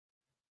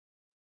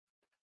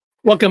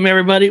Welcome,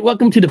 everybody.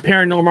 Welcome to the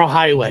Paranormal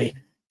Highway.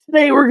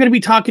 Today, we're going to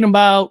be talking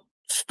about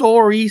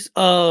stories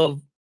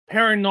of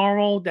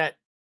paranormal that,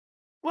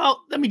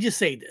 well, let me just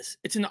say this.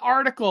 It's an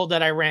article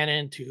that I ran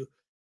into.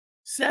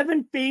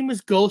 7 famous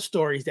ghost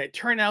stories that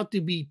turn out to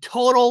be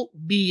total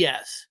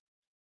BS.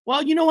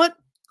 Well, you know what?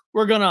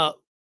 We're going to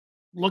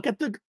look at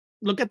the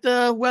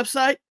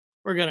website.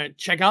 We're going to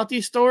check out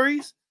these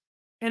stories.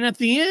 And at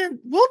the end,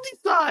 we'll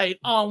decide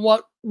on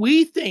what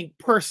we think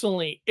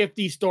personally, if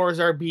these stories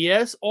are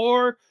BS,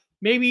 or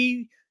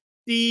maybe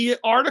the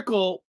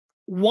article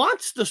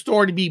wants the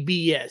story to be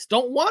BS.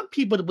 Don't want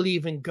people to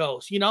believe in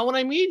ghosts. You know what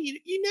I mean?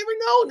 You never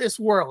know in this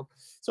world.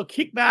 So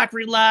kick back,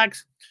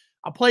 relax.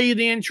 I'll play you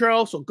the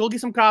intro. So go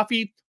get some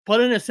coffee. Put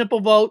in a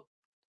simple vote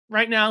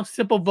right now.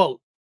 Simple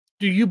vote.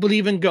 Do you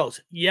believe in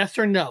ghosts? Yes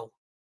or no?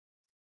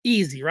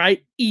 Easy,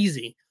 right?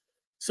 Easy.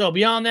 So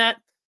beyond that,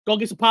 go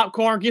get some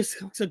popcorn, get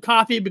some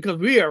coffee, because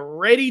we are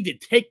ready to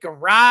take a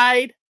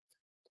ride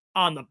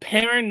on the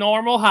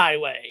Paranormal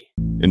Highway.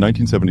 In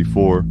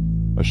 1974,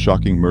 a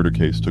shocking murder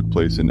case took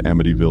place in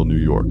Amityville, New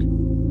York.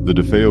 The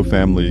DeFeo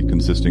family,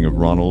 consisting of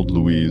Ronald,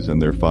 Louise,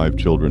 and their 5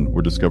 children,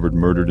 were discovered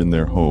murdered in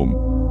their home,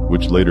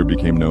 which later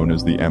became known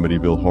as the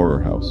Amityville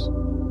Horror House.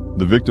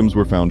 The victims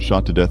were found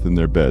shot to death in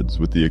their beds,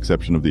 with the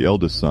exception of the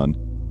eldest son,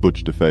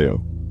 Butch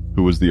DeFeo,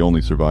 who was the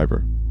only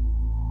survivor.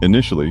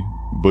 Initially,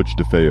 Butch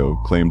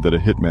DeFeo claimed that a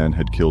hitman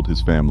had killed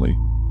his family,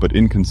 but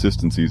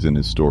inconsistencies in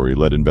his story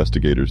led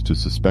investigators to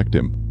suspect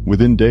him.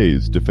 Within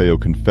days,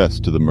 DeFeo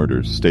confessed to the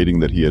murders, stating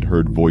that he had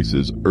heard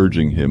voices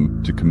urging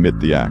him to commit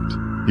the act.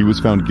 He was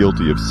found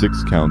guilty of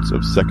 6 counts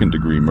of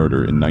second-degree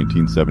murder in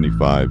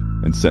 1975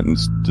 and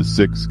sentenced to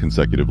 6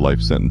 consecutive life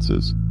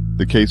sentences.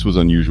 The case was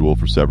unusual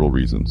for several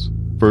reasons.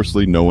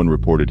 Firstly, no one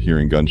reported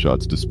hearing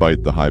gunshots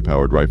despite the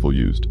high-powered rifle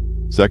used.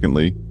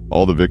 Secondly,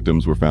 all the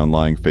victims were found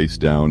lying face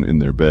down in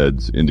their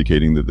beds,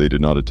 indicating that they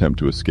did not attempt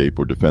to escape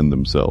or defend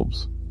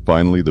themselves.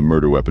 Finally, the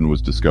murder weapon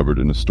was discovered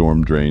in a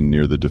storm drain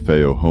near the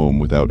DeFeo home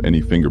without any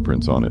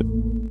fingerprints on it.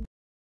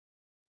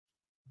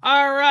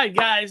 All right,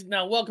 guys.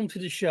 Now, welcome to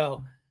the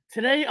show.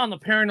 Today on the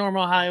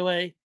Paranormal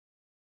Highway,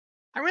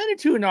 I ran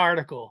into an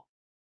article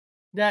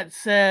that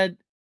said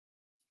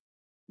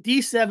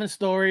these 7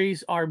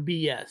 stories are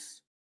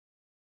BS.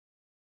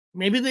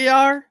 Maybe they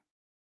are.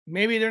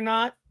 Maybe they're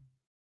not.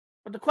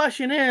 But the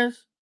question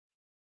is,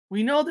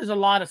 we know there's a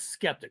lot of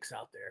skeptics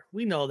out there.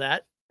 We know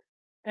that.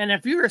 And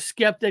if you're a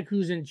skeptic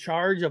who's in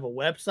charge of a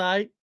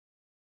website,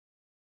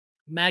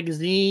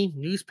 magazine,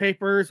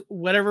 newspapers,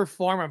 whatever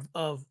form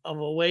of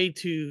a way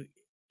to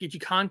get you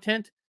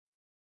content,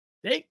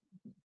 they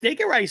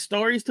can write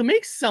stories to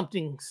make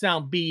something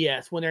sound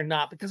BS when they're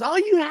not. Because all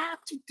you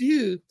have to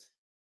do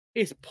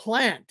is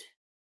plant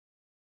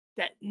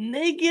that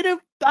negative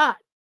thought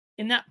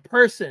in that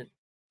person,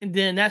 and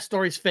then that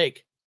story's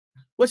fake.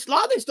 Which a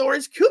lot of these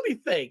stories could be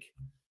fake.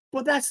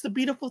 But that's the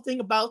beautiful thing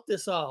about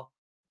this all.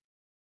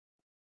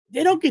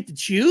 They don't get to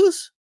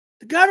choose.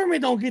 The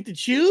government don't get to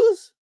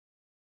choose.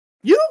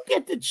 You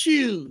get to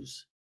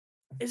choose.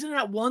 Isn't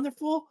that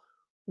wonderful?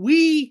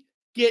 We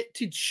get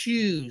to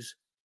choose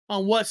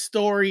on what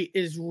story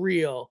is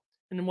real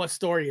and what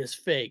story is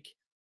fake.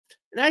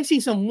 And I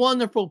see some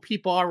wonderful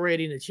people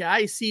already in the chat.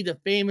 I see the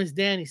famous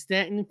Danny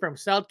Stanton from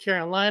South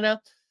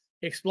Carolina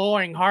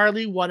exploring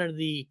Harley,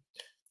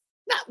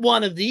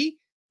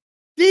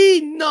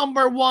 the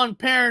number 1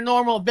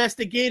 paranormal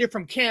investigator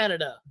from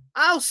Canada.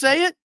 I'll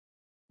say it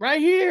right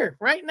here,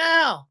 right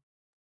now.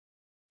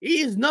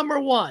 He is number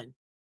 1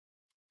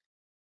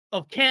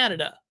 of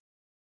Canada.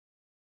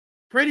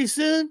 Pretty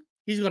soon,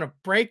 he's going to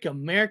break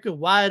America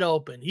wide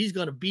open. He's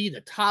going to be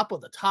the top of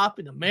the top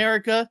in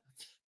America.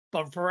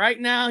 But for right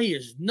now, he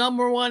is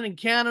number 1 in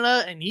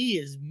Canada, and he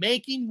is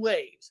making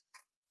waves.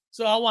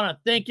 So I want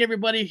to thank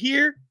everybody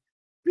here.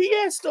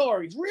 BS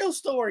stories, real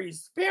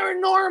stories,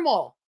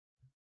 paranormal.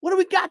 What do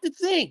we got to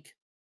think?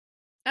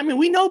 I mean,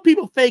 we know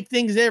people fake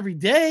things every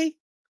day.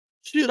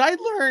 Shoot, I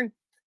learn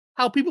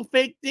how people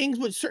fake things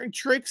with certain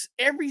tricks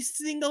every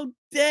single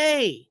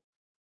day.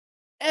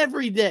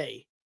 Every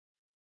day.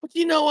 But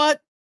you know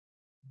what?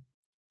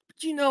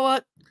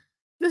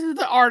 This is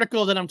the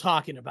article that I'm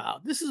talking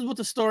about. This is what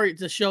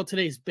the show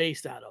today is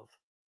based out of.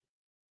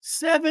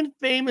 7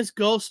 famous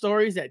ghost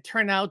stories that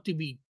turn out to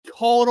be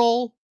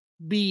total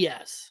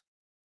BS.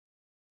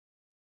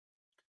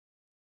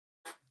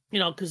 You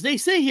know, because they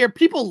say here,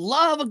 people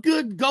love a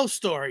good ghost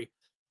story.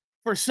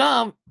 For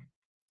some,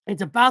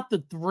 it's about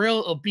the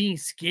thrill of being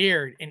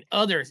scared. And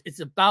others, it's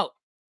about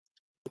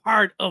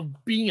part of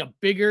being a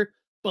bigger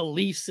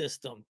belief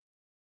system.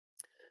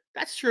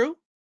 That's true.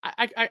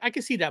 I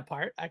can see that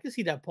part. I can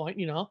see that point,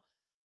 you know.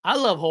 I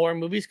love horror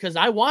movies because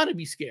I want to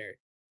be scared.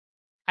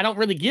 I don't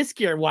really get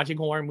scared watching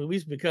horror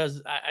movies because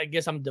I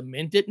guess I'm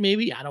demented,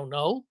 maybe. I don't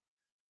know.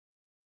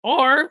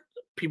 Or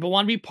people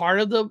want to be part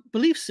of the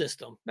belief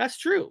system. That's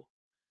true.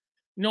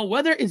 You know,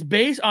 whether it's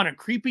based on a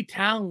creepy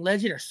town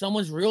legend or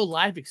someone's real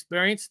life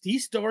experience,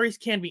 these stories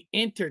can be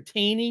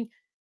entertaining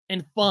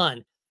and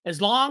fun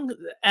as long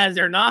as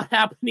they're not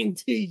happening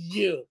to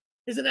you.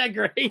 Isn't that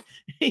great?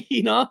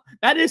 You know,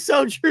 that is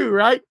so true,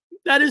 right?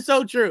 That is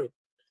so true.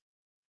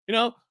 You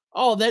know,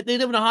 oh, that they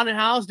live in a haunted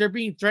house, they're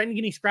being threatened,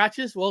 getting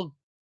scratches. Well,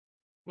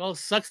 it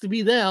sucks to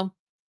be them.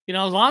 You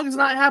know, as long as it's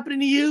not happening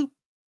to you,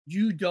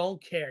 you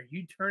don't care.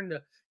 You turn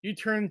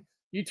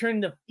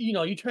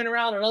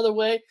around another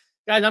way.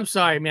 Guys, I'm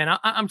sorry, man.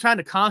 I'm trying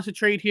to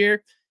concentrate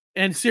here.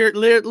 And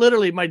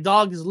literally, my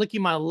dog is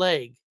licking my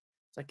leg.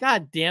 It's like,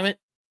 God damn it.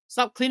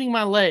 Stop cleaning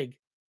my leg.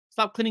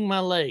 Stop cleaning my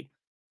leg.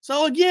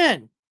 So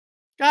again,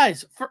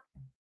 guys,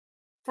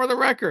 for the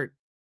record,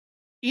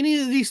 any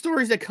of these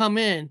stories that come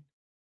in,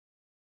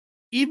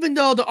 even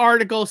though the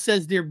article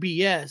says they're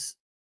BS,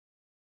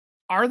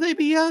 are they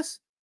BS?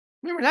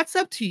 Remember, that's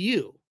up to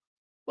you.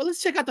 Well,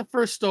 let's check out the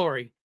first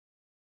story.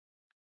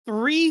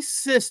 3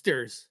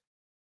 sisters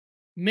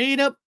made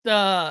up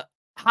the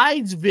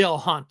Hydesville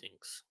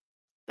hauntings.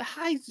 The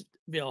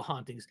Hydesville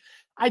hauntings.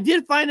 I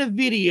did find a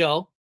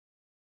video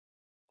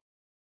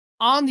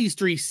on these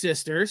 3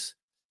 sisters.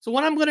 So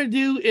what I'm going to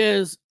do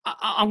is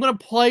I'm going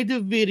to play the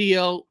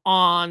video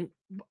on,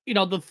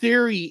 the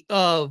theory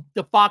of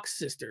the Fox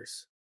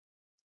sisters.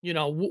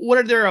 What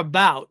are they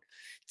about?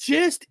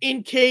 Just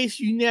in case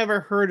you never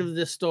heard of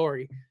this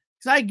story.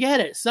 Because I get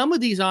it. Some of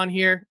these on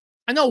here,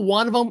 I know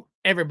one of them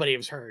everybody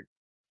has heard.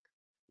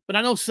 But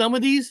I know some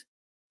of these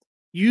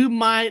you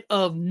might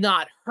have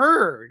not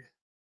heard.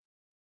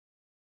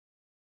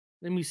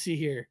 Let me see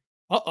here.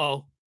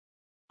 Uh-oh.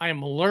 I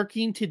am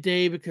lurking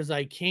today because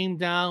I came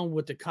down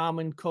with the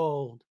common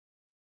cold.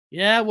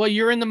 Yeah, well,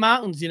 you're in the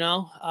mountains,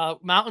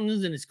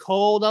 mountains, and it's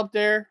cold up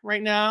there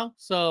right now.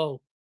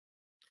 So,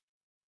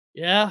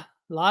 yeah,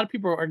 a lot of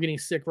people are getting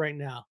sick right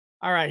now.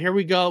 All right, here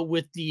we go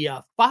with the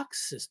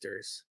Fox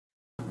sisters.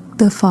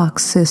 The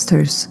Fox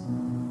sisters.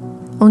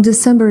 On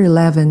December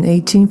 11,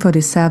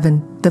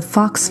 1847, the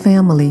Fox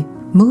family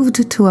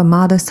moved to a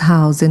modest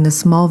house in the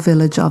small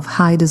village of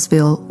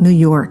Hydesville, New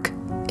York,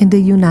 in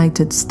the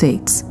United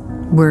States,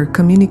 where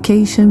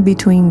communication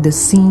between the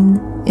seen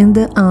and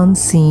the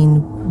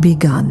unseen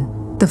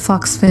began. The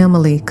Fox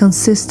family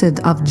consisted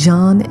of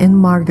John and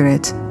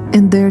Margaret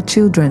and their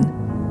children,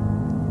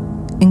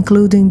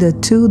 including the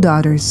 2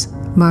 daughters,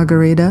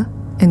 Margareta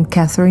and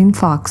Catherine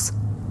Fox,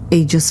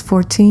 ages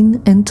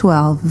 14 and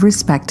 12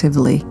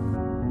 respectively.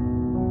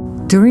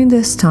 During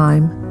this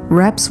time,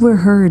 raps were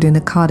heard in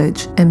the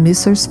cottage, and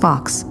Mrs.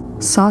 Fox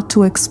sought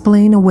to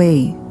explain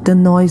away the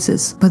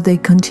noises, but they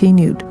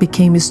continued,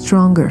 became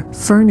stronger.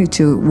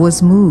 Furniture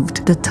was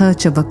moved, the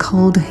touch of a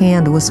cold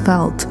hand was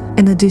felt,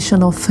 and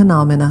additional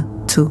phenomena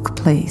took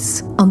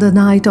place. On the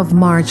night of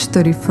March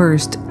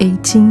 31st,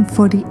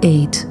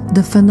 1848,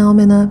 the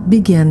phenomena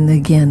began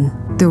again.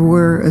 There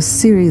were a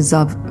series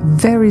of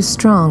very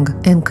strong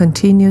and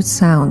continued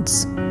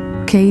sounds.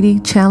 Katie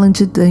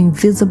challenged the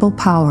invisible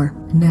power.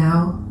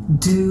 Now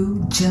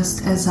do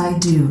just as I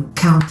do.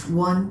 Count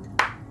 1,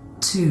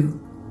 2,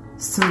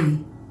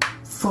 3,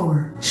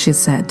 4, she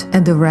said,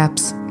 and the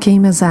raps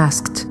came as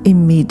asked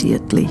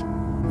immediately.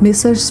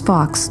 Mrs.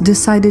 Fox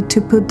decided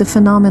to put the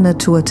phenomena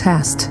to a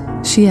test.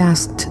 She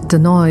asked the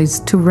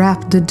noise to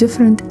rap the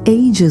different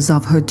ages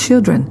of her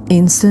children.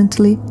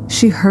 Instantly,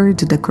 she heard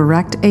the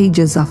correct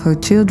ages of her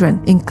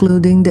children,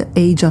 including the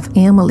age of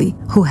Emily,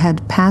 who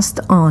had passed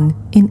on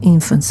in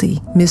infancy.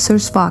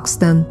 Mrs. Fox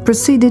then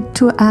proceeded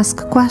to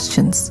ask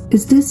questions.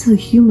 Is this a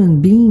human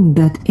being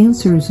that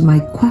answers my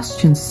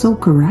questions so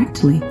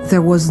correctly?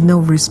 There was no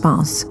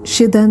response.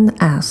 She then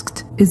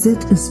asked, is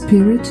it a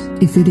spirit?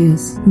 If it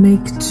is,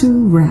 make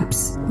 2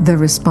 raps. The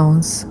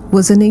response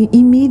was an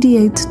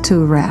immediate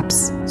 2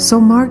 raps. So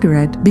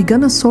Margaret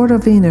began a sort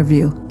of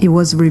interview. It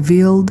was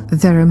revealed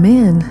that a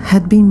man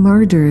had been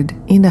murdered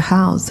in the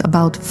house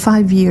about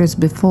 5 years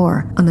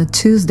before on a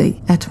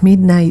Tuesday at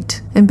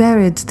midnight and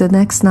buried the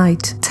next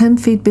night 10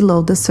 feet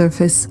below the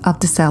surface of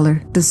the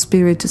cellar. The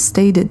spirit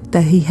stated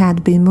that he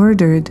had been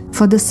murdered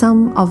for the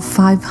sum of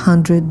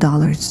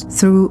 $500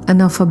 through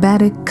an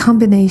alphabetic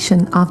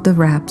combination of the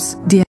raps.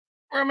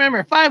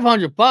 Remember, $500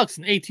 in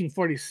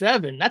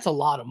 1847, that's a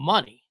lot of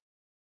money.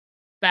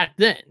 Back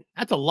then,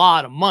 that's a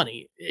lot of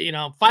money.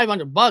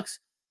 $500,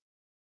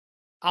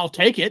 I'll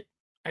take it.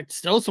 It's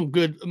still some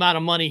good amount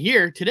of money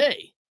here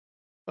today.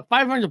 But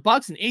 $500 in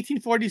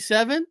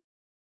 1847,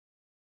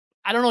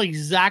 I don't know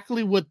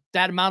exactly what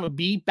that amount would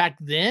be back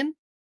then,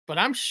 but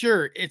I'm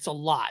sure it's a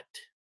lot.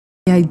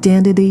 The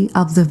identity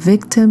of the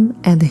victim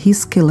and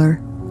his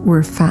killer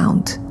were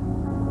found.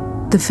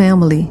 The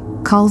family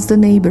calls the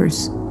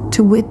neighbors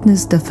to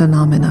witness the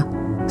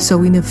phenomena.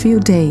 So in a few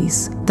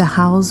days, the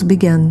house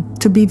began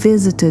to be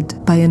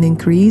visited by an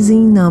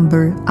increasing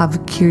number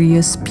of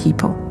curious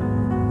people.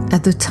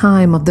 At the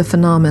time of the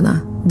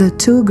phenomena, the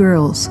 2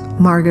 girls,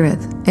 Margaret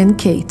and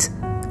Kate,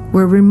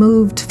 were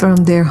removed from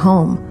their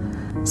home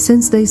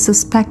since they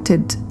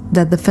suspected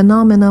that the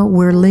phenomena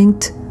were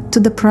linked to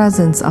the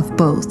presence of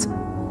both.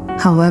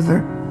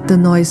 However, the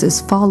noises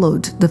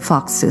followed the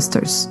Fox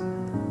sisters.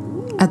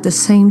 At the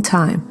same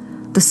time,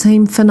 the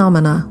same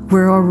phenomena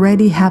were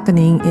already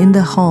happening in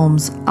the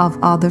homes of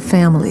other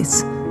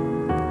families.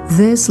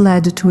 This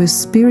led to a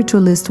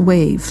spiritualist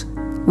wave,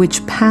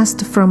 which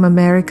passed from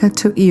America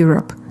to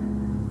Europe,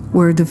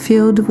 where the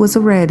field was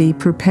already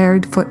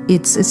prepared for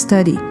its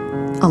study,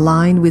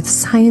 aligned with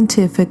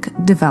scientific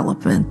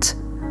development.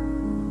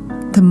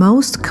 The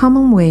most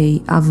common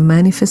way of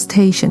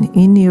manifestation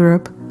in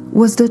Europe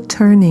was the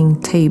turning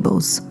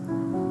tables,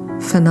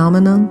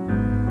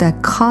 phenomenon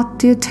that caught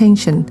the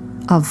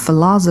attention of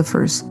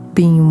philosophers,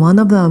 being one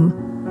of them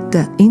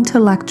the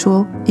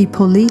intellectual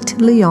Hippolyte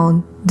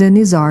Léon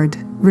Denisard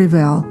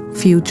Revel,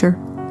 future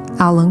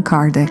Allan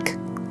Kardec.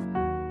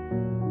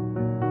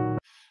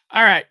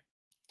 All right.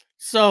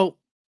 So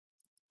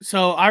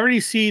I already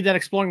see that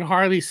Exploring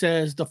Harley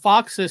says the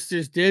Fox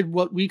sisters did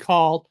what we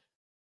call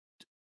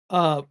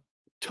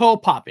toe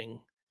popping.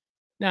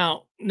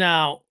 Now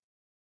the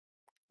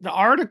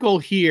article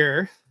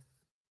here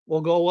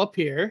will go up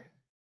here.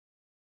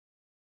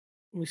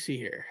 Let me see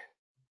here.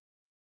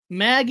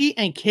 Maggie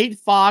and Kate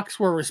Fox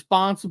were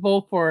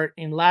responsible for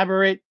an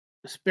elaborate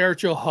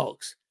spiritual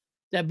hoax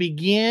that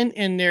began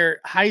in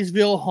their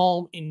Highsville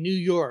home in New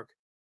York.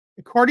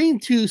 According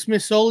to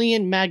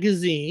Smithsonian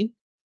Magazine,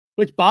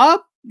 which,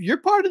 Bob, you're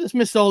part of the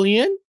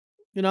Smithsonian,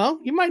 you know,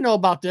 you might know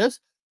about this.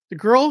 The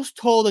girls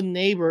told a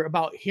neighbor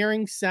about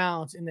hearing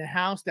sounds in the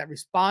house that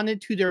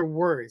responded to their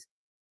words,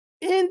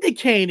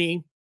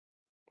 indicating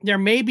there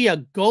may be a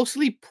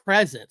ghostly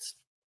presence.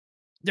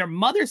 Their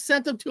mother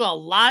sent them to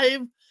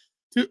live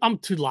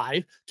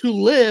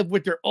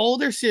with their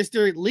older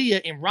sister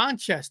Leah in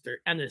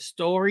Rochester, and the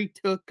story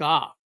took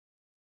off.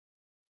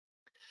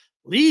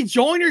 Lee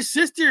joined her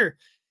sister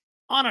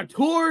on a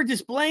tour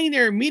displaying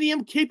their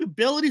medium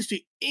capabilities to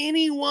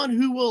anyone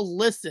who will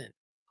listen,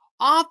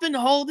 often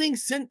holding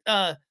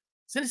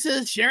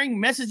sentences, sharing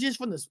messages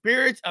from the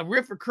spirits. A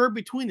rift occurred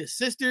between the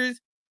sisters.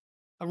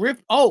 A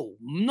rift? Oh,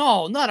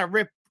 no, not a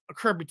rift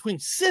occurred between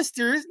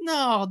sisters.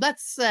 No,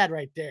 that's sad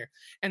right there.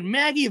 And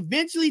Maggie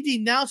eventually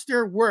denounced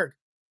their work,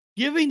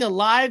 giving the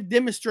live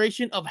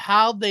demonstration of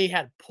how they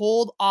had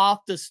pulled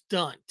off the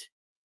stunt.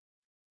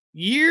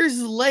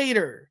 Years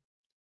later,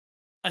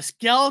 a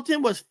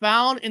skeleton was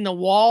found in the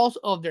walls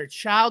of their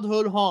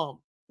childhood home,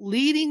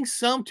 leading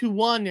some to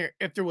wonder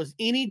if there was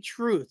any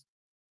truth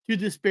to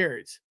the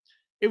spirits.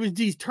 It was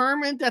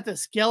determined that the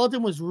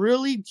skeleton was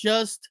really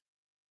just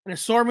an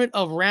assortment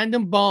of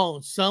random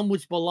bones, some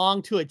which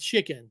belonged to a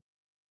chicken.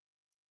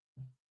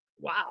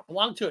 Wow,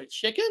 belonged to a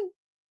chicken?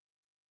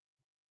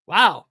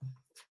 Wow.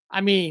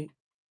 I mean,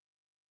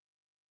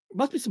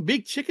 must be some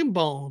big chicken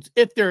bones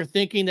if they're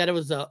thinking that it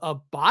was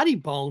a body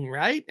bone,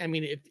 right? I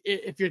mean,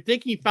 if you're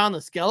thinking you found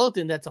a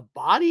skeleton that's a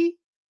body,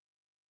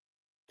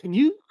 can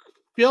you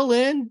fill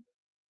in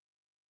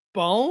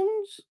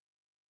bones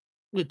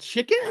with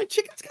chicken? I mean,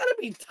 chicken's got to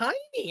be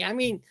tiny. I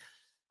mean,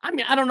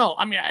 I don't know.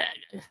 I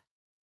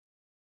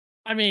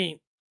mean,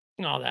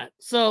 all that.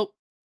 So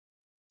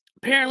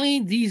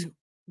apparently, these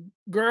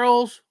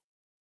girls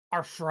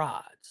are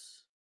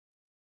frauds.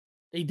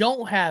 They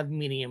don't have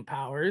medium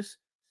powers.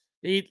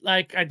 They,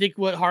 like, I think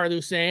what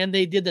Harley's saying,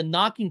 they did the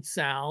knocking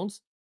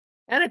sounds.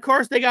 And of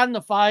course, they got in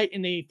the fight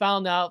and they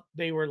found out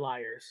they were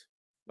liars.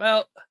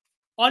 Well,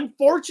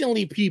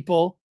 unfortunately,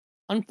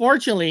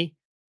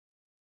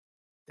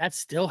 that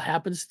still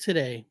happens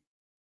today.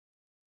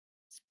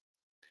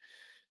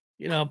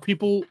 You know,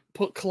 people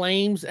put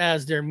claims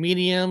as their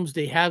mediums.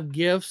 They have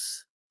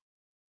gifts.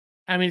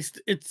 I mean,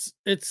 it's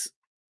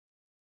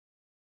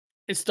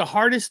the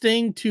hardest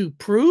thing to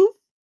prove,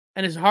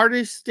 and it's the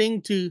hardest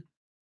thing to,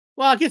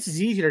 well, I guess it's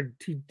easier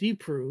to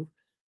disprove,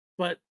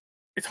 but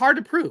it's hard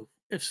to prove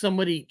if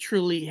somebody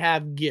truly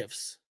have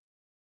gifts.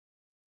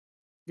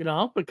 You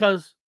know,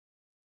 because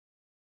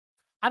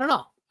I don't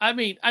know. I'm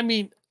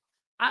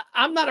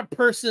not a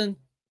person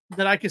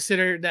that I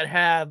consider that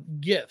have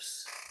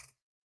gifts.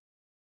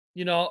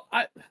 You know,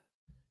 I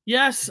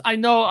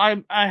know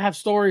I have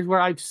stories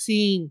where I've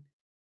seen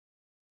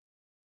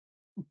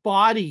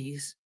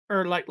bodies,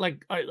 or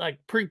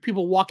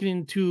people walking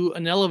into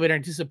an elevator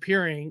and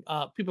disappearing,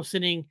 people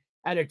sitting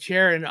at a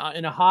chair in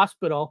a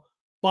hospital.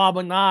 Bob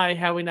and I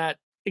having that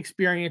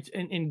experience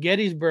in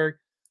Gettysburg,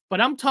 but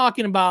I'm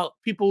talking about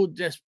people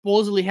that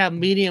supposedly have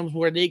mediums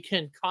where they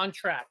can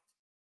contract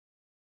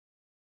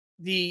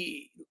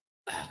the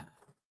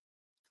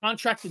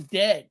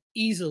dead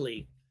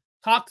easily,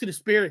 talk to the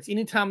spirits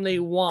anytime they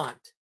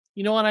want.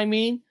 You know what I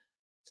mean?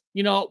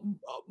 You know,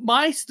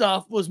 my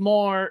stuff was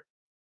more,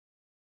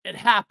 it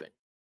happened.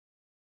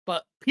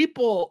 But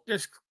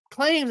there's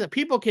claims that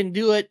people can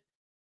do it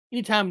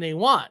anytime they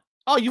want.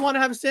 Oh, you want to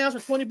have a seance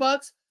for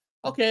 $20?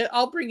 Okay,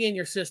 I'll bring in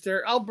your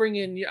sister.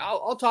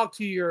 I'll talk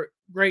to your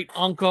great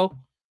uncle.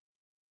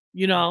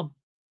 You know,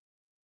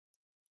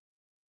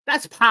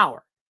 that's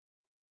power.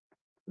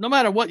 No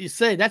matter what you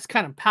say, that's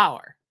kind of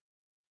power.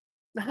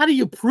 Now, how do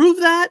you prove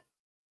that?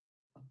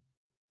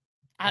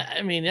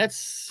 I mean,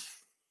 that's,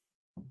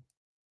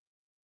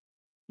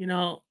 you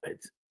know,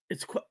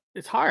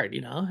 it's hard.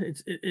 You know,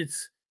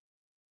 it's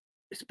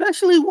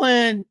especially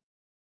when,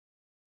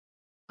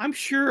 I'm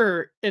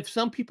sure if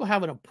some people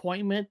have an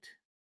appointment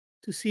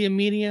to see a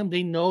medium,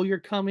 they know you're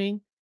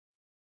coming.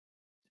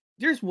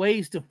 There's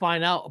ways to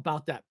find out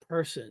about that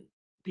person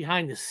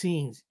behind the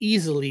scenes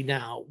easily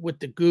now with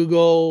the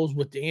Googles,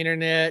 with the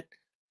internet,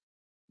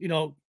 you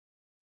know,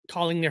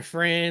 calling their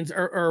friends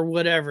or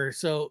whatever.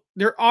 So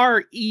there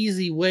are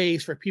easy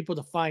ways for people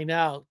to find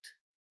out,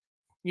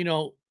 you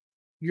know,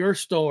 your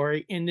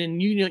story. And then,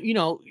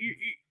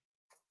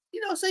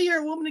 say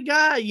you're a woman or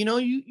guy,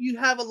 you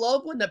have a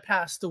loved one that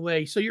passed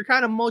away. So you're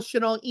kind of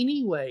emotional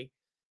anyway.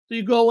 So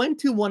you go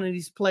into one of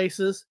these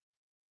places,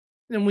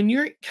 and when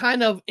you're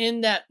kind of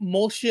in that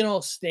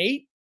emotional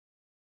state,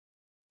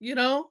 you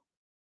know,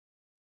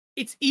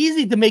 it's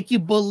easy to make you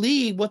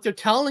believe what they're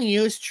telling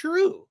you is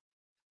true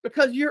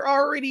because you're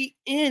already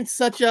in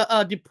such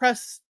a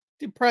depressed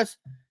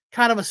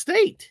kind of a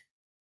state.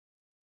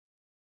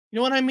 You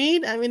know what I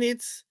mean? I mean,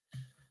 it's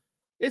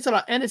a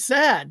lot, and it's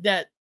sad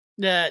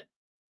that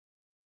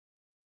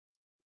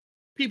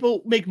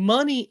people make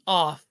money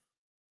off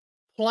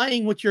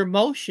playing with your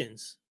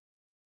emotions.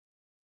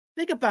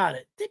 Think about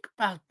it. Think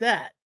about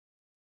that.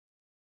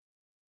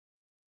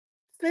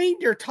 Say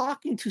you're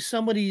talking to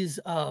somebody's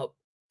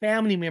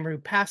family member who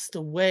passed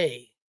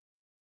away,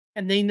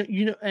 and they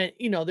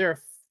know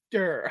they're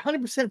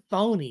 100%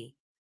 phony.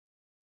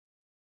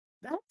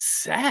 That's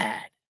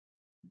sad.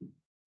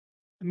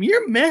 I mean,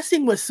 you're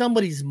messing with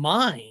somebody's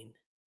mind.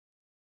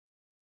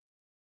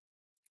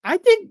 I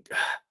think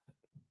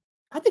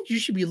I think you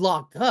should be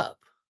locked up.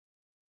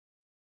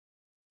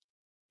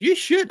 You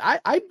should.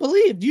 I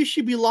believe you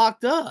should be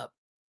locked up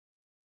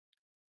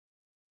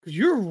because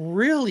you're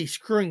really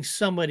screwing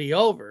somebody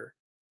over,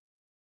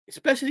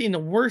 especially in the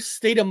worst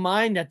state of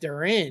mind that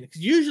they're in.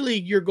 Because usually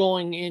you're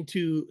going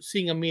into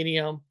seeing a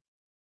medium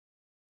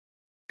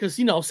because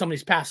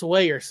somebody's passed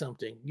away or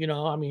something.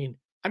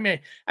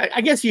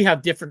 I guess you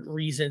have different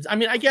reasons. I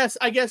mean, I guess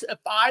if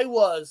I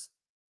was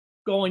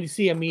going to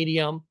see a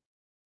medium,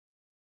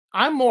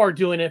 I'm more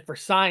doing it for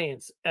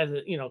science as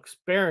a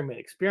experiment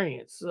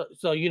experience.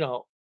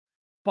 So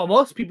but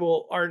most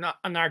people are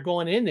not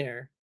going in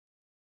there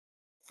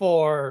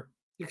for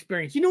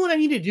experience. You know what I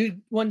need to do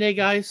one day,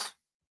 guys?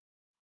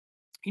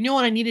 You know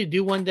what I need to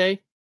do one day?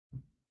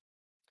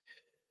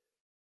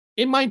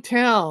 In my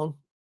town,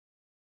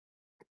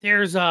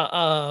 there's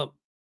I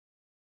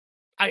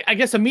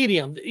guess a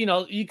medium.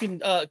 You can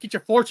get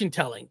your fortune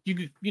telling. You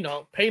could,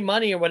 pay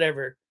money or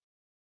whatever.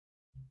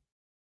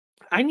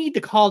 I need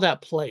to call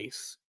that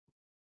place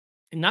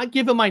and not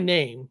give them my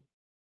name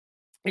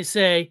and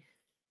say,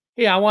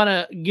 "Hey, I want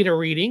to get a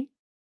reading,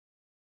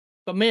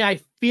 but may I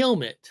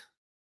film it?"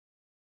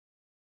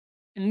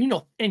 And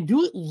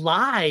do it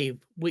live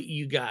with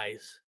you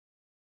guys.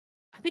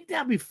 I think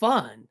that'd be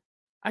fun.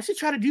 I should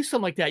try to do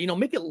something like that.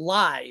 Make it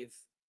live.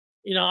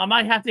 I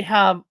might have to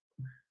have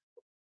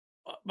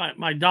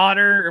my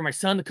daughter or my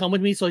son to come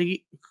with me so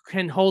he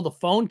can hold the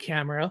phone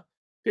camera.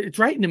 It's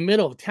right in the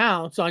middle of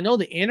town, so I know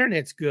the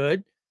internet's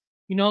good.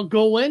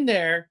 Go in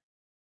there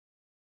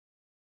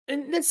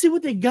and let's see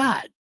what they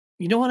got.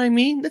 You know what I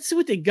mean? Let's see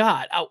what they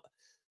got.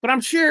 But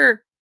I'm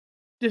sure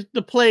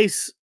the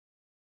place,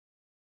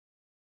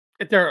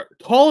 if they're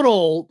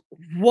total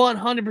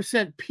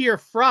 100% pure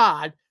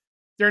fraud,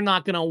 they're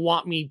not going to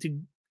want me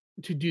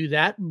to do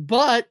that.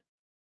 But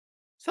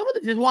some of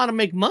them just want to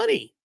make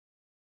money.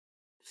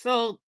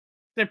 So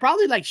they're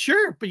probably like,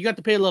 sure, but you got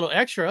to pay a little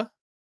extra.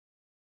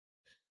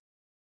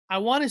 I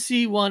want to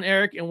see one,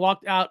 Eric, and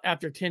walked out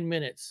after 10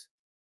 minutes.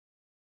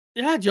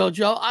 Yeah,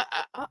 Jojo,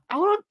 I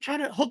want to try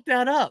to hook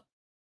that up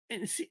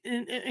and see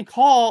and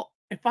call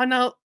and find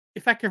out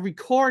if I can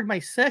record my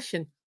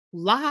session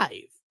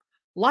live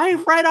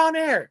right on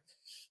air,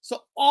 so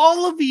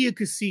all of you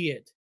could see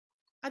it.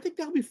 I think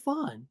that'll be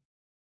fun.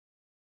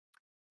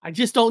 I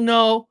just don't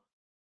know.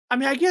 I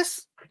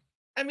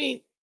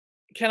mean,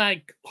 can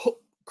I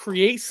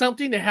create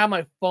something to have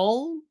my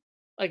phone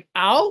like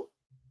out?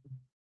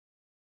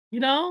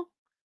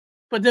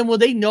 But then will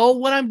they know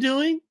what I'm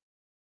doing?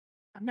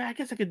 I mean, I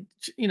guess I could,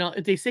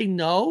 if they say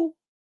no,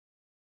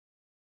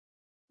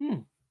 I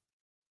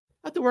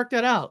have to work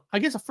that out. I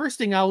guess the first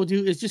thing I will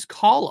do is just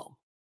call them.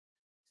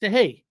 Say,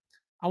 hey,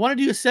 I want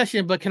to do a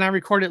session, but can I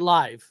record it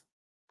live?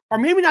 Or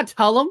maybe not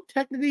tell them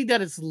technically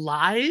that it's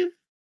live.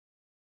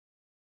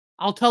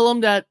 I'll tell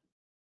them that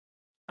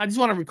I just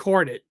want to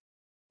record it.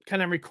 Can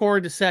I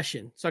record the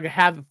session so I can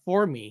have it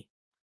for me?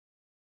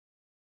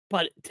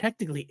 But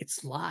technically,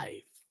 it's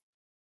live.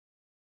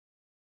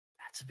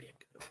 That's a big.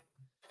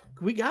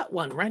 We got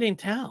one right in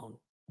town.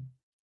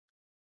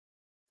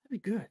 That'd be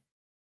good.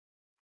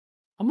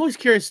 I'm always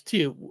curious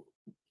too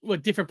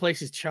what different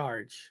places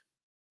charge.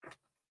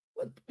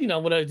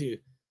 What I do.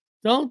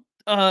 Don't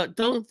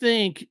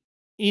think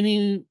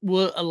any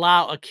would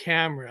allow a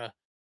camera.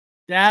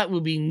 That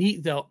would be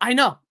neat though. I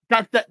know.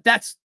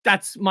 That's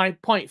my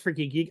point,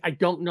 Freaky Geek. I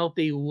don't know if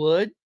they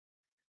would.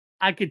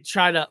 I could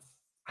try to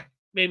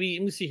maybe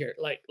let me see here.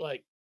 Like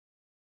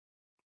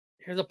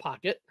here's a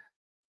pocket.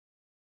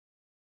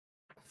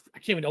 I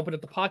can't even open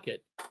up the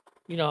pocket.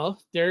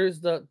 There's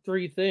the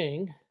 3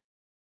 thing.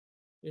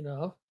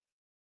 But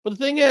the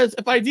thing is,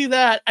 if I do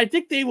that, I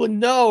think they would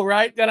know,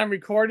 right, that I'm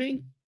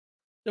recording.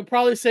 They'll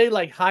probably say,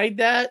 like, hide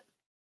that.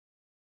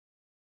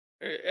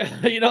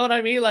 You know what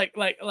I mean? But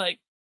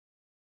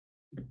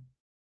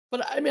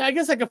I mean, I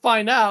guess I could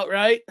find out,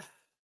 right?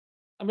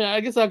 I mean,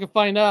 I guess I could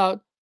find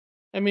out.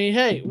 I mean,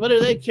 hey, what do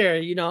they care?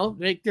 You know,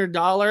 make their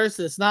dollars.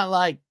 It's not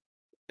like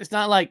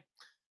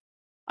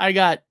I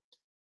got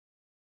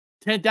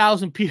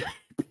 10,000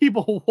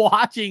 people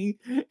watching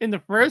in the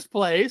first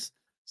place.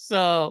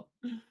 So,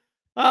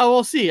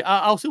 we'll see.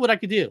 I'll see what I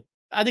could do.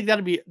 I think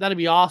that'd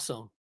be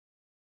awesome.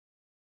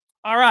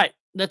 All right,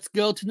 let's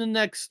go to the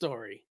next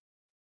story.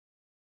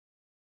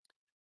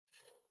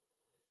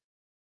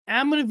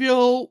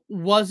 Amityville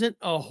wasn't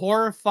as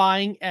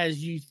horrifying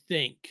as you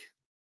think.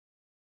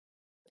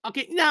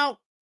 Okay, now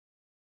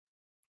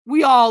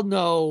we all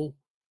know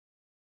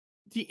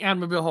the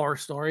Amityville horror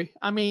story.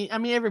 I mean,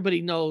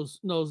 everybody knows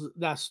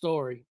that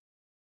story.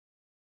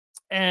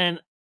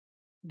 And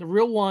the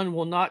real one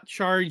will not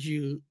charge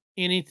you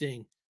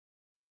anything.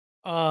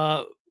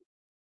 Uh,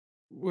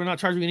 we're not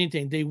charging you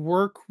anything. They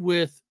work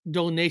with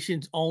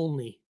donations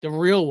only. The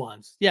real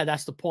ones. Yeah,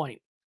 that's the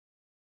point.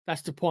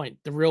 That's the point.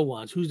 The real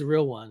ones. Who's the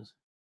real ones?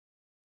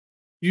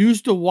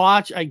 Use the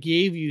watch I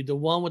gave you, the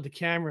one with the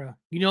camera.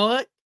 You know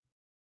what?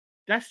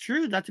 That's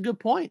true. That's a good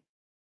point.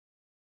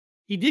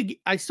 He did.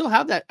 I still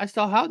have that. I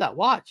still have that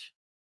watch.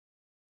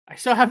 I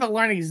still haven't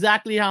learned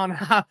exactly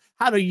how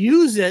to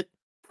use it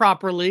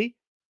properly,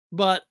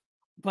 but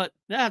yeah,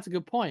 that's a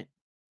good point.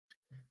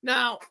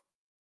 Now,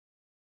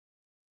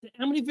 the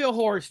Amityville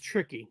horror is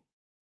tricky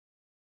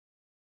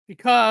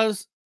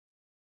because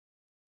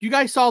you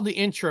guys saw the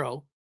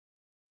intro.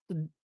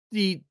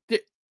 The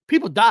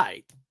people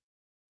died.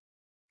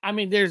 I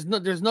mean, there's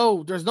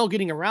no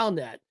getting around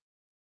that.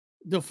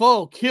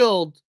 Defoe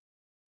killed,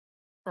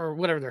 or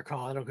whatever they're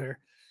called. I don't care.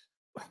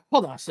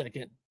 Hold on a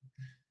second.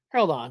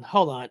 Hold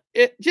on.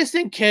 It, just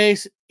in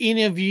case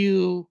any of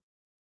you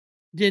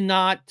did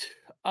not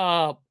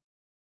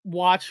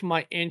watch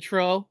my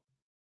intro.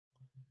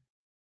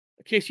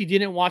 In case you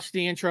didn't watch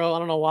the intro, I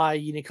don't know why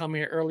you didn't come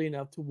here early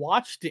enough to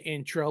watch the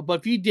intro, but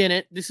if you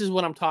didn't, this is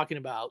what I'm talking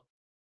about.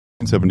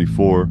 In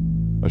 1974,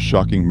 a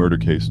shocking murder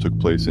case took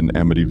place in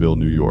Amityville,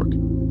 New York.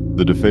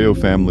 The DeFeo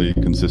family,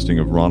 consisting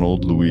of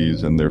Ronald,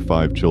 Louise, and their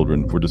 5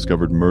 children, were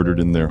discovered murdered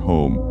in their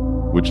home,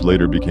 which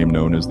later became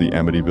known as the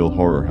Amityville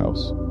Horror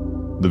House.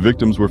 The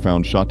victims were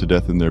found shot to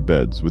death in their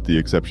beds, with the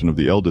exception of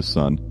the eldest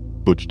son,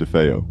 Butch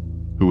DeFeo,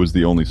 who was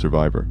the only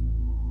survivor.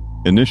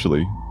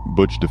 Initially,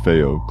 Butch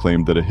DeFeo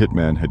claimed that a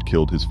hitman had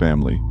killed his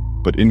family,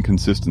 but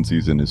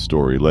inconsistencies in his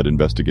story led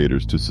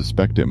investigators to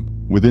suspect him.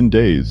 Within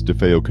days,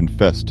 DeFeo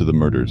confessed to the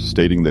murders,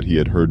 stating that he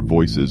had heard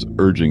voices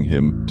urging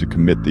him to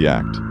commit the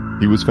act.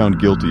 He was found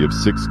guilty of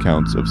 6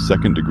 counts of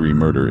second-degree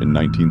murder in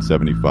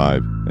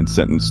 1975 and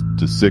sentenced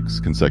to 6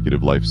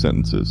 consecutive life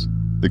sentences.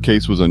 The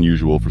case was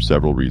unusual for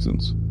several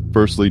reasons.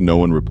 Firstly, no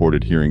one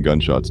reported hearing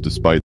gunshots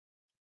despite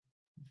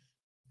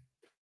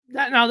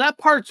That now that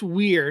part's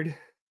weird.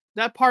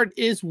 That part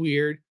is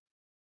weird,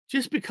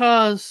 just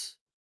because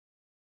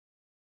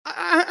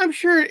I'm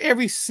sure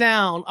every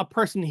sound a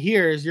person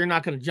hears, you're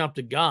not going to jump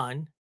the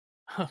gun,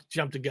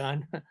 jump the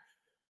gun.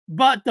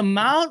 But the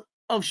amount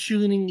of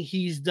shooting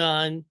he's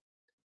done,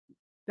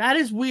 that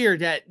is weird.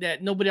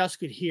 That nobody else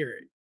could hear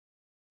it.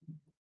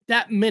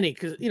 That many,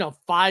 because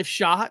 5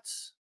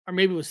 shots, or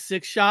maybe it was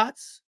 6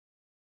 shots,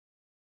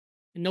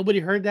 and nobody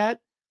heard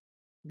that.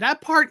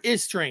 That part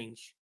is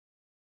strange.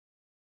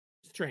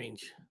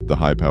 The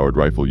high-powered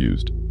rifle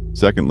used.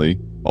 Secondly,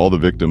 all the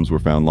victims were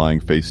found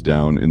lying face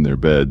down in their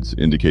beds,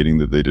 indicating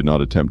that they did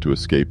not attempt to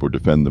escape or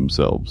defend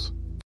themselves.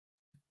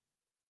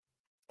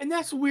 And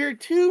that's weird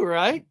too,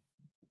 right?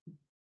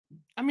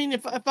 I mean,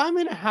 if I'm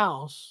in a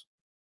house,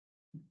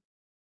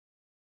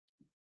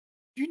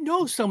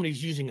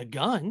 somebody's using a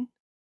gun.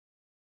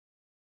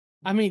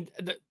 I mean,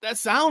 that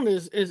sound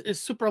is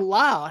super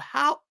loud.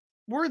 How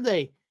were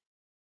they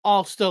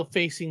all still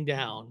facing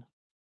down?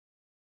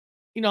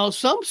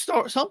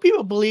 Some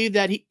people believe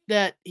that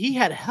he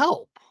had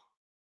help.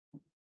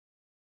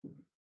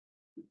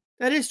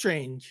 That is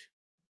strange.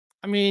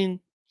 I mean,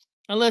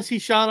 unless he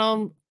shot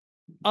him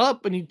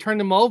up and he turned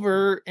him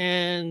over,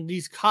 and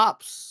these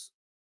cops,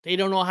 they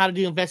don't know how to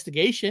do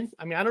investigation.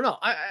 I mean, I don't know.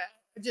 I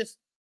just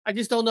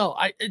don't know.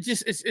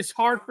 It's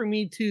hard for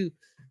me to,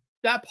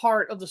 that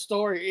part of the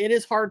story. It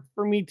is hard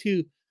for me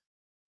to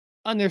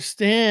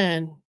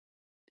understand.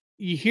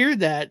 You hear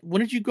that?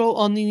 Wouldn't you go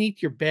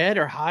underneath your bed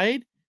or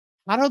hide?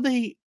 How do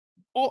they,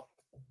 or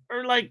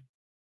like,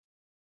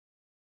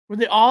 were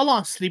they all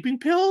on sleeping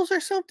pills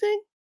or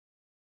something?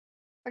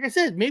 Like I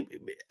said, maybe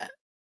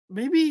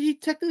he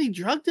technically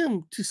drugged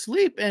him to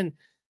sleep, and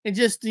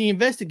just the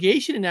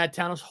investigation in that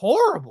town is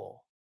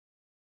horrible.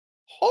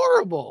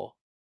 Horrible.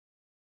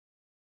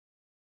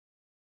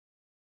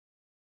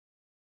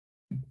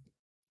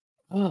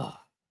 Ugh. I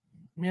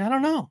mean, I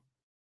don't know.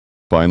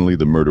 Finally,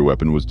 the murder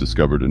weapon was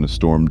discovered in a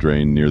storm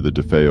drain near the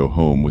DeFeo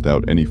home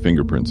without any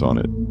fingerprints on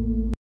it.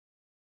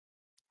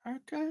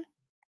 Okay.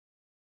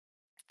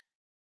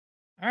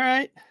 All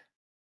right.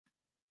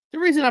 The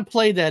reason I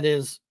played that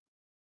is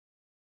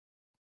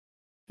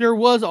there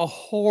was a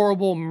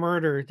horrible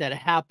murder that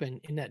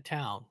happened in that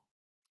town.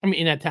 I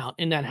mean, in that town,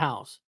 in that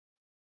house.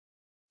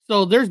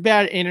 So there's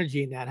bad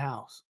energy in that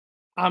house.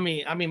 I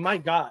mean, my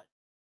God.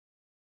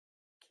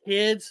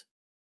 Kids,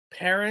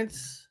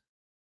 parents.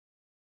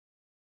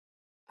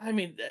 I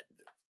mean,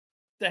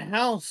 the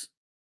house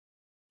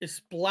is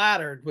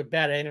splattered with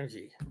bad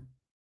energy.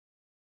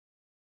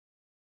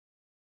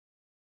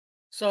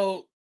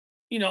 So,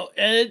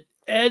 Ed,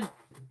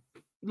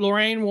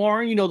 Lorraine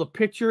Warren, the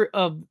picture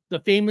of the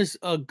famous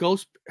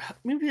ghost.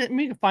 Maybe let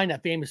me find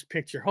that famous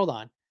picture. Hold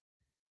on.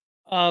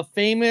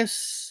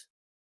 Famous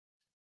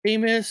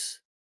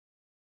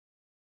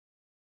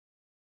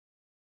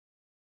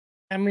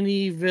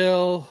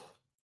Amityville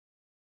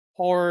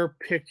horror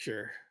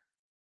picture.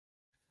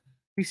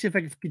 Let me see if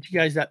I can get you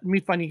guys that. Let me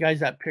find you guys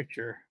that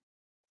picture.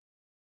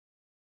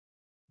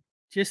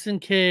 Just in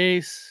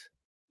case.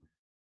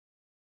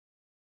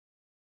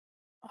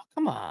 Oh,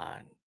 come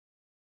on.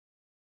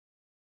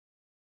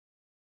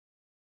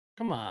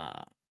 Come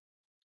on.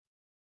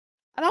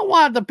 I don't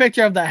want the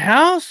picture of the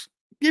house.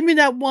 Give me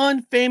that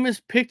one famous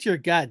picture.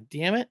 God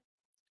damn it.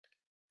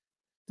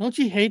 Don't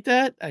you hate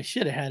that? I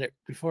should have had it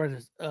before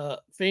this.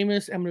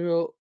 Famous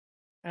Amityville,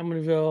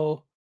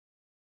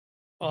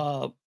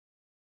 about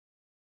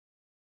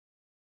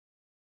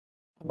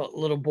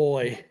little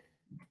boy.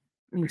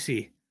 Let me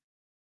see.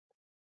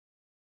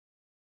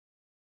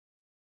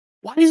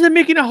 Why is it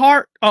making a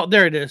heart? Oh,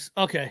 there it is.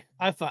 Okay,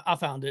 I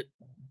found it.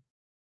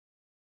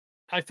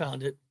 I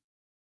found it.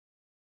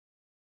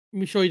 Let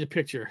me show you the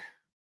picture.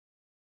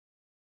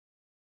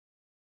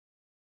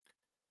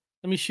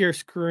 Let me share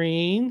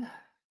screen.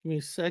 Give me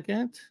a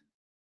second.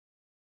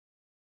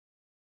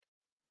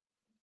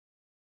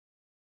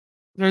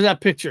 There's that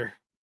picture.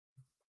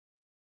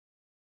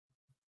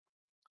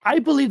 I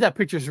believe that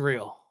picture is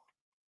real.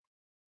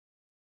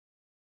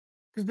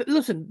 Because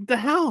listen, the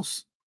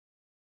house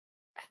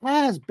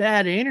has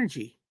bad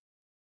energy.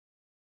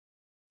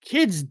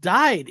 Kids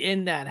died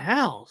in that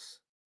house.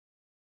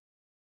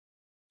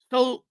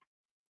 So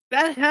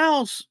that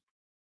house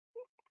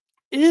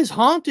is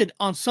haunted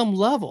on some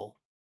level.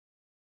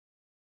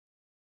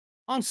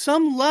 On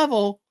some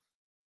level,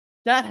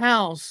 that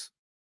house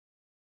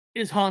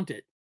is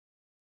haunted.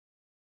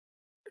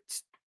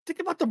 Think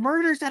about the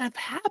murders that have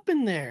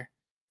happened there.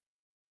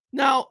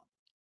 Now,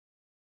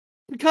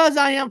 because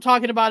I am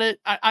talking about it,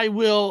 I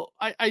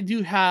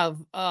do have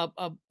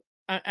a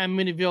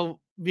Amityville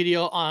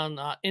video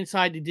on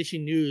Inside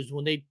Edition News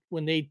when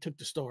they took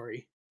the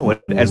story.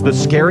 As the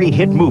scary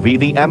hit movie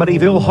The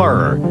Amityville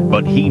Horror,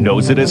 but he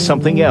knows it as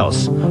something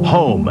else.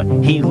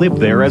 Home. He lived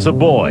there as a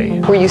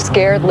boy. Were you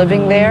scared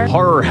living there?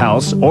 Horror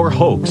house or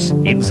hoax.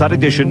 Inside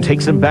Edition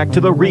takes him back to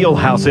the real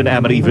house in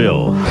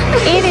Amityville.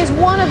 It is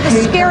one of the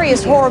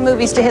scariest horror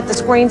movies to hit the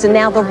screens, and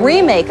now the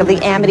remake of The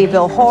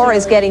Amityville Horror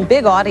is getting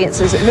big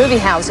audiences at movie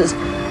houses.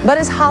 But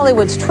is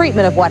Hollywood's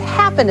treatment of what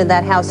happened in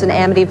that house in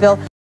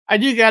Amityville? I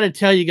do got to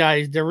tell you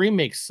guys, the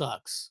remake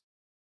sucks.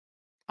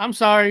 I'm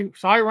sorry.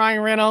 Sorry,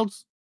 Ryan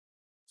Reynolds.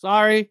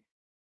 Sorry,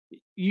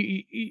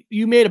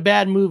 you made a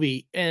bad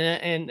movie,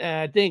 and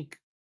I think,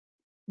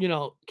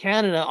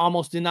 Canada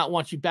almost did not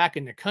want you back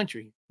in their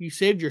country. You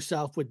saved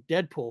yourself with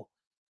Deadpool,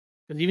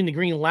 because even the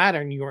Green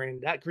Lantern you were in,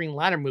 that Green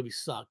Lantern movie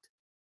sucked.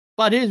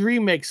 But his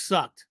remake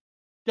sucked.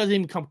 Doesn't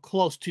even come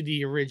close to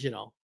the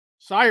original.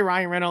 Sorry,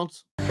 Ryan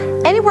Reynolds.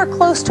 Anywhere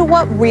close to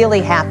what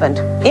really happened.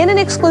 In an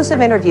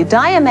exclusive interview,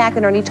 Diane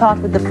McInerney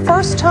talked with the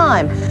first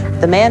time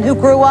the man who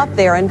grew up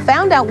there and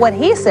found out what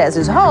he says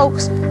is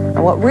hoax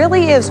and what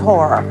really is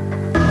horror.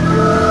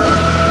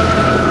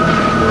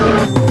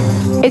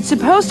 It's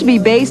supposed to be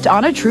based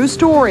on a true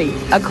story,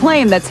 a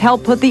claim that's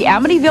helped put the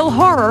Amityville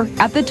Horror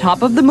at the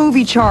top of the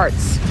movie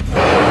charts.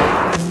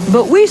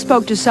 But we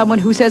spoke to someone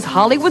who says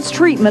Hollywood's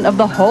treatment of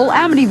the whole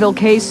Amityville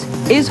case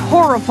is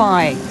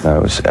horrifying. I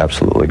was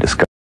absolutely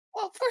disgusted.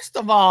 Well, first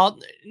of all,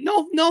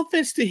 no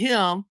offense to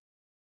him.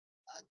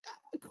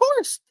 Of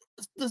course,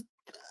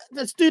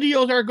 the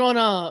studios are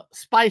gonna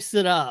spice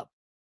it up.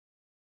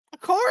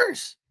 Of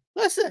course.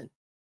 Listen,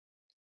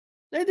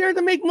 they're there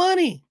to make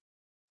money.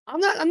 I'm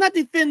not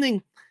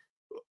defending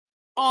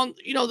on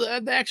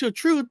the actual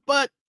truth,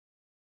 but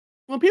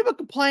when people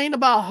complain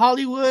about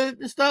Hollywood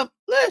and stuff,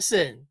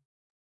 listen,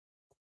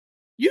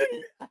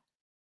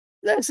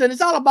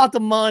 it's all about the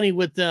money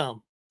with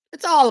them.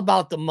 It's all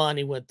about the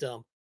money with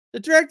them.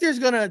 The director's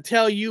gonna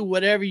tell you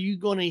whatever you're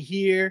gonna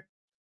hear,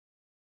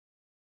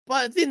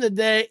 but at the end of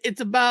the day,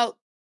 it's about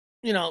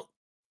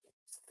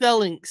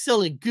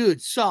selling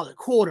good, solid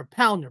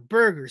quarter-pounder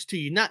burgers to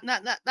you. Not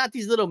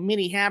these little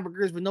mini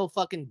hamburgers with no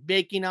fucking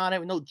bacon on it,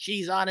 with no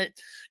cheese on it.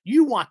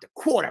 You want the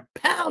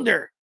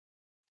quarter-pounder.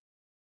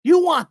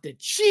 You want the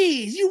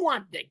cheese. You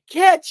want the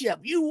ketchup.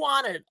 You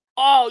want it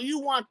all. You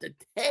want the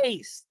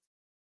taste.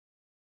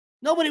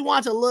 Nobody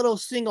wants a little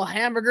single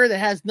hamburger that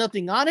has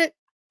nothing on it.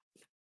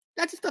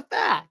 That's just a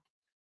fact.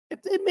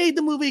 If they made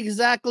the movie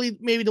exactly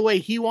maybe the way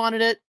he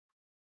wanted it,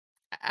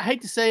 I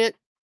hate to say it,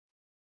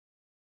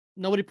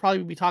 nobody probably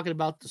would be talking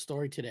about the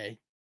story today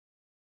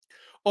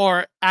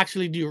or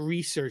actually do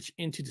research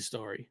into the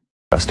story.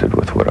 Trusted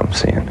with what I'm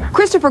seeing.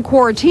 Christopher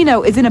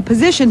Quarantino is in a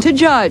position to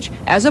judge.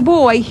 As a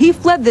boy, he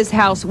fled this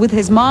house with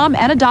his mom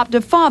and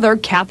adoptive father,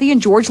 Kathy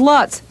and George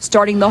Lutz,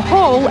 starting the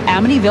whole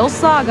Amityville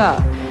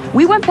saga.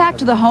 We went back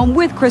to the home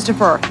with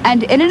Christopher,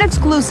 and in an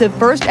exclusive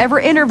first ever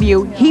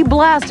interview, he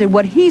blasted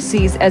what he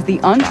sees as the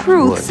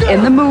untruths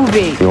in the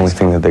movie. The only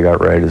thing that they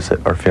got right is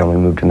that our family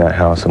moved in that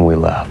house and we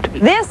left.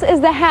 This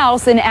is the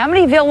house in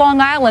Amityville,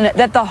 Long Island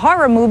that the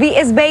horror movie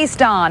is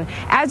based on.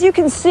 As you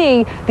can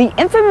see, the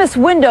infamous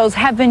windows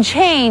have been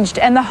changed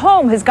and the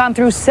home has gone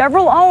through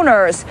several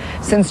owners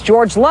since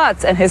George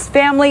Lutz and his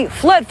family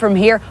fled from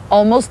here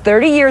almost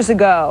 30 years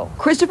ago.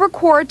 Christopher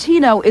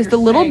Quarantino is the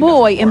little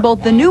boy in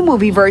both the new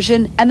movie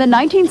version and the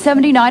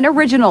 1979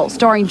 original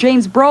starring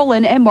James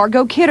Brolin and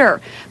Margot Kidder.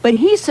 But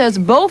he says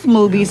both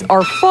movies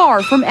are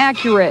far from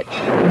accurate.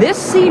 This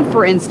scene,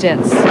 for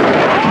instance.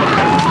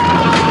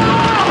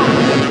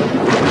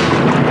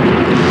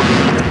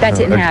 That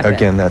didn't happen.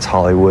 Again, that's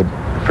Hollywood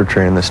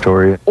portraying the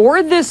story.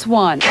 Or this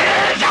one.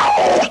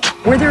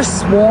 Were there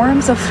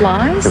swarms of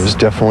flies? There was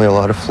definitely a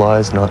lot of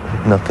flies,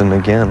 nothing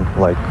again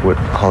like what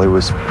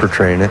Hollywood's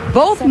portraying it.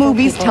 Both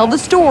movies tell the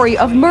story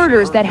of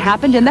murders that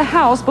happened in the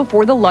house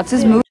before the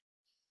Lutz's moved.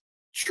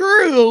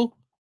 True,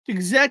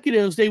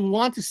 executives, they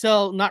want to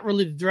sell, not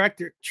really the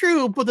director.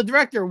 True, but the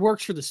director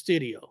works for the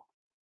studio.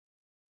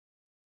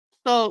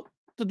 So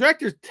the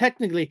director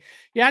technically,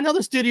 yeah, I know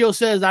the studio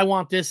says I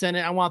want this in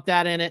it, I want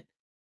that in it.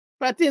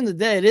 But at the end of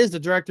the day, it is the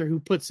director who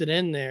puts it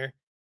in there.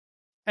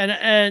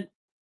 And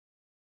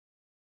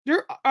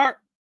there are,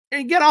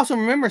 and you gotta also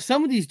remember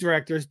some of these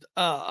directors,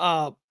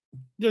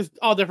 there's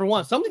all different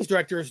ones. Some of these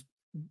directors,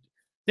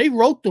 they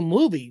wrote the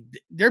movie.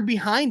 They're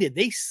behind it.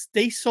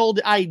 They sold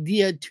the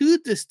idea to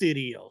the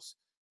studios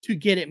to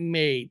get it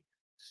made.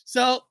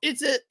 So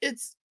it's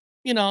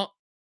you know,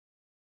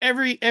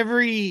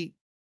 every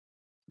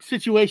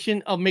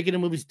situation of making a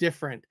movie is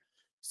different.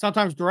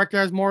 Sometimes director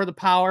has more of the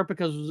power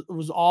because it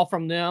was all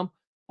from them,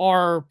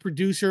 or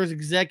producers,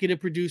 executive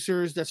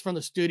producers that's from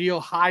the studio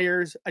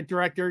hires a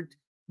director to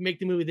make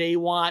the movie they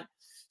want.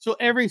 So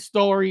every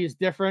story is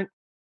different.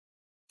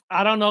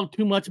 I don't know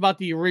too much about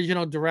the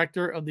original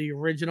director of the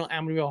original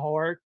Amityville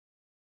Horror.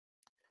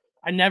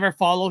 I never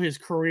follow his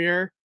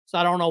career, so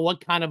I don't know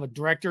what kind of a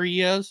director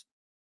he is.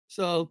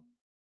 So,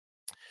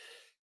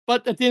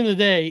 but at the end of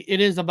the day, it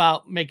is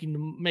about making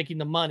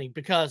the money.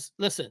 Because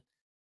listen,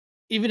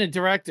 even a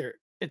director,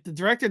 if the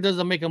director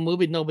doesn't make a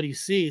movie nobody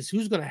sees,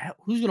 who's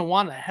gonna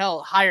want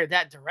to hire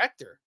that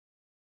director?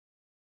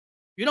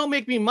 If you don't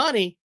make me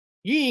money,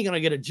 you ain't gonna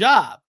get a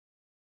job.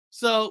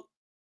 So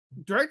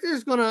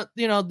director's gonna,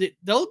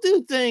 they'll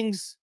do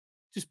things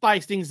to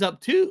spice things up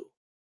too,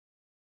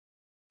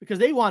 because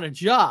they want a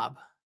job.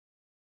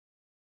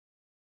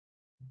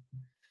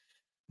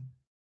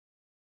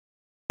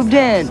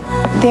 In.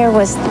 There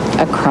was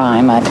a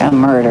crime, a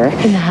murder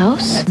in the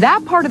house.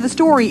 That part of the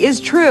story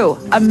is true.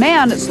 A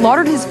man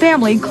slaughtered his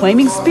family,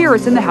 claiming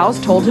spirits in the house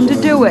told him to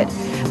do it.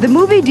 The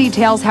movie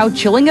details how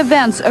chilling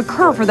events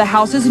occur for the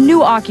house's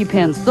new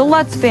occupants, the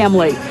Lutz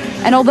family.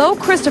 And although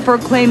Christopher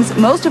claims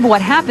most of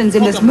what happens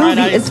in this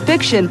movie is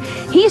fiction,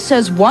 he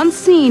says one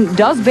scene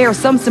does bear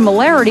some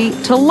similarity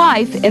to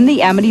life in the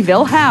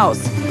Amityville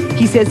house.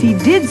 He says he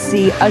did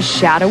see a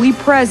shadowy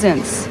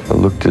presence. It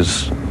looked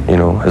as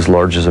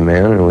large as a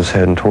man and was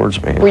heading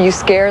towards me. Were you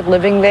scared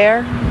living there?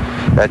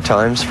 At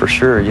times, for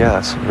sure,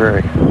 yes,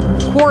 very.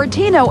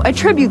 Quarantino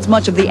attributes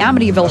much of the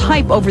Amityville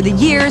hype over the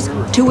years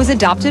to his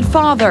adopted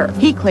father.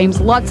 He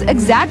claims Lutz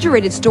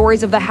exaggerated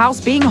stories of the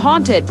house being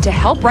haunted to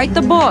help write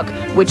the book,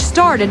 which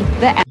started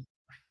the...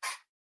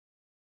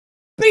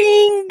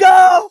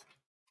 Bingo!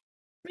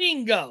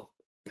 Bingo!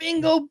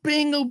 Bingo,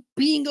 bingo,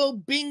 bingo,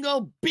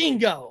 bingo,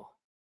 bingo.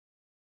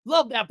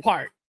 Love that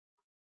part.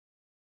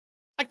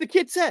 Like the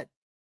kid said,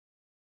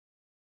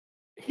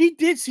 he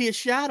did see a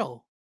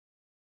shadow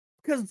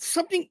because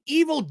something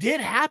evil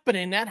did happen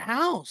in that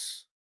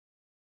house.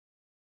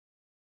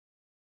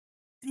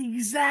 The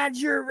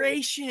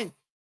exaggeration.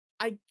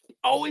 I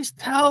always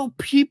tell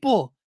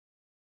people,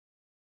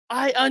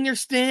 I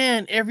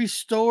understand every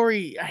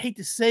story. I hate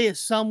to say it,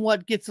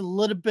 somewhat gets a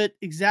little bit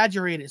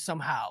exaggerated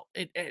somehow.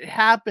 It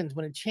happens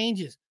when it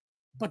changes,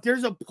 but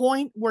there's a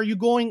point where you're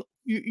going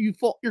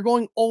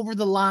over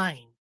the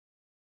line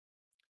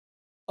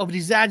of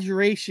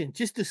exaggeration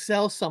just to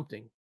sell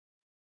something,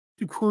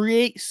 to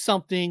create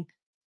something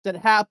that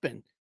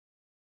happened.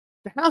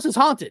 The house is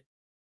haunted,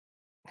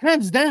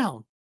 hands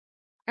down.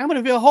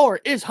 Amityville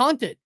Horror is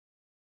haunted,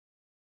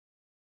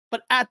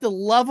 but at the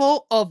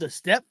level of the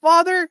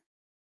stepfather,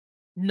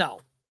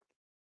 no.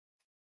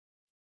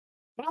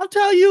 But I'll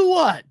tell you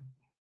what.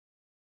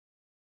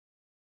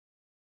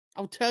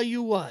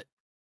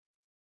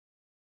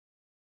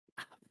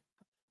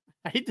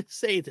 I hate to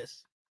say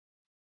this.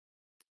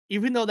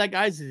 Even though that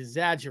guy's an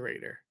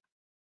exaggerator,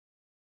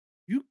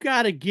 you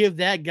got to give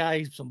that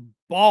guy some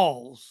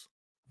balls.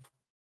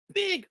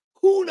 Big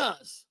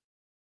hunas.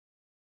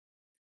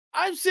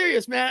 I'm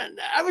serious, man.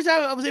 I wish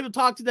I was able to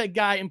talk to that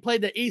guy and play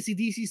the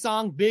AC/DC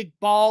song, Big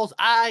Balls.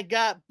 I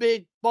got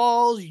big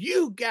balls.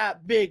 You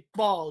got big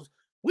balls.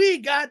 We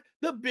got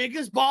the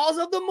biggest balls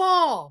of them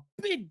all.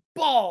 Big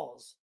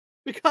balls.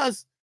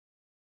 Because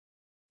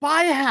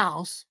buy a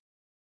house,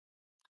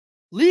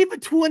 leave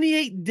it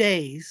 28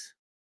 days.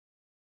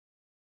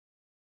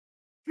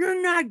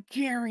 You're not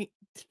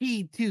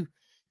guaranteed to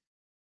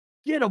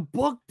get a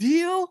book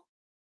deal.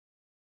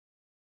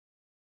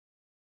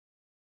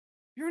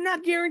 You're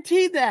not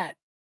guaranteed that.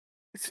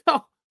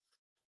 So,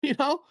 you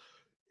know,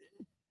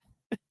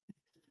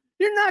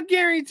 you're not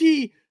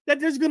guaranteed that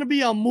there's going to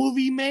be a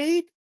movie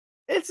made.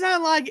 It's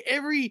not like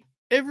every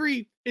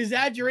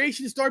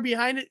exaggeration story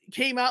behind it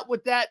came out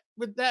with that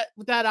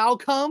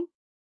outcome,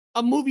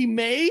 a movie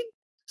made.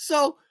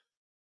 So,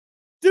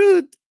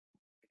 dude,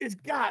 it's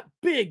got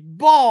big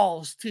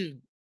balls to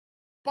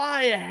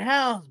buy a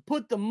house,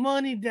 put the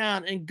money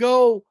down, and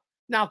go.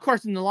 Now, of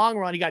course, in the long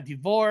run, he got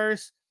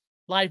divorced,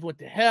 life went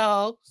to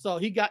hell. So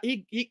he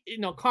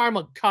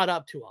karma caught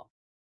up to him.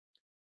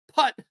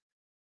 But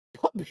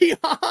be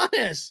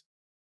honest.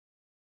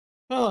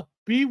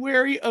 Be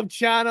wary of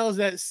channels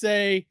that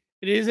say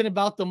it isn't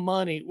about the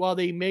money while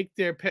they make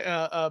their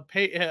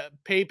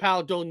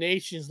PayPal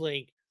donations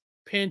link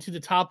pinned to the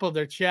top of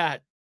their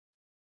chat.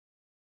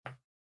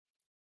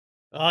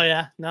 Oh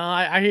yeah, no,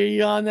 I hear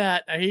you on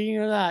that. I hear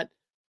you on that.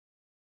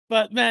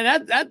 But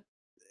man, that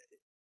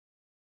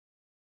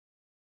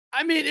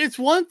I mean, it's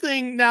one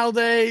thing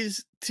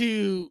nowadays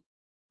to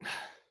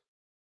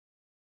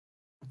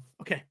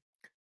okay.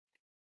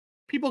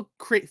 People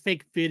create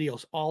fake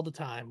videos all the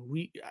time.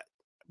 We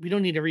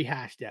don't need to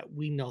rehash that.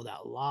 We know that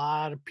a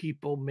lot of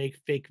people make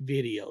fake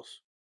videos.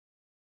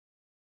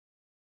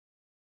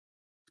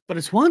 But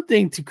it's one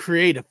thing to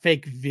create a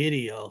fake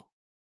video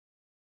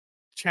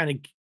trying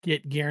to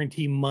get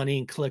guaranteed money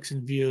and clicks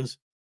and views,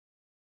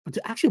 but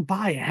to actually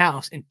buy a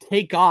house and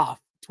take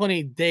off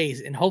 20 days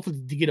and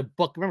hopefully to get a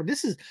book. Remember,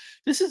 this is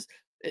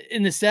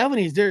in the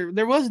 70s.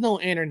 There was no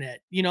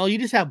internet. You know, you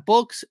just have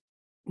books,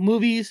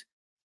 movies,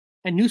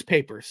 and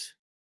newspapers.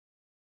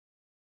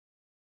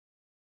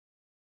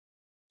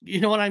 You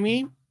know what I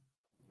mean?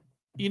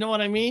 You know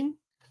what I mean?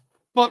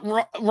 But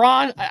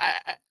Ron,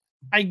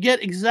 I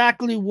get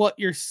exactly what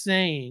you're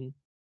saying.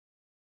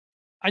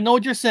 I know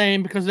what you're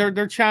saying because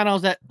they're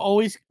channels that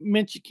always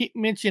keep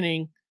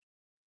mentioning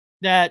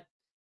that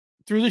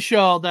through the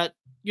show that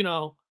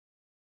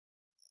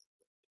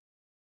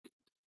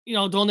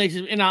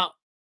donations. And now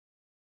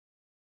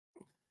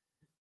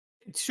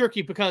it's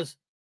tricky because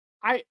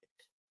I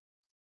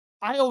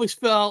always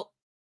felt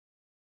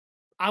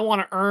I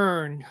want to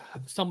earn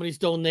somebody's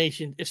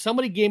donation. If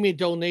somebody gave me a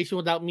donation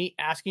without me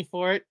asking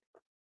for it,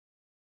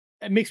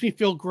 it makes me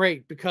feel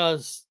great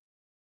because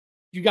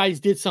you guys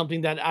did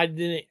something that I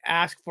didn't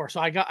ask for. So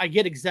I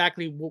get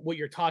exactly what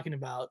you're talking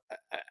about.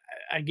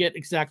 I get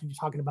exactly what you're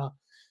talking about.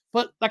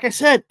 But like I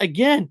said,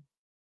 again,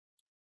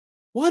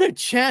 what a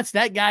chance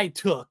that guy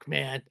took,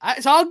 man.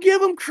 So I'll give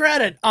him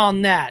credit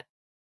on that.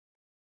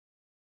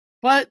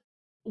 But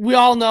we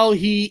all know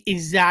he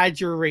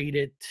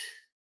exaggerated.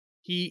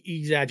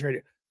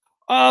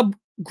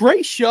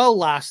 Great show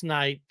last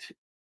night.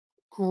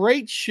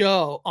 Great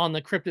show on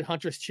the Cryptid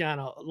Huntress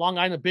channel. Long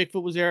Island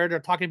Bigfoot was there. They're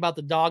talking about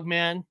the dog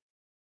man.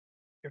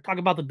 They're talking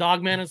about the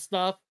dog man and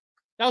stuff.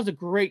 That was a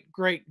great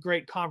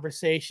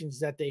conversations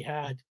that they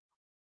had.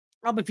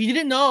 But if you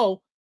didn't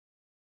know,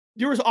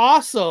 there was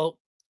also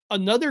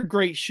another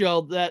great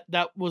show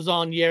that was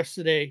on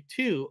yesterday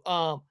too.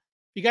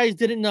 You guys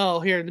didn't know,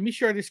 here, let me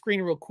share the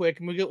screen real quick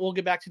and we'll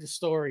get back to the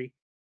story.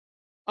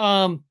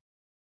 Let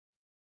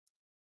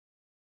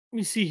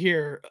me see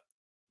here.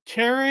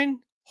 Karen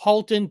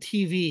Halton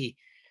TV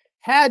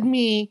had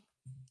me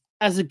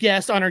as a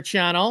guest on her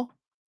channel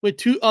with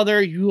two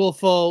other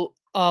UFO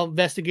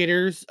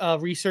investigators,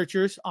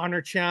 researchers on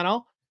her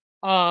channel.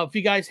 If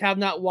you guys have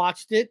not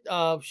watched it,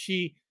 let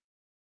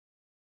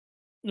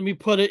me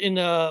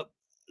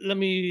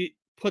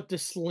put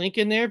this link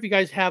in there. If you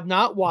guys have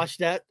not watched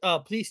that,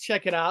 please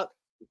check it out.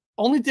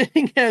 Only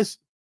thing is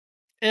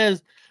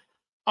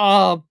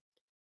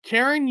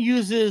Karen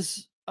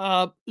uses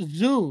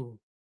Zoom,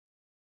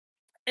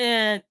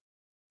 and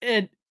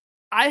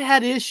I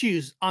had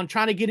issues on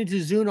trying to get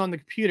into Zoom on the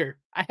computer.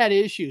 I had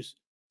issues.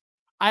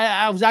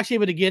 I was actually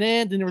able to get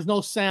in, then there was no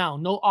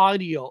sound, no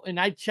audio, and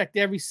I checked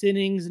every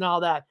settings and all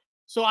that.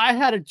 So I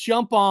had to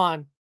jump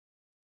on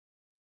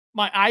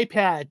my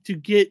iPad to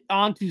get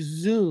onto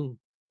Zoom.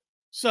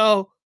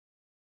 So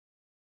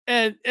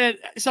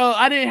so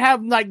I didn't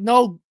have like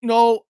no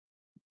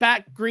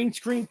back green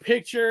screen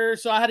picture,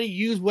 so I had to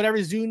use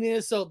whatever Zoom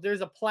is. So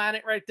there's a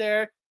planet right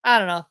there. I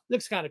don't know,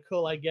 looks kind of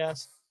cool, I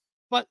guess.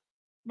 But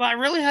I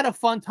really had a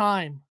fun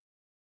time.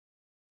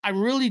 I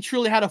really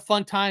truly had a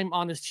fun time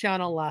on this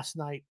channel last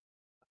night.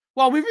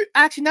 Well,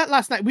 actually not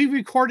last night. We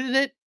recorded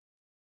it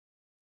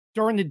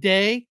during the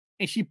day,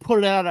 and she put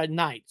it out at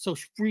night. So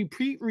we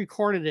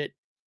pre-recorded it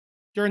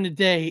during the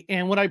day.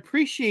 And what I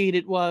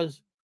appreciated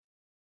was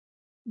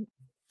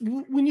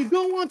when you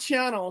go on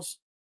channels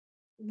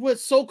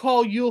with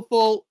so-called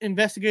UFO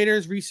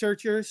investigators,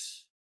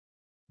 researchers,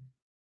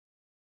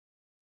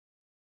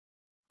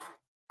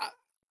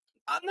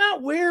 I'm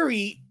not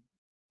wary,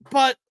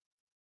 but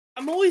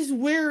I'm always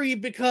wary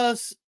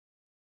because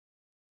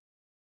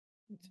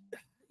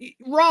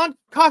Ron,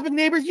 Cosmic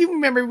Neighbors, you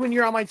remember when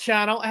you're on my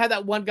channel, I had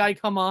that one guy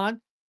come on,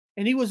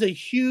 and he was a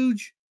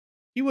huge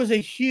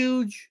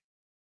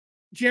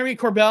Jeremy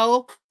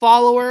Corbell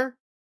follower.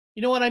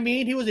 You know what I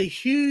mean? He was a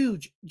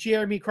huge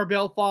Jeremy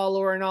Corbell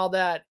follower and all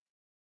that.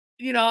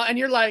 You know, and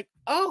you're like,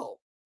 oh,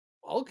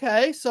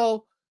 okay,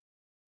 so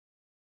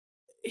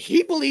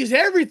he believes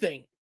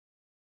everything.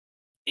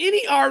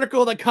 Any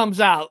article that comes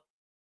out,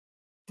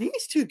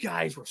 these two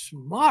guys were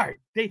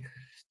smart. They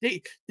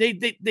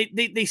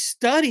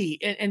study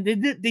and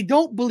they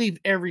don't believe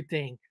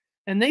everything.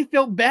 And they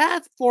feel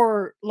bad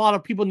for a lot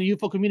of people in the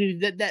UFO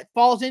community that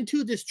falls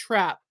into this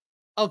trap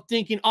of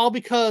thinking all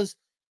because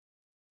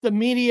the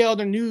media or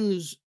the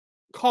news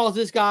calls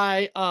this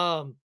guy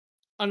an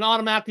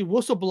automatically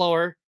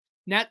whistleblower.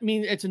 That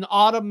means it's an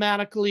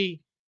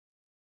automatically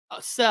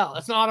sell.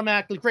 It's an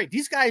automatically great.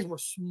 These guys were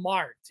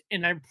smart,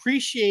 and I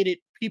appreciated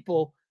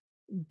people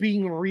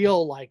being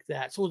real like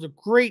that. So it was a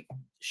great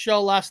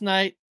show last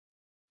night.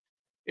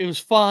 It was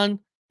fun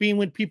being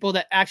with people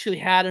that actually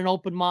had an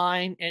open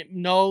mind and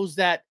knows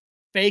that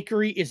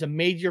fakery is a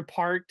major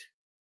part.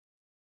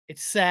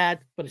 It's sad,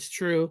 but it's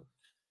true.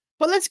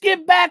 But let's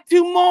get back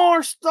to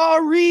more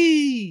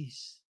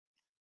stories.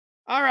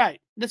 All right,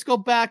 let's go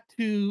back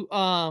to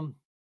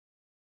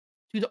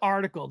the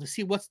article to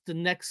see what's the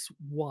next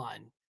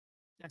one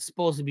that's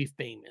supposed to be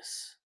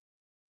famous.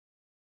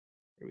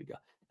 Here we go.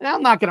 And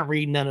I'm not going to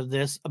read none of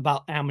this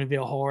about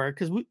Amityville Horror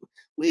because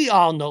we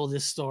all know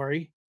this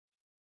story.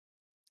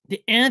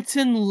 The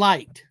Anson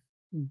Light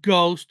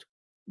ghost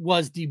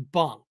was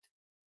debunked.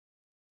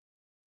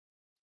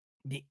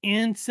 The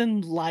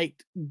Anson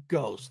Light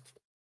ghost.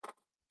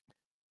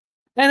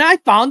 And I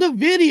found a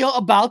video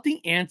about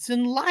the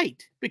Anson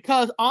Light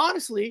because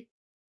honestly,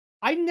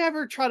 I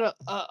never try to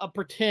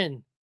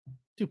pretend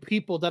to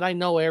people that I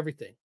know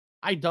everything.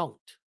 I don't.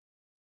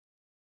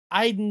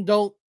 I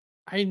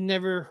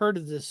never heard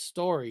of this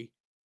story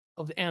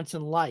of the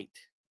Anson Light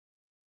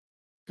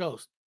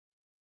ghost.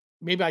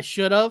 Maybe I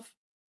should have.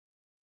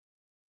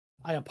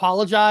 I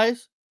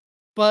apologize,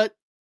 but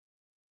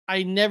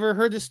I never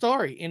heard the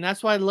story. And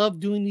that's why I love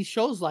doing these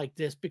shows like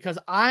this, because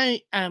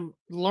I am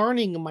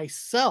learning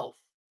myself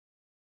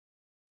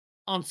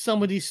on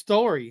some of these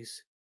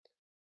stories.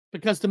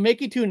 Because to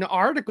make it to an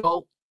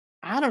article,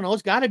 I don't know,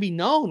 it's got to be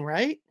known,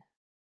 right?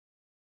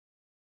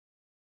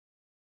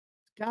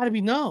 It's got to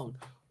be known.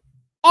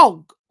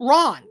 Oh,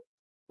 Ron,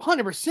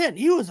 100%.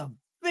 He was a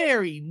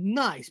very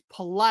nice,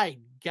 polite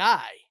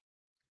guy.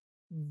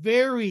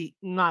 Very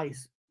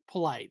nice,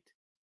 polite.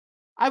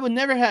 I would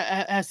never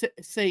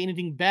say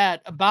anything bad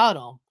about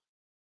him.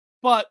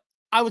 But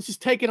I was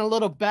just taken a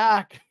little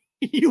back.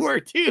 You were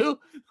too.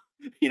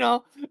 You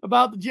know,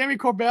 about the Jeremy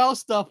Corbell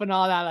stuff and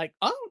all that. Like,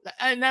 oh,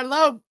 and I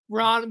love,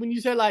 Ron, when you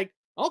said, like,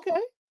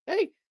 okay,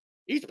 hey,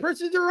 each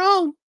person's their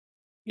own,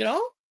 you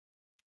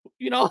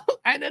know,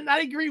 and then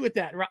I agree with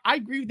that. I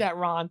agree with that,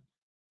 Ron,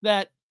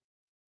 that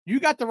you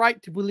got the right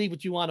to believe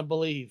what you want to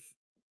believe.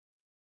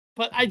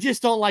 But I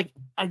just don't like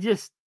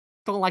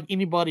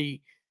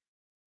anybody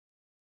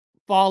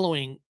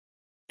following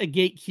a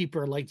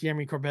gatekeeper like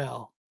Jeremy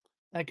Corbell.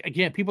 Like,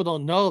 again, people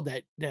don't know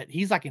that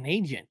he's like an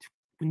agent.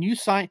 When you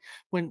sign,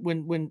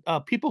 when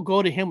people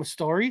go to him with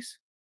stories,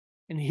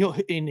 and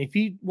if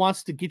he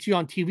wants to get you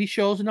on TV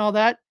shows and all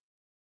that,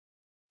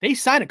 they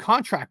sign a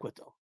contract with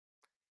him.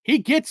 He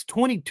gets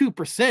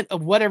 22%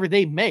 of whatever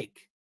they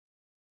make.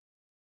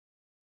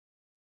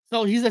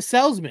 So he's a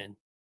salesman.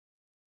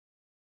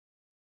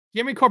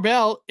 Jeremy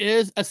Corbell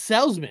is a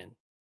salesman.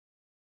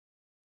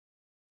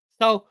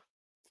 So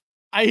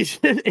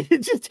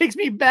it just takes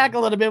me back a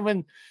little bit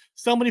when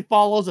somebody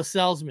follows a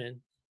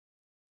salesman.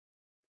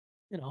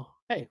 You know,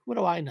 hey, what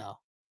do I know?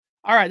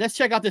 All right, let's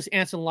check out this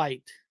Anson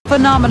Light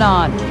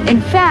phenomenon. In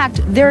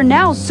fact, they're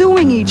now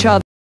suing each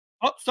other.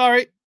 Oh,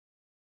 sorry.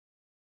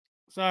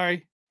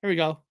 Here we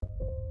go.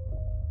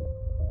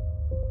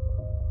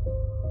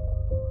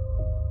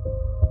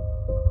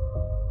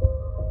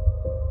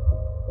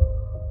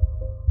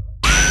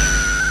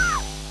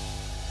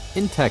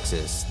 In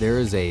Texas, there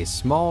is a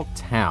small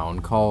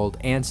town called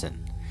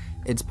Anson.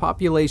 Its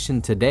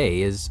population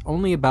today is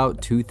only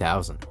about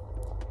 2,000.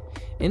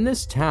 In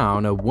this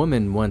town, a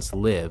woman once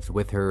lived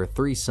with her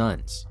 3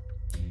 sons.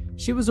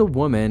 She was a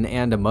woman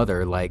and a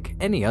mother like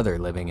any other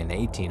living in the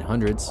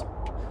 1800s.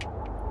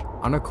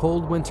 On a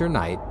cold winter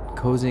night,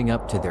 cozying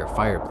up to their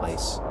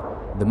fireplace,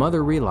 the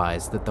mother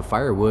realized that the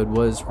firewood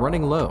was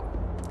running low.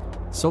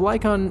 So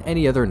like on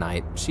any other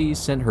night, she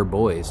sent her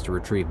boys to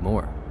retrieve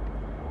more.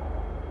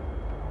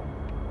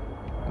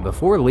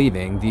 Before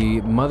leaving,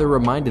 the mother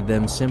reminded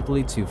them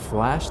simply to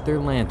flash their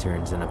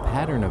lanterns in a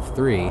pattern of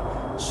 3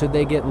 should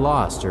they get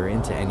lost or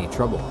into any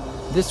trouble.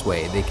 This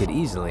way, they could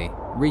easily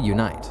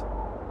reunite.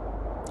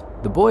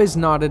 The boys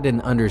nodded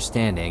in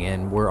understanding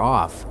and were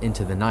off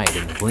into the night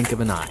in the blink of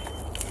an eye.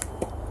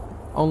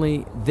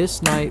 Only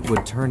this night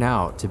would turn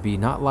out to be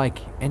not like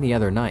any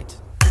other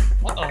night.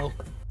 Uh-oh.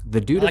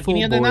 The dutiful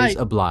boys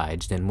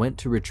obliged and went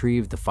to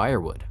retrieve the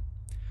firewood.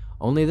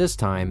 Only this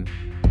time,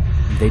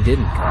 they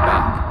didn't come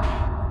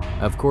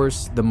back. Of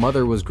course, the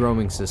mother was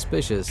growing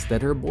suspicious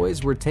that her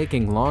boys were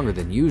taking longer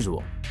than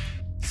usual,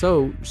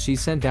 so she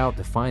sent out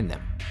to find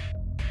them.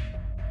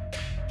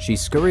 She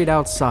scurried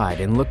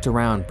outside and looked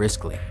around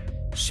briskly.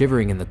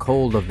 Shivering in the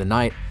cold of the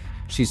night,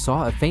 she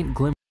saw a faint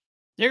glimmer.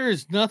 There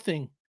is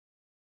nothing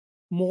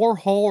more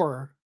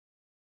horror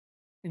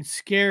and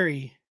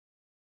scary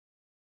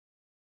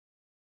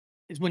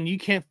is when you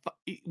can't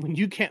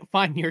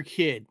find your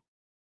kid.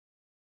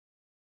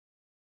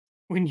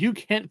 When you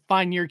can't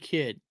find your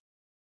kid,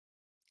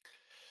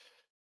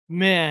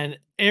 man,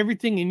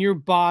 everything in your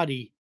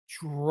body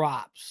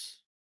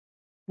drops.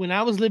 When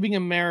I was living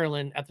in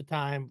Maryland at the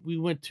time, we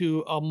went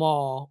to a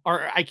mall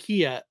or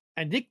IKEA.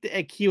 I think the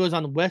IKEA was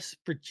on the West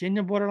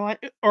Virginia borderline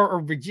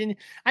or Virginia.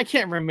 I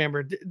can't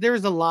remember.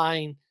 There's a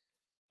line.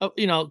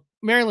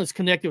 Maryland's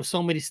connected with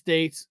so many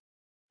states.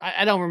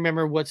 I don't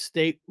remember what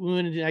state. We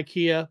went into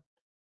IKEA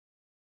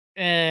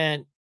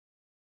and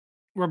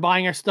we're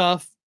buying our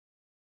stuff.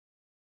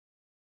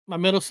 My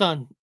middle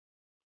son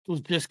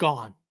was just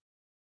gone.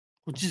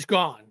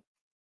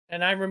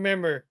 And I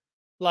remember,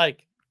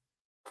 like,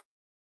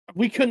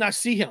 we could not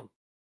see him.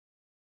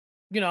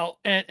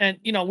 And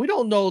we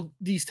don't know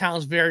these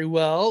towns very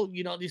well,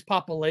 these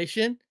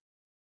population.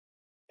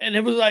 And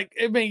it was like,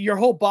 your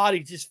whole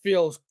body just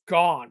feels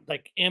gone,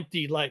 like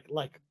empty, like,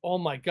 oh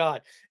my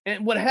God.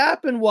 And what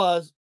happened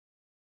was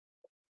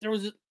there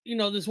was,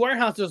 this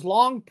warehouse, there's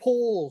long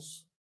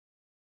poles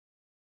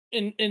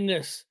in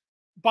this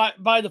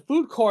by the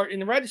food court in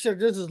the register.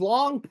 There's this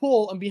long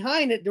pole, and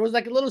behind it, there was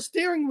like a little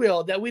steering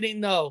wheel that we didn't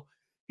know.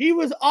 He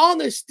was on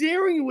the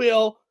steering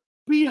wheel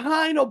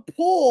behind a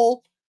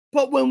pole.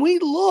 But when we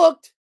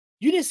looked,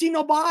 you didn't see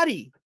no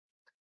body.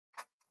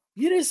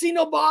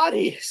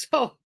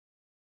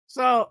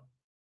 So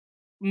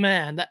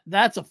man,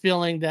 that's a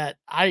feeling that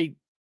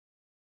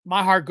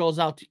my heart goes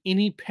out to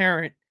any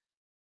parent,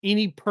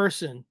 any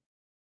person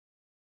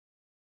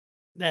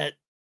that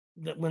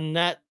when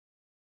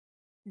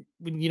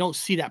you don't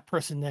see that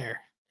person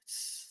there,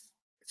 it's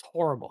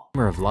horrible.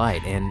 Of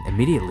light, and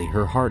immediately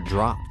her heart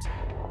dropped.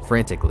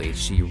 Frantically,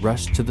 she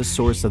rushed to the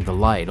source of the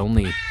light,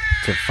 only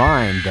to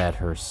find that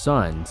her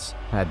sons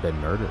had been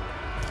murdered,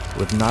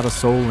 with not a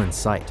soul in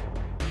sight.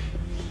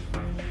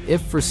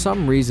 If for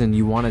some reason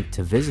you wanted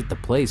to visit the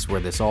place where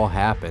this all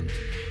happened,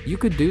 you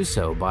could do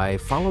so by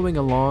following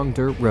a long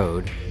dirt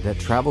road that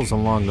travels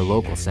along the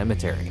local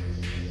cemetery.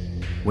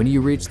 When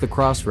you reach the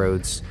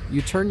crossroads,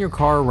 you turn your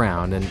car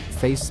around and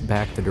face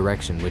back the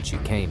direction which you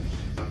came.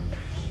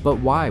 But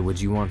why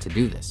would you want to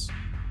do this?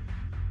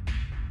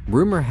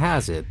 Rumor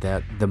has it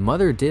that the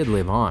mother did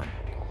live on,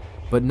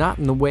 but not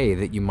in the way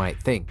that you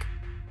might think.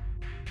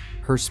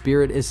 Her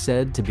spirit is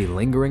said to be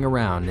lingering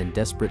around in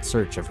desperate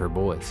search of her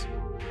boys,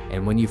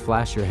 and when you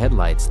flash your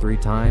headlights 3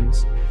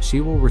 times,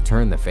 she will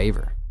return the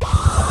favor,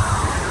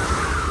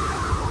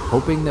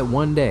 hoping that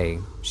one day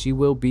she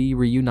will be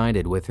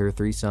reunited with her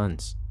 3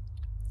 sons.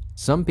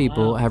 Some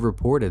people have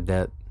reported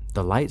that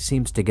the light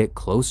seems to get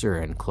closer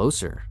and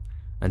closer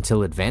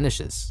until it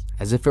vanishes,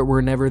 as if it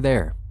were never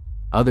there.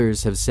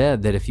 Others have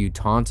said that if you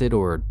taunt it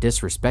or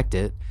disrespect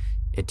it,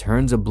 it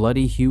turns a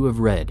bloody hue of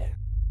red,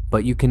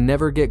 but you can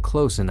never get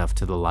close enough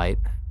to the light,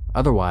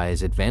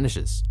 otherwise it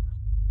vanishes.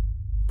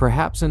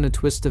 Perhaps in a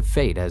twist of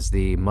fate, as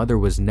the mother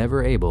was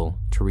never able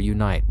to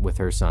reunite with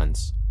her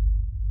sons.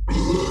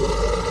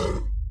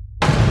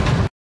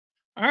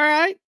 All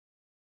right.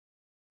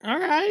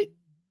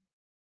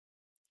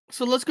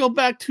 So let's go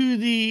back to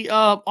the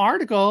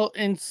article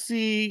and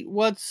see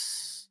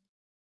what's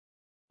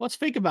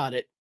fake about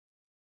it.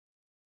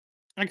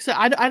 Like I said,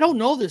 I don't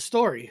know this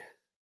story.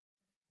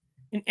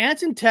 In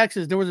Anson,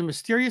 Texas, there was a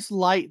mysterious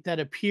light that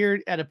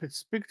appeared at a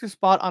conspicuous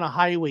spot on a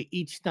highway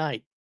each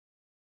night.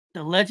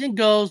 The legend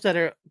goes that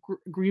a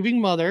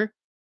grieving mother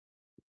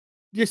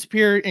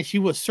disappeared, and she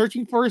was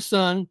searching for her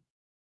son,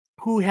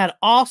 who had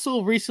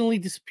also recently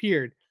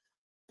disappeared.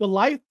 The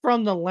light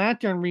from the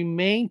lantern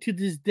remained to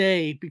this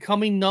day,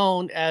 becoming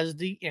known as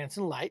the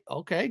Anson light.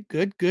 Okay,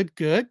 good.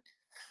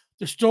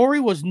 The story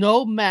was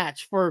no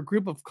match for a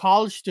group of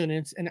college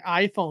students and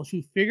iPhones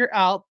who figured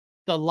out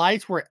the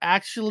lights were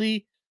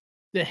actually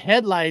the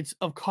headlights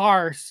of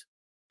cars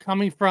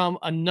coming from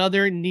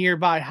another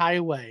nearby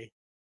highway.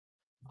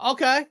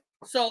 Okay,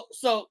 so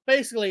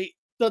basically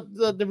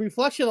the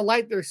reflection of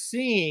light they're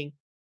seeing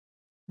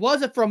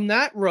wasn't from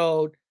that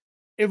road,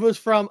 it was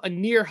from a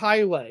near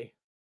highway.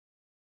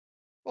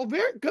 Oh,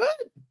 very good.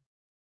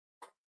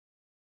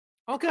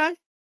 Okay.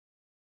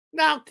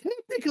 Now,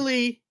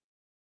 technically,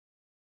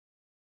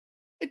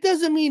 it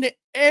doesn't mean that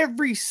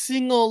every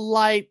single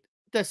light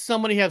that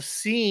somebody have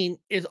seen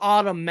is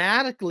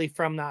automatically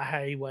from that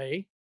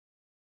highway.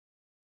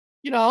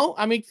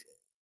 I mean,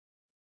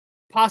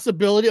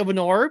 possibility of an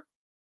orb,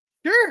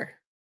 sure,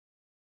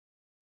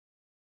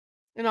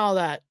 and all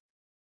that.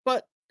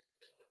 But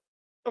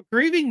a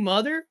grieving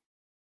mother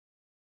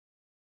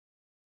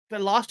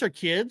that lost her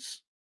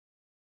kids,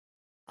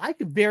 I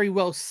could very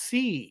well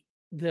see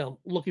them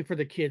looking for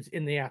the kids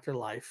in the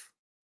afterlife.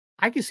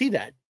 I can see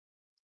that.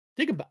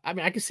 I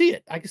can see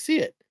it.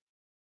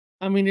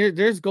 I mean,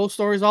 there's ghost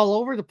stories all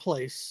over the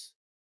place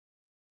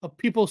of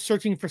people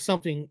searching for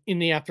something in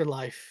the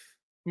afterlife.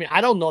 I mean,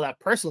 I don't know that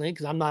personally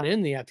because I'm not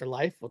in the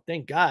afterlife. Well,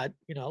 thank God.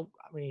 I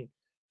mean,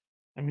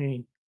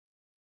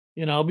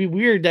 it'd be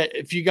weird that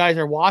if you guys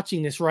are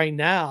watching this right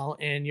now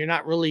and you're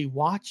not really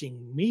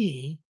watching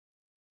me,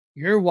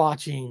 you're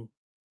watching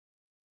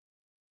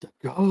the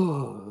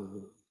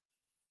ghost.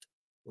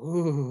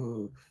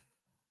 Ooh,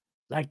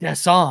 like that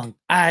song.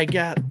 I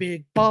got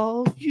big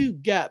balls. You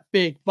got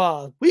big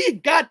balls. We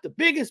got the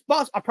biggest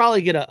balls. I'll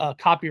probably get a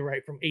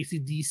copyright from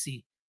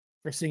AC/DC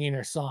for singing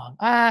their song.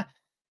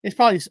 It's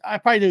probably I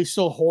probably do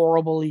so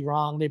horribly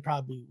wrong. They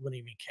probably wouldn't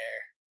even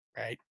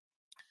care, right?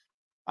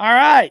 All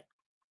right.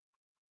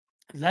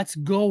 Let's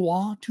go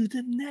on to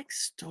the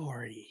next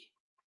story.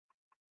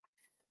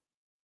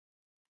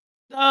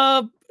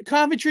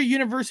 Coventry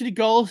University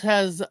Ghost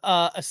has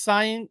a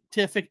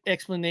scientific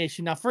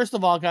explanation. Now, first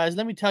of all, guys,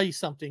 let me tell you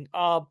something.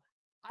 I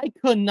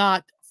could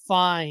not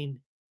find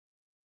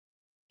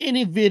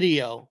any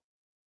video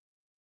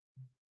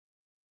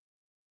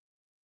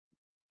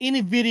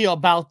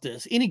about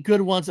this, any good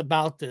ones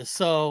about this.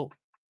 So,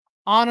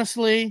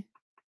 honestly,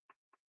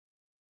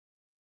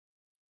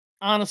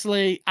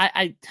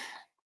 I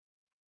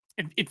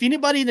if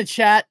anybody in the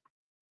chat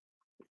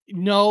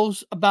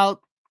knows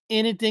about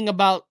anything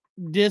about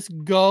this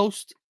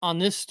ghost on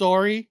this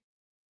story,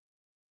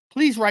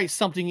 please write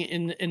something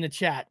in the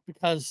chat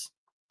because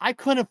I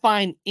couldn't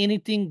find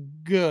anything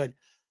good.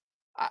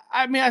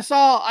 I mean, I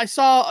saw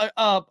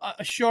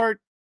a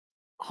short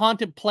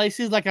haunted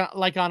places like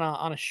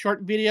on a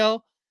short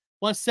video.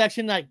 One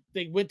section like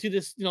they went to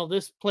this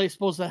this place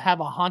supposed to have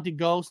a haunted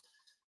ghost,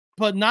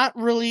 but not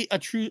really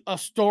a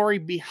story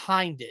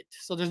behind it.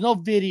 So there's no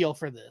video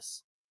for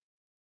this.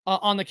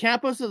 On the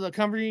campus of the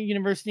Coventry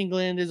University in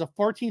England, there's a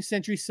 14th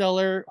century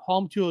cellar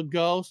home to a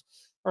ghost,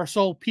 or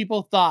so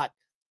people thought.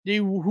 They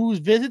who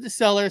visit the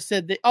cellar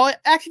said that. Oh,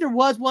 actually, there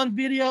was one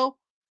video,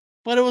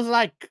 but it was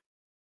like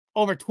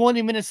over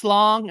 20 minutes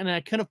long, and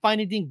I couldn't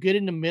find anything good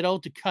in the middle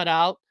to cut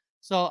out,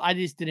 so I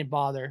just didn't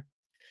bother.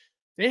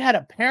 They had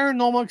a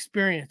paranormal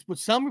experience, with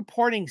some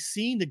reporting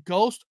seeing the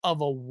ghost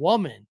of a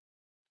woman.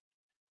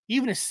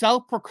 Even a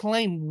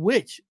self-proclaimed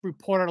witch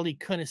reportedly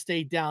couldn't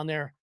stay down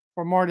there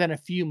for more than a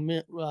few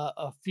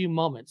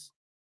moments.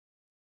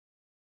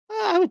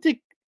 I would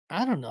think,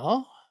 I don't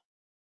know,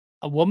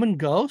 a woman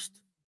ghost?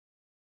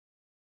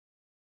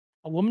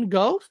 A woman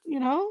ghost,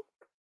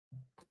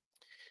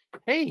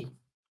 Hey,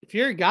 if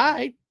you're a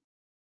guy,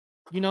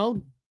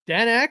 Dan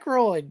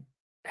Aykroyd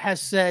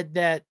has said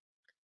that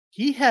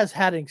he has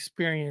had an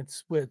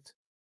experience with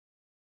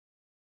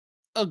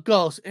a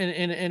ghost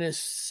in a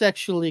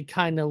sexually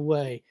kind of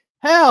way.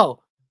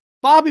 Hell,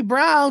 Bobby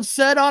Brown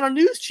said on a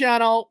news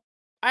channel,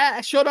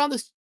 I showed on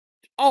this.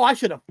 Oh, I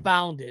should have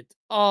found it.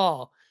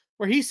 Oh,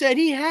 where he said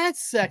he had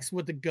sex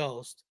with a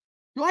ghost.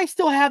 Do I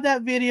still have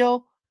that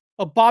video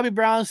of Bobby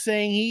Brown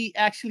saying he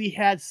actually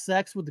had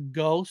sex with a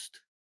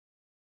ghost?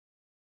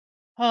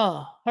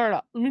 Hold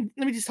up. Let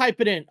me just type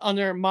it in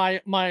under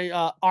my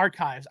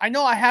archives. I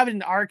know I have it in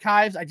the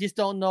archives. I just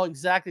don't know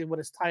exactly what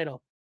it's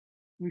titled.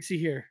 Let me see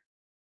here.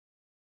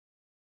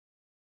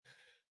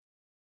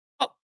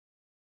 Oh,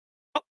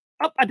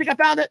 I think I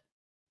found it.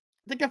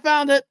 I think I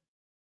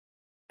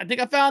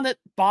found it.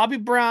 Bobby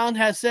Brown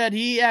has said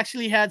he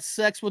actually had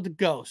sex with a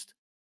ghost.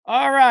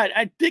 All right.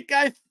 I think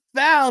I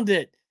found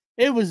it.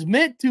 It was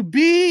meant to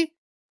be.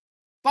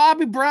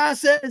 Bobby Brown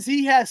says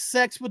he has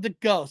sex with a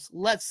ghost.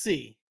 Let's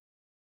see.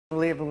 I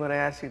believe I'm going to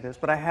ask you this,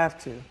 but I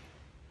have to.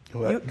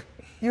 What?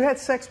 You had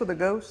sex with a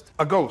ghost?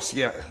 A ghost,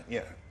 yeah.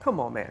 Come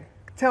on, man.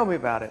 Tell me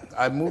about it.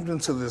 I moved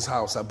into this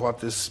house. I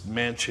bought this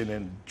mansion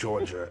in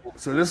Georgia.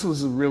 So this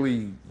was a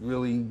really,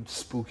 really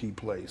spooky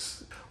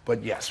place.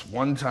 But yes,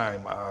 one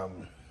time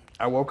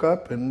I woke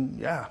up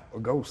and a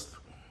ghost.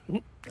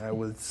 I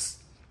was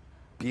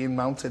being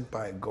mounted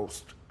by a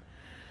ghost.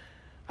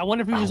 I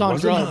wonder if he was on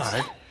drugs.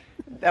 High.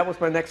 That was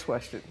my next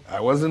question. I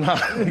wasn't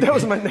high. That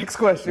was my next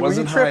question.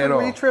 Wasn't high at all.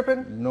 Were you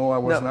tripping? No, I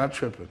was not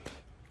tripping.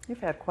 You've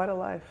had quite a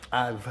life.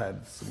 I've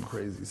had some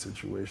crazy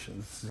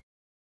situations.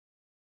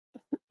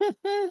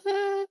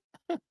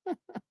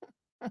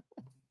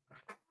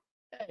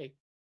 Hey,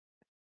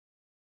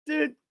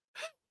 dude,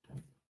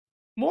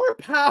 more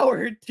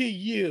power to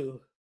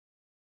you.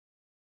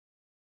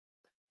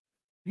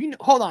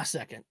 Hold on a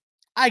second.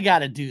 I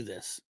gotta do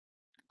this.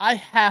 I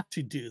have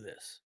to do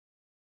this.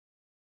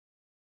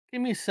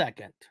 Give me a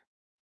second.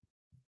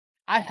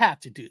 I have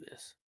to do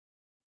this.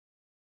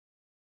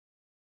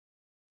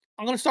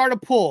 I'm gonna start a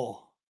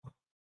poll.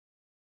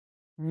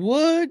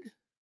 Would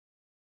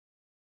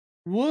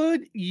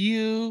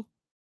you,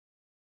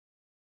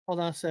 hold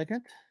on a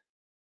second.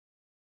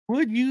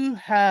 Would you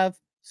have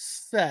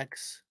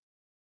sex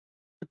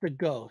with the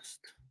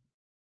ghost?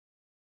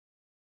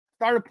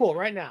 Start a poll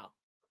right now.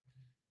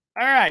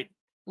 All right.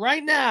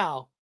 Right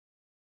now,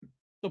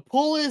 the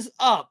poll is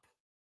up.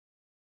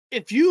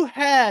 If you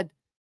had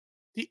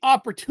the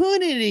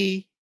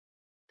opportunity,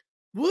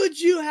 would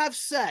you have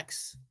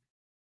sex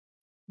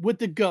with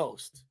the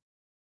ghost?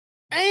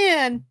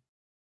 And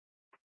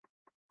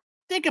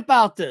Think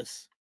about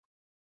this.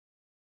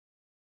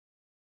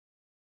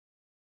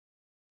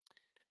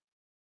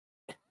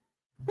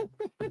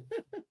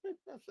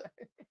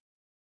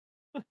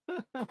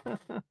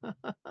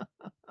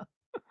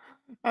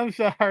 I'm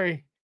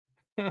sorry.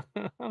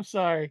 I'm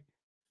sorry.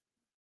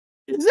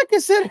 Is it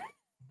considered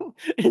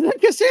is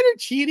it considered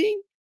cheating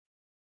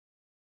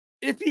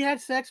if he had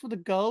sex with a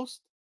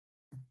ghost?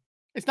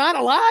 It's not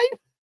alive?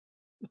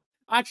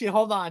 Actually,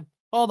 hold on.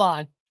 Hold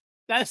on.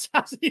 That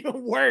sounds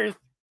even worse.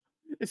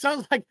 It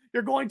sounds like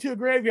you're going to a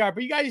graveyard,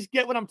 but you guys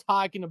get what I'm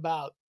talking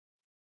about.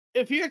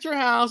 If you're at your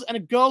house and a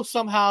ghost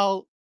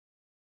somehow,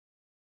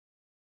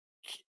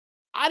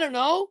 I don't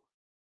know,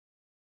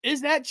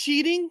 is that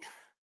cheating?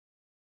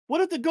 What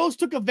if the ghost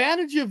took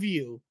advantage of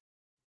you?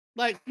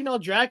 Like, you know,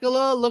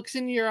 Dracula looks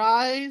in your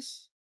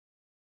eyes.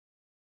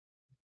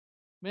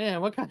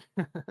 Man, what kind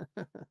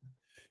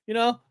you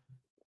know?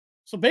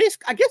 So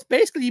I guess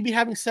basically you'd be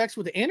having sex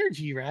with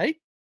energy, right?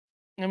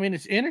 I mean,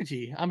 it's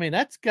energy. I mean,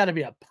 that's got to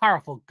be a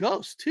powerful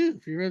ghost too,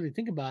 if you really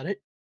think about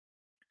it.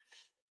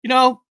 You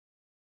know,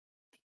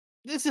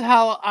 this is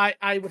how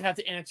I would have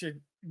to answer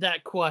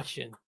that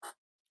question.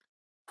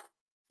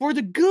 For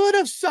the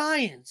good of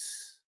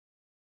science,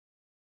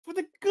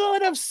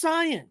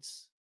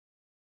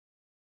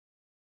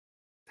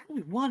 that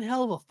would be one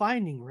hell of a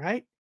finding,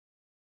 right?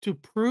 To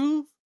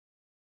prove,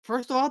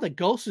 first of all, that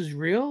ghost is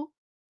real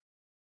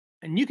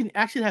and you can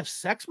actually have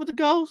sex with a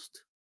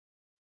ghost.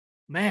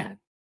 Man,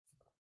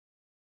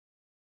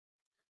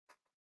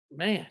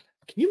 can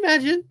you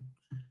imagine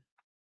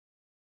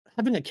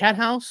having a cat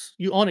house?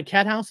 You own a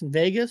cat house in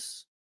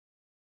Vegas,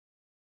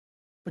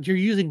 but you're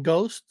using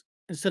ghosts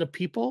instead of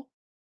people.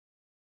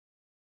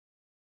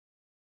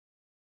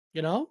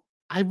 You know,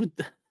 I would.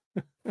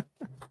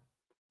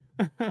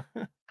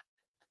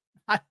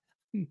 I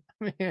mean,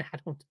 I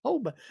don't know,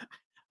 but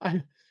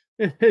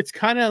it's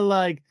kind of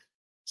like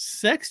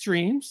sex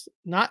dreams,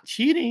 not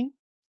cheating.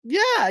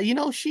 Yeah, you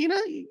know, Sheena,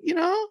 you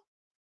know,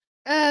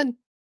 and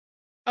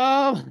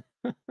um,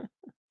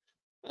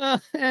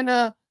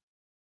 and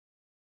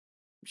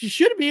she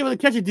shouldn't be able to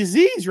catch a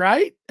disease,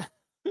 right?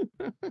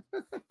 I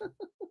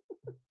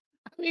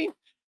mean,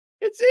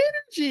 it's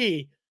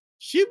energy.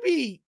 Should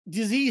be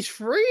disease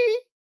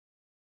free.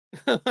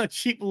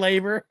 Cheap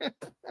labor.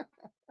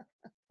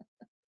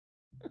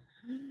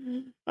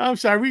 I'm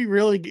sorry, we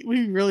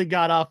really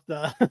got off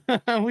the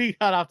we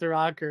got off the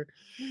rocker,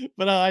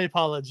 but I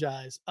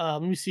apologize.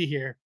 Let me see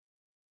here.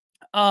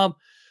 The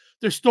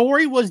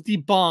story was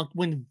debunked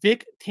when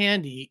Vic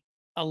Tandy,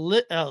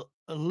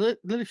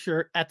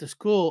 literature at the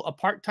school, a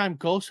part-time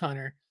ghost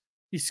hunter,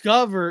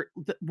 discovered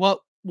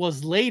what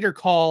was later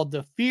called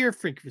the fear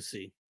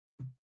frequency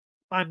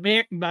by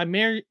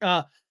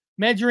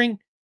measuring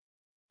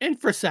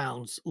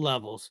infrasounds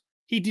levels.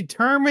 He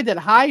determined that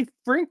high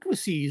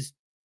frequencies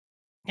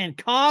can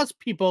cause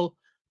people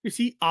to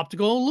see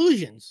optical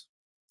illusions,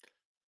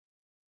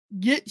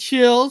 get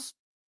chills,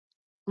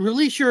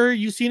 really sure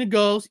you've seen a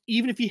ghost,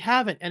 even if you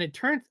haven't. And it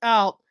turns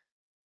out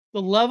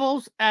the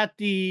levels at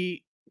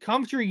the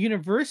Coventry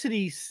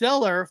University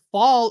cellar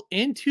fall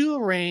into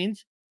a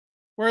range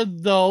where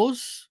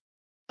those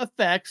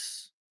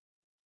effects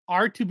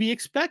are to be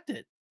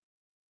expected.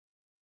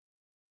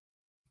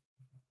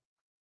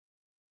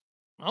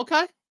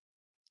 Okay.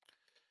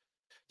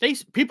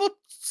 People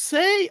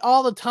say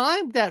all the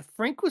time that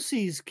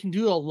frequencies can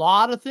do a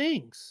lot of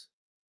things.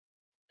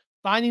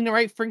 Finding the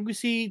right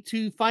frequency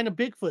to find a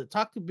Bigfoot,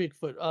 talk to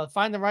Bigfoot,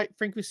 find the right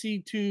frequency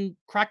to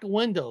crack a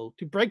window,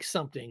 to break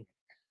something.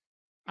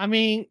 I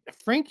mean,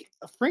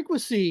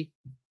 frequency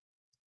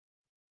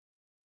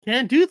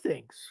can do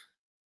things.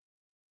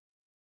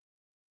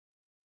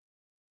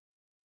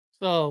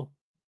 So,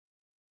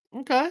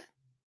 okay.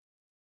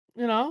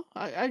 You know,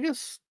 I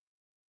guess,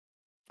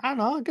 I don't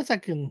know. I guess I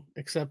can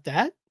accept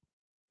that.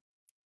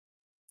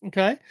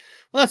 Okay.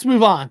 Well, let's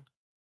move on.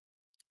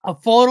 A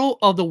photo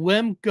of the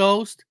Wim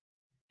ghost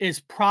is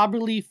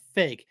probably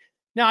fake.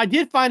 Now, I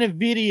did find a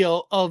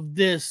video of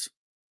this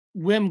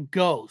Wim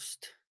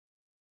ghost.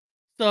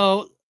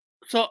 So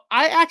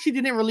I actually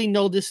didn't really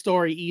know this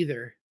story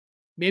either.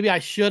 Maybe I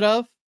should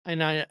have.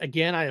 And I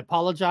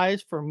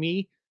apologize for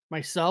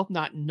myself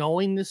not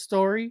knowing this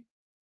story.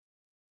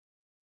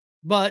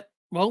 But,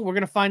 well, we're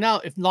going to find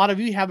out. If a lot of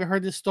you haven't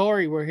heard this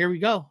story, well, here we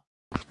go.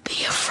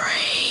 Be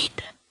afraid.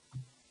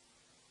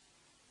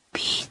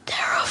 Be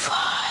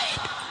terrified.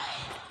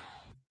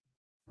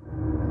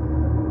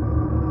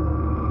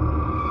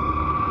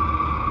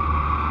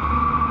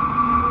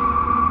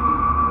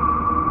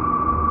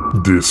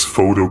 This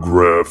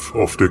photograph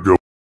of the ghost.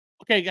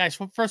 Okay, guys,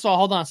 first of all,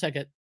 hold on a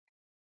second.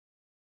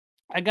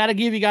 I got to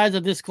give you guys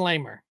a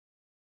disclaimer.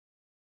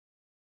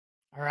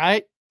 All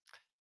right?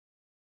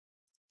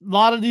 A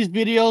lot of these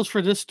videos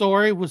for this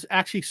story was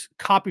actually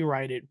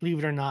copyrighted, believe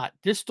it or not.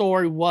 This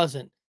story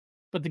wasn't.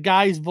 But the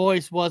guy's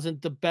voice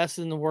wasn't the best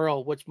in the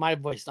world, which my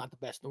voice is not the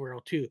best in the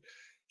world, too.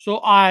 So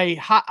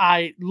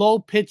I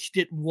low-pitched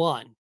it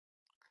one.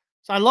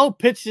 So I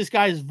low-pitched this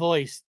guy's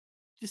voice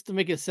just to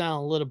make it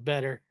sound a little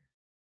better.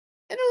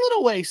 And a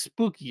little way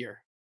spookier.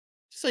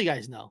 Just so you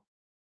guys know.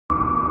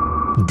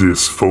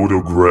 This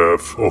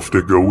photograph of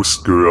the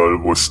ghost girl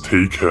was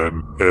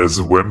taken as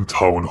Wem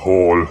Town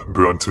Hall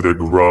burned to the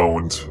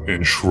ground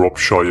in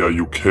Shropshire,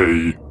 UK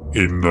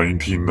in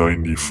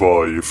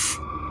 1995.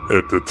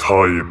 At the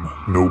time,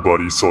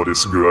 nobody saw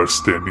this girl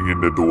standing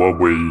in the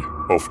doorway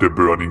of the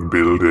burning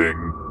building.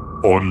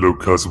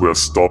 Onlookers were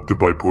stopped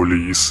by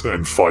police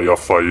and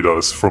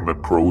firefighters from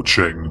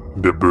approaching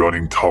the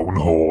burning town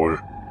hall.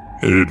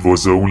 It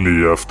was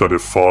only after the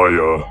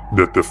fire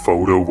that the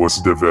photo was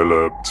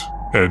developed,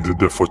 and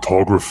the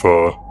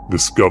photographer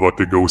discovered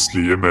the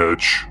ghostly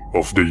image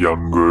of the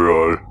young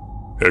girl.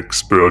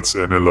 Experts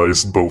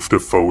analyzed both the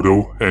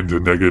photo and the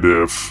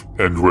negative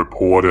and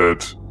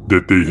reported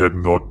that they had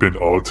not been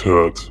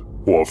altered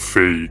or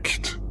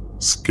faked.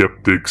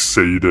 Skeptics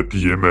say that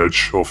the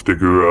image of the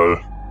girl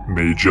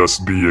may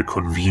just be a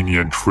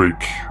convenient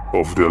trick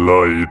of the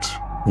light,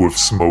 with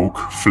smoke,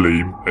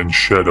 flame, and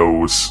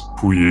shadows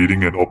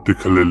creating an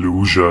optical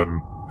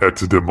illusion at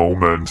the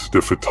moment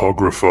the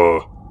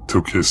photographer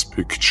took his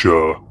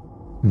picture.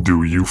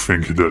 Do you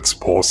think that's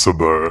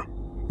possible?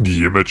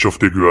 The image of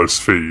the girl's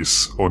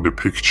face on the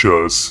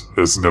pictures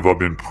has never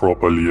been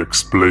properly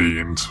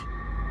explained.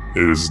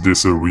 Is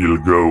this a real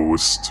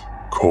ghost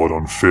caught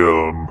on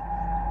film?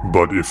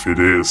 But if it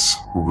is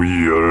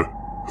real,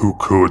 who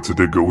could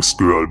the ghost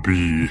girl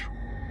be?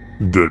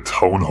 The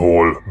town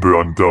hall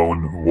burned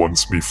down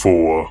once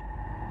before,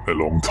 a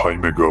long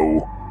time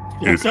ago.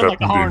 It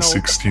happened in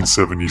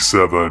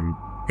 1677,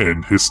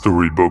 and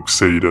history books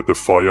say that the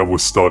fire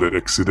was started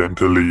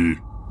accidentally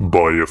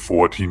by a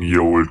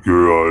 14-year-old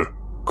girl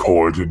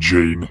called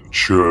Jane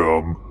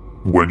Sherm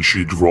when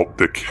she dropped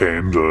a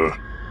candle.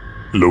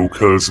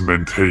 Locals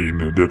maintain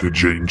that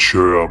Jane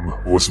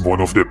Sherm was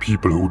one of the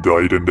people who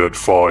died in that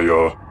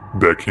fire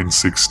back in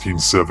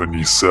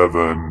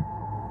 1677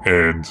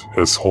 and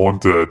has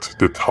haunted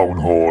the town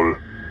hall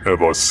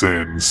ever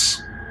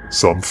since.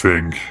 Some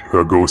think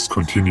her ghost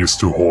continues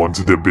to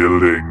haunt the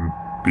building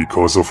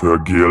because of her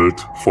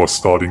guilt for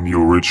starting the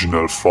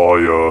original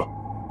fire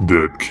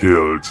that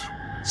killed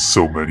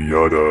so many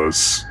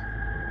others.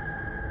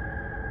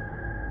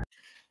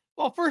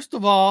 Well, first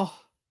of all,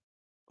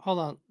 hold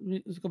on.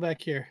 Let's go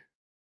back here.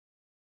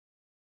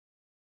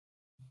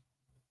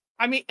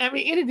 I mean,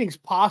 anything's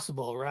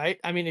possible, right?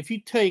 I mean, if you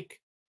take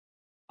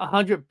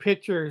 100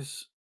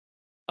 pictures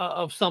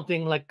of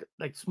something like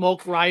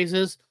smoke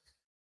rises,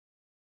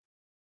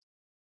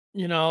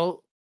 you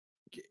know,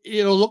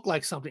 it'll look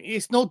like something.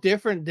 It's no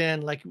different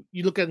than like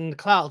you look at in the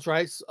clouds,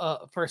 right?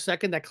 For a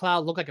second, that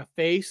cloud looked like a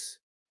face,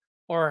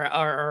 or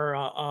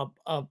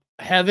a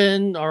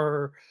heaven,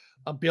 or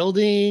a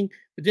building.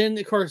 But then,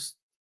 of course,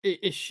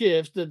 it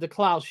shifts. The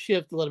clouds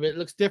shift a little bit. It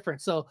looks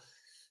different. So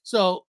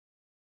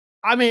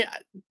I mean,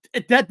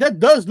 that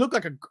does look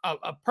like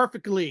a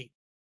perfectly.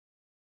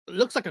 It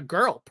looks like a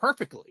girl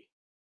perfectly.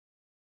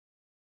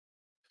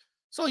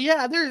 So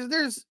yeah,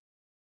 there's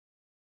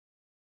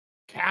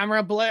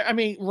camera blare. I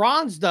mean,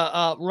 Ron's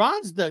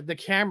the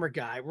camera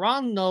guy.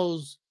 Ron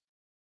knows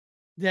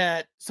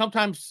that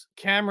sometimes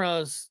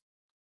cameras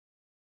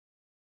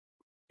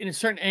in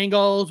certain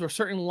angles or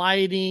certain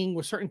lighting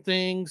with certain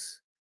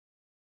things,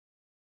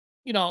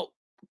 you know,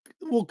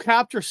 will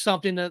capture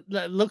something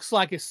that looks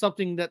like it's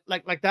something that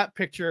like that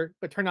picture,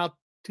 but turn out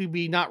to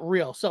be not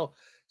real. So,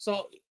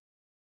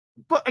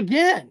 but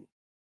again,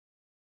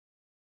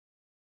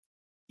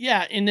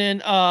 yeah, and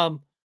then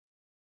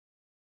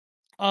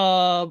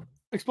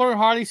Explorer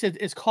Harley said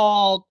it's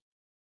called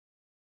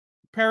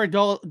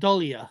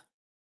pareidolia.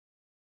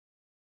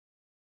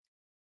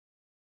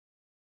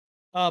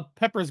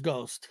 Pepper's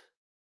ghost.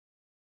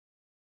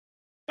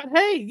 But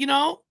hey,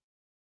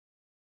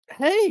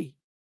 hey,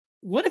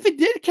 what if it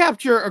did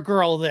capture a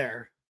girl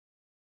there?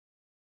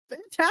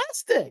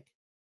 Fantastic.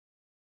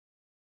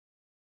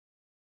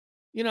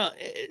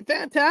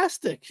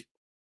 Fantastic.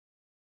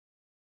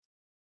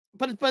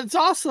 But it's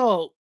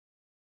also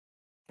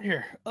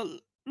here.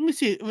 Let me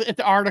see if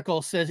the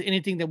article says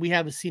anything that we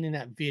haven't seen in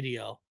that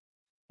video.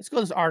 Let's go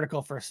to this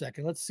article for a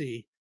second. Let's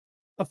see.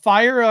 A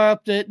fire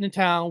erupted in the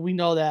town. We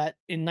know that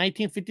in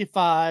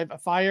 1955, a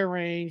fire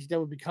range that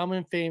would become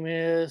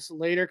infamous,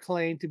 later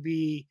claimed to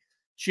be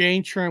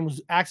Jane Sherm,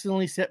 was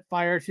accidentally set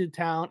fire to the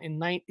town in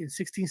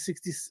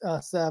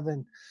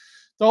 1667.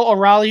 Though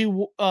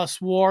O'Reilly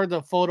swore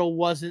the photo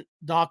wasn't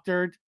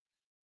doctored,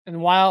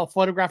 and while a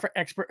photographer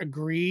expert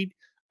agreed,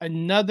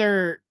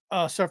 another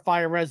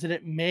Surfire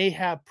resident may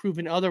have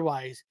proven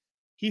otherwise.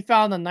 He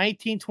found a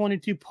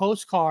 1922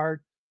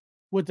 postcard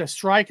with a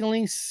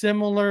strikingly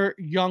similar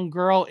young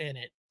girl in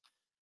it,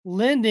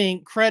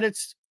 lending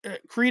credence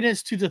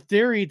to the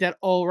theory that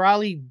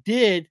O'Reilly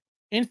did,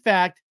 in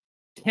fact,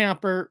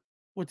 tamper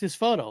with this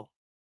photo.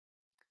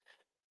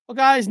 Well,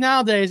 guys,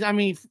 nowadays, I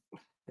mean,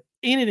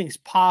 anything's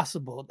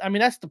possible. I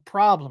mean, that's the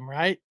problem,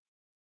 right?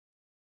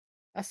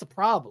 That's the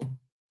problem.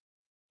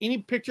 Any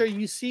picture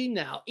you see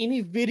now,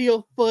 any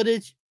video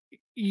footage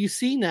you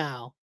see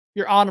now,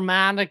 you're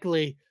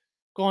automatically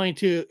going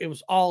to, it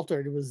was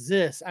altered, it was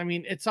this. I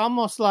mean, it's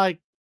almost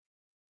like,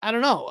 I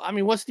don't know. I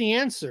mean, what's the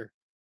answer?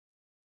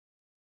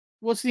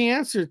 What's the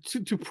answer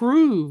to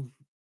prove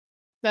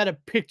that a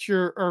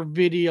picture or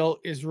video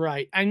is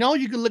right? I know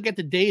you can look at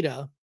the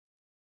data,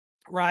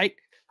 right?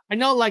 I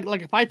know,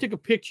 like if I took a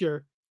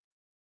picture,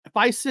 if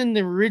I send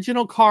the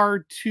original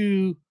card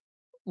to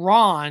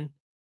Ron,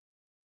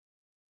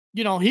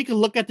 you know, he can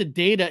look at the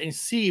data and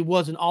see it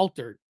wasn't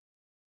altered.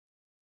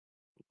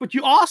 But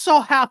you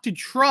also have to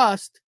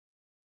trust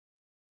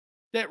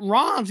that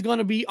Ron's going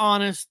to be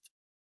honest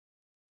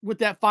with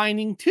that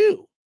finding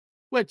too.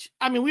 Which,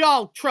 I mean, we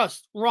all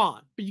trust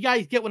Ron, but you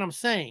guys get what I'm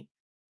saying.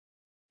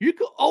 You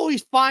could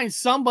always find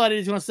somebody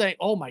who's going to say,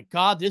 oh my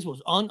God, this was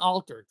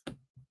unaltered.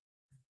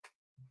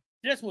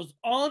 This was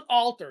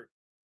unaltered.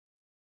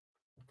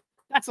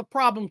 That's a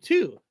problem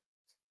too.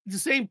 It's the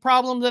same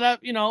problem that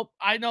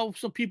I know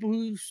some people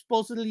who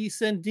supposedly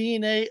send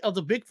DNA of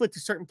the Bigfoot to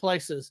certain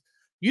places.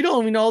 You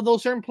don't even know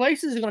those certain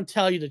places are going to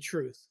tell you the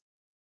truth.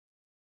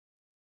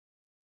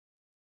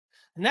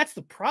 And that's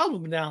the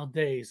problem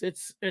nowadays.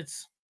 It's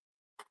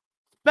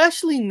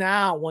especially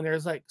now when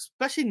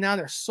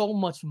there's so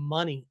much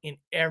money in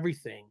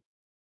everything.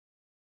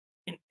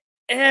 In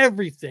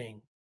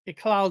everything. It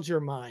clouds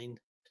your mind.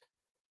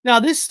 Now,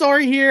 this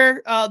story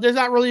here, there's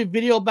not really a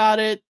video about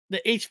it.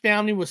 The H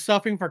family was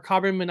suffering from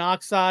carbon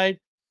monoxide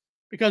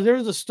because there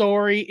was a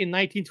story in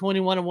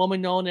 1921. A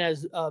woman known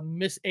as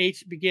Miss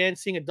H began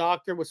seeing a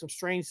doctor with some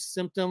strange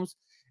symptoms.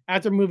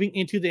 After moving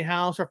into the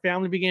house, her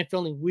family began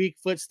feeling weak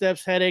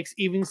footsteps, headaches,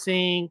 even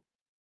seeing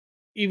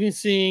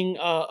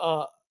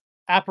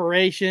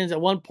apparitions. At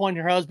one point,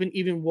 her husband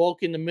even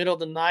woke in the middle of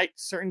the night,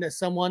 certain that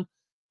someone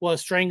was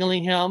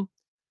strangling him.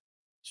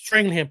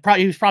 He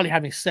was probably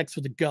having sex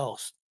with a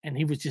ghost, and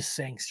he was just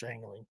saying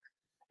strangling.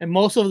 And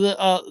most of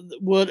the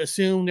would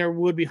assume there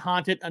would be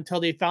haunted until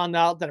they found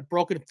out that a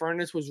broken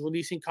furnace was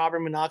releasing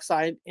carbon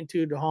monoxide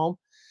into the home.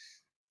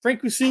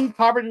 Frank, we've seen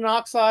carbon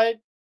monoxide.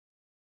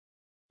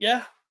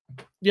 Yeah.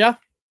 They're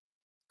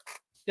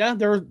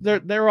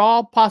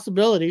all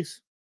possibilities.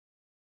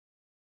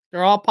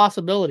 They're all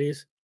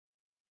possibilities.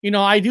 You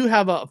know, I do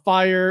have a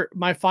fire.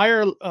 My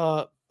fire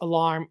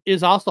alarm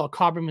is also a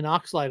carbon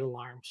monoxide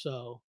alarm.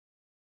 So,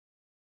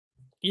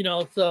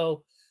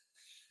 so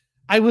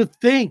I would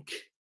think.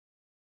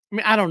 I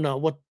mean, I don't know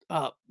what.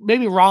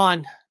 Maybe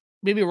Ron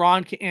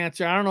can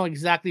answer. I don't know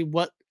exactly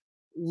what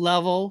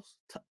level,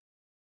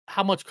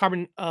 how much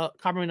carbon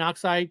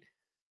monoxide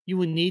you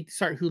would need to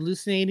start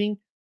hallucinating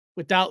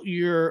without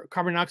your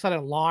carbon monoxide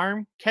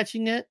alarm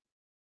catching it.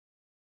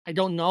 I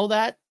don't know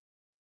that.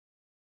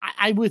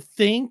 I would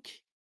think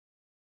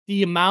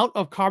the amount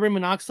of carbon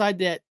monoxide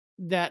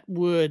that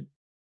would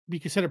be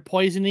considered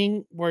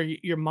poisoning, where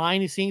your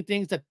mind is seeing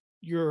things, that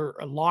your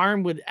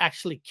alarm would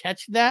actually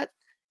catch that.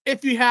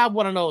 If you have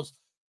one of those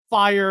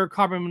fire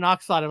carbon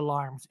monoxide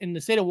alarms in the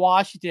state of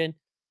Washington,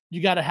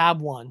 you got to have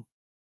one.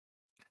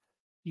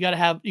 You got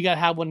to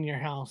have one in your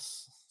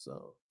house.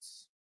 So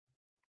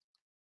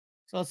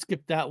let's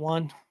skip that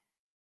one.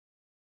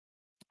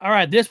 All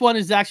right, this one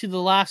is actually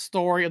the last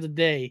story of the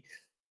day.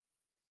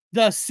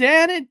 The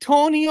San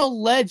Antonio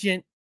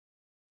legend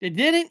that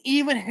didn't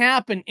even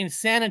happen in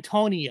San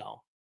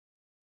Antonio.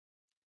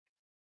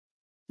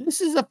 This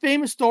is a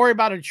famous story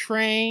about a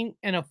train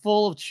and a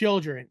full of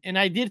children. And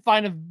I did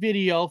find a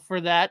video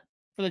for that,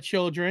 for the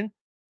children.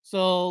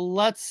 So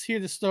let's hear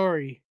the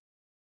story.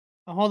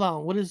 Hold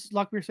on. What is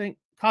Lockbeer saying?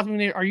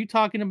 Cosmic, are you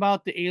talking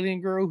about the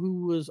alien girl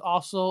who was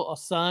also a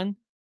son?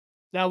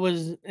 That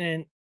was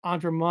in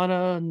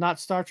Andromeda, not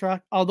Star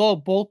Trek. Although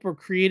both were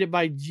created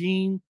by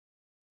Gene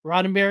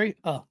Roddenberry.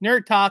 Oh,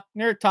 nerd talk.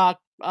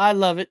 I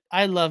love it.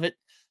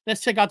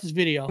 Let's check out this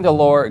video. The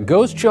lore,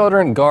 ghost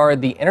children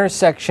guard the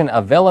intersection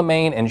of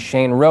Villamane and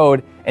Shane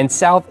Road in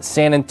South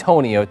San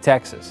Antonio,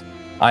 Texas.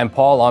 I'm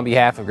Paul on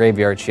behalf of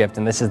Graveyard Shift,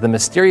 and this is the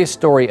mysterious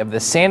story of the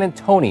San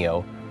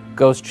Antonio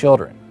ghost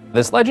children.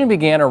 This legend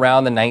began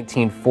around the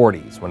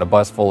 1940s when a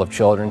bus full of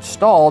children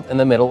stalled in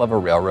the middle of a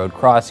railroad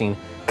crossing,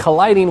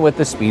 colliding with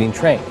the speeding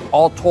train.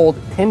 All told,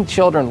 10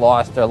 children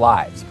lost their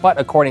lives, but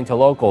according to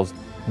locals,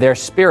 their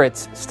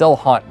spirits still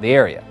haunt the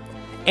area.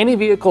 Any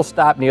vehicle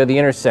stopped near the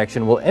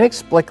intersection will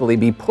inexplicably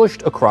be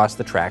pushed across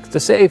the tracks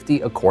to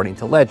safety, according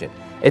to legend.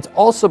 It's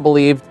also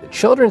believed that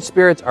children's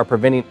spirits are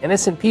preventing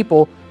innocent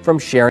people from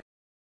sharing.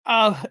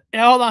 Hold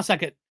on a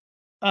second.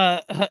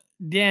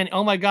 Danny,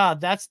 oh my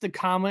God, that's the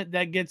comment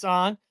that gets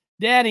on.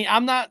 Danny,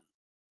 I'm not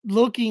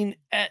looking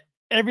at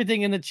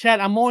everything in the chat.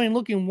 I'm only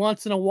looking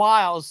once in a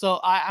while, so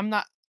I'm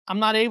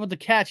not able to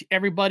catch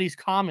everybody's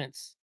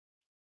comments.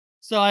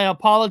 So I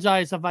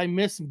apologize if I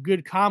miss some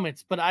good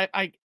comments, but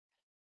I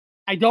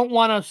don't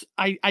want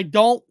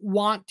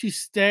to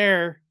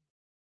stare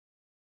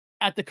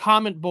at the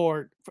comment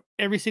board for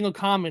every single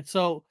comment.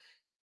 So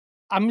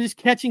I'm just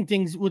catching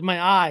things with my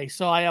eye.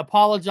 So I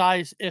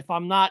apologize if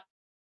I'm not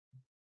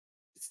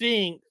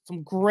seeing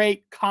some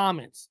great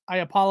comments. I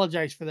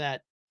apologize for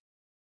that.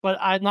 But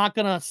I'm not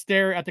going to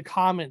stare at the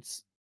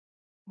comments.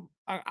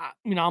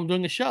 I'm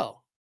doing a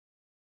show.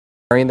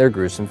 their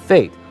gruesome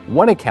fate.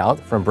 One account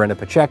from Brenda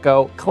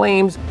Pacheco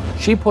claims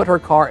she put her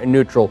car in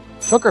neutral,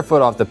 took her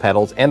foot off the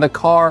pedals, and the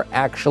car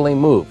actually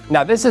moved.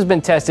 Now, this has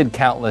been tested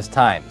countless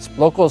times.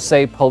 Locals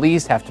say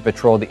police have to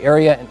patrol the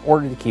area in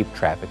order to keep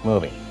traffic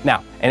moving.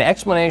 Now, an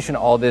explanation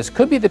of all this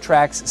could be the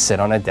tracks sit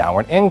on a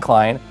downward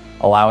incline,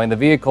 allowing the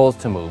vehicles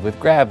to move with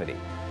gravity.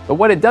 But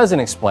what it doesn't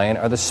explain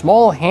are the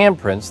small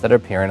handprints that are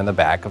appearing on the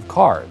back of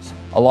cars,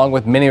 along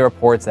with many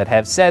reports that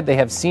have said they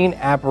have seen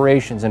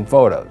apparitions in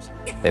photos.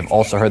 They've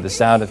also heard the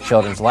sound of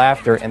children's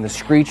laughter and the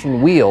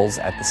screeching wheels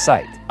at the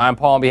site. I'm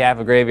Paul on behalf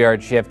of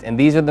Graveyard Shift, and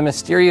these are the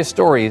mysterious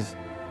stories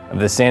of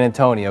the San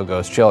Antonio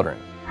ghost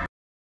children.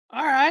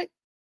 All right,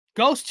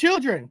 ghost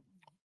children.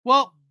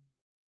 Well,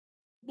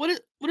 what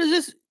does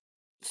this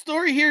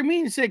story here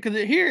mean? Because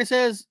here it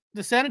says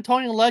the San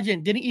Antonio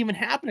legend didn't even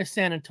happen to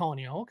San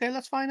Antonio. Okay,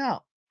 let's find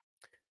out.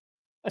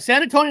 A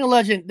San Antonio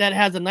legend that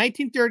has a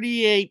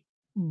 1938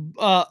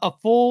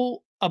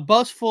 a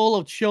bus full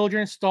of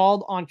children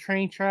stalled on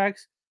train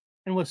tracks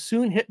and was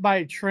soon hit by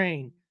a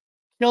train,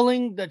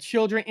 killing the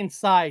children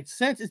inside.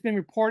 Since it's been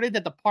reported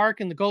that the park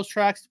and the ghost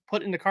tracks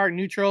put in the car in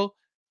neutral,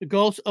 the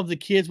ghosts of the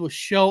kids will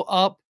show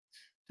up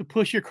to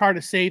push your car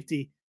to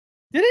safety.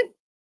 Didn't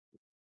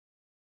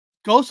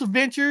Ghost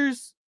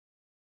Adventures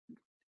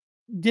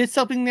did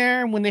something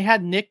there when they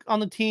had Nick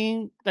on the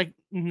team, like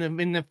in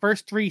the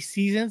first 3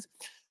 seasons?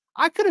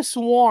 I could have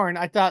sworn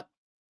I thought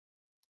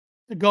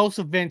the Ghost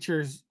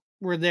Adventures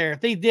were there.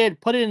 If they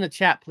did, put it in the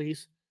chat,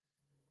 please.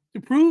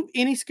 To prove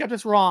any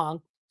skeptics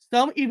wrong,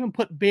 some even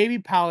put baby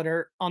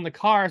powder on the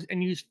cars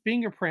and used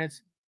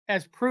fingerprints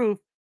as proof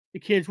the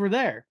kids were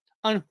there.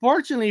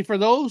 Unfortunately, for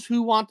those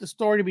who want the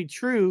story to be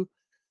true,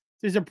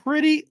 there's a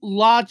pretty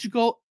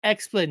logical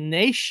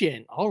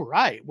explanation. All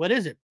right, what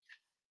is it?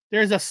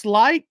 There's a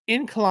slight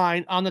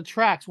incline on the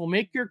tracks will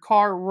make your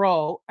car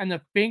roll, and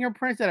the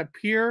fingerprints that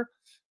appear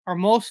are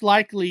most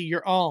likely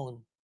your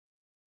own.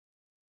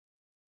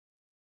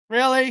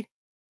 Really?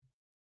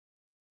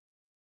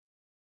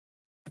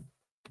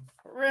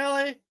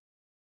 Really?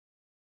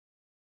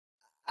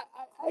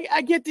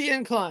 I get the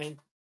incline.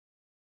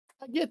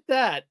 I get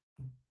that.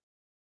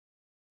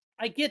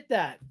 I get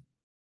that.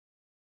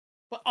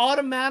 But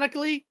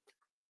automatically,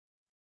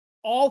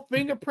 all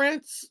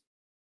fingerprints.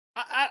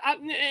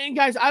 And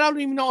guys, I don't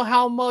even know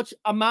how much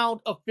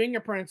amount of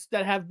fingerprints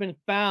that have been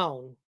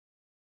found.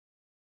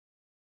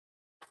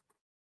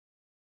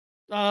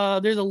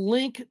 There's a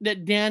link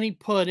that Danny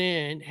put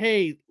in.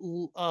 Hey,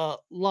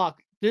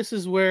 Luck, this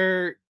is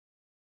where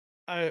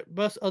I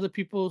bust other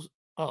people's.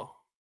 Oh.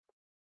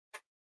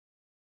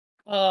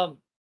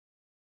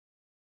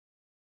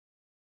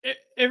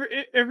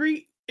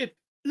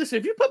 Listen,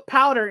 if you put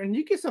powder and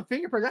you get some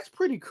fingerprints, that's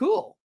pretty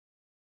cool.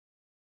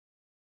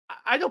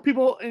 I know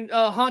people in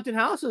haunted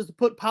houses to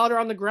put powder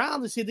on the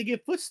ground to see if they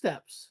get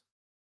footsteps.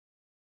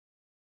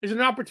 Is there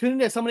an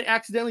opportunity that somebody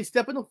accidentally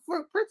step in the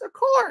footprints? Of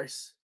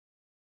course.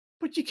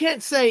 But you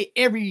can't say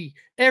every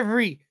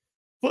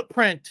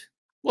footprint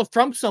was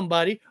from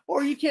somebody,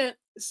 or you can't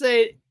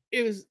say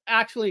it was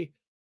actually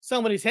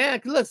somebody's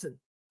hand. Listen,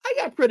 I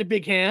got pretty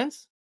big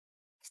hands.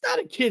 It's not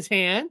a kid's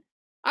hand.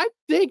 I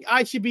think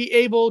I should be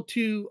able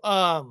to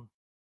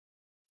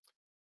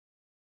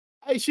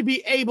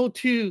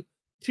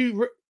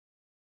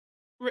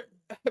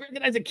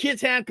recognize a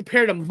kid's hand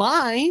compared to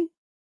mine.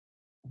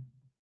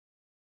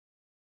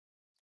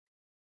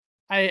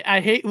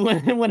 I hate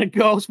when a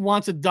ghost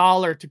wants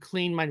 $1 to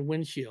clean my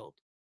windshield.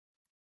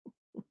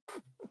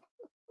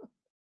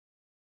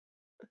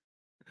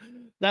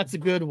 That's a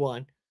good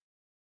one.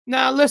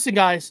 Now, listen,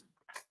 guys.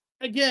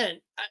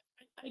 Again,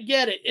 I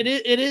get it.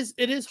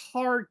 It is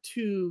hard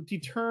to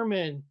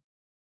determine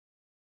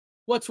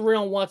what's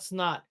real and what's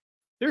not.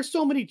 There's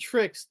so many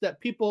tricks that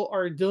people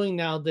are doing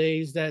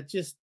nowadays that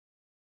just,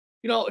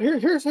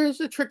 here's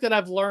the trick that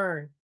I've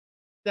learned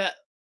that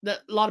a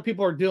lot of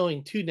people are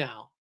doing too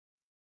now.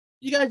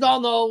 You guys all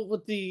know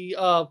with the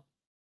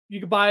you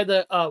can buy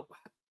the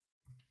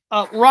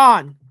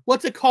Ron,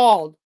 what's it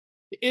called?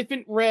 The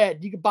infant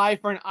red you can buy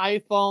for an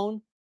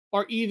iPhone,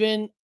 or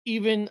even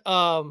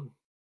God,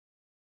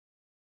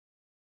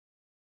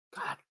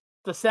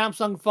 the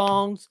Samsung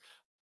phones,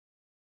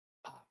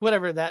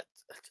 whatever that.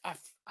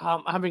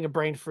 I'm having a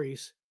brain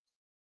freeze.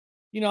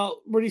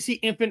 Where you see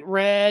infant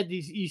red,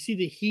 you see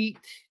the heat.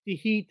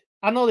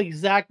 I don't know the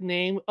exact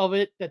name of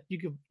it that you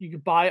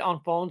could buy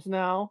on phones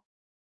now.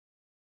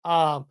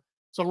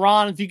 So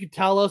Ron, if you could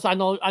tell us, I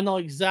know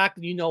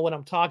exactly what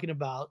I'm talking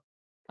about.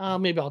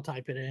 Maybe I'll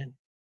type it in.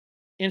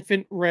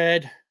 Infant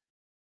red.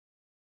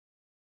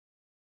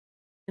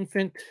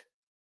 Infant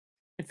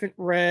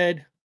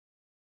red.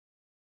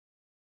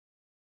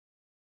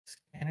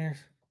 Scanners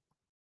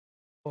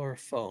or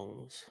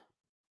phones.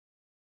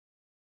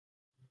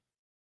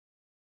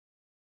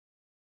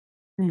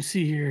 Let me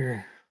see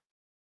here.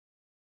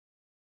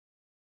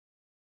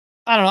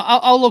 I don't know.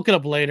 I'll look it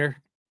up later.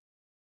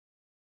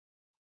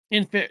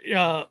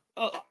 I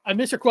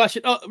missed your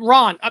question.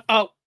 Ron,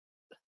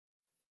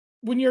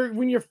 when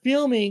you're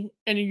filming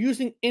and you're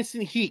using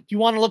instant heat, you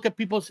want to look at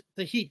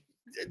the heat.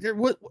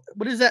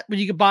 what is that? When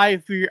you can buy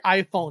for your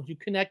iPhones, you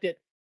connect it,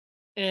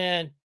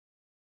 and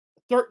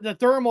the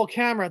thermal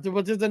camera.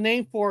 There's a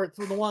name for it.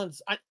 For the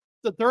ones,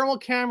 the thermal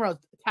camera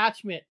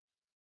attachment.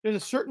 There's a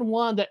certain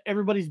one that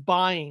everybody's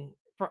buying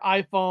for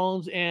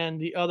iPhones and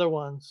the other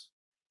ones.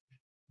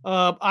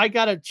 I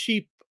got a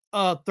cheap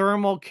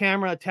thermal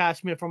camera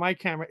attachment for my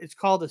camera. It's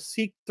called the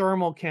Seek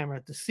thermal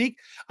camera. The Seek.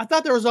 I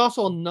thought there was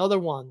also another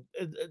one.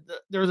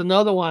 There's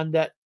another one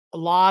that a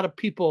lot of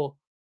people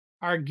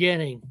are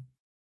getting.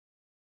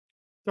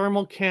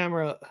 Thermal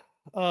camera.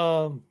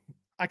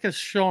 I can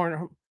show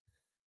her. Let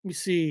me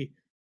see.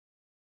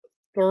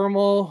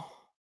 Thermal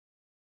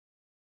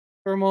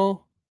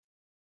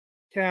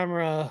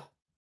camera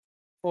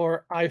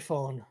for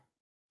iPhone.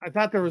 I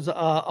thought there was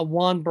a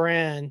one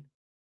brand.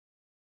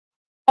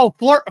 Oh,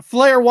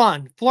 Flare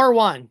One.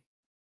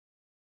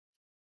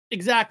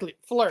 Exactly.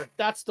 Flare.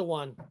 That's the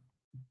one.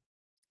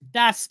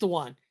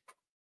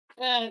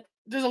 And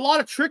there's a lot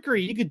of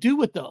trickery you could do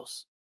with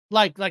those.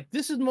 Like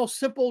this is the most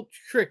simple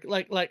trick.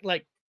 Like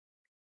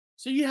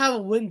so you have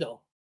a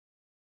window.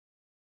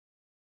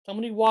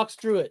 Somebody walks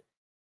through it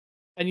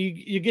and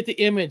you get the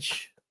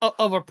image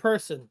of a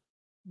person.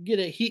 You get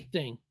a heat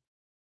thing.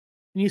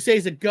 And you say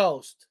it's a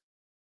ghost.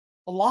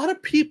 A lot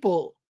of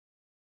people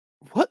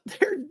what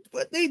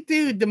they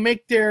do to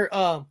make their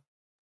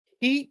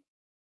heat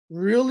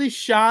really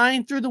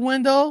shine through the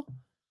window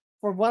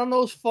for one of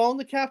those phones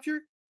to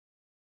capture,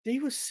 they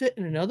would sit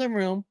in another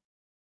room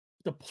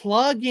to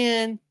plug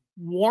in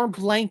warm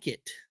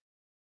blanket.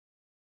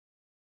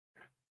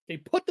 They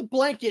put the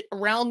blanket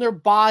around their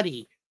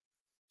body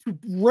to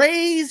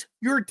raise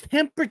your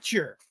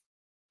temperature.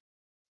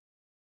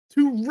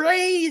 So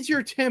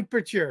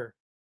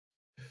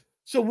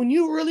when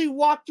you really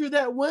walk through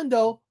that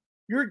window,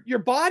 your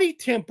body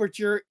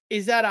temperature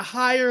is at a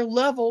higher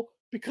level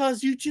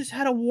because you just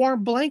had a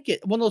warm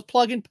blanket, one of those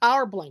plug-in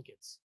power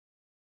blankets.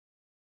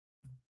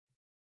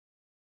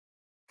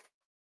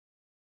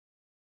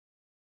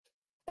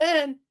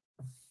 And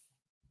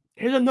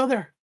here's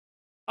another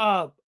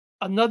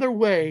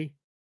way.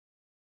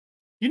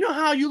 You know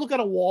how you look at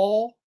a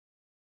wall,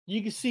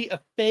 you can see a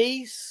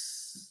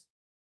face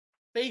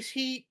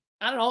heat,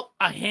 I don't know,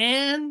 a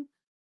hand,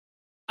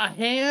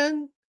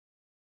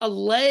 a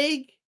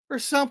leg or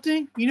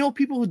something. You know what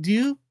people would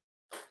do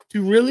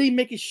to really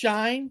make it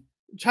shine,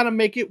 try to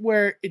make it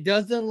where it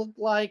doesn't look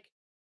like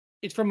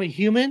it's from a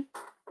human?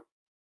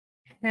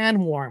 Hand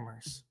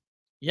warmers.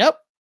 Yep.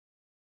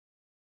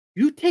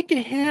 You take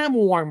a hand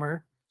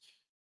warmer,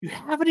 you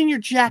have it in your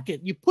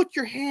jacket, you put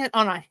your hand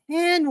on a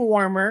hand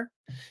warmer,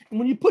 and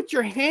when you put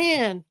your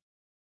hand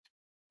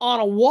on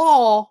a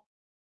wall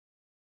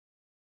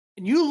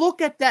and you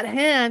look at that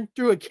hand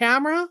through a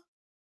camera,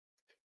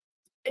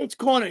 it's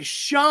going to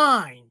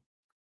shine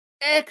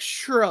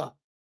extra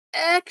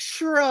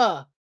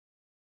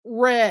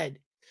red.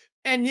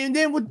 And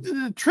then what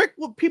the trick,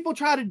 what people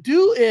try to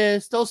do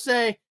is they'll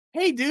say,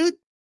 hey, dude,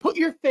 put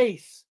your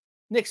face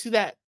next to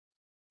that.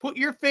 Put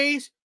your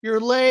face, your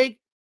leg,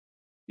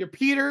 your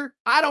Peter,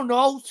 I don't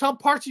know, some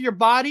parts of your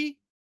body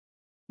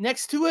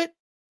next to it.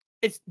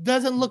 It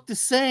doesn't look the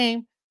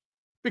same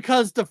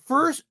because the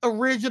first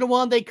original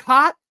one they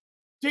caught,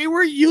 they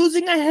were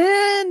using a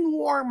hand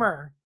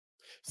warmer.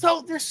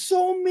 So there's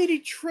so many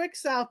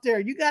tricks out there.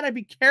 You got to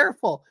be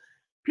careful.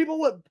 People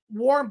with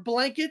warm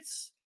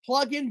blankets,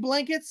 plug-in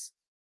blankets,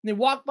 and they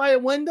walk by a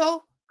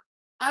window.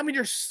 I mean,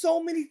 there's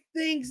so many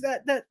things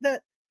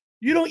that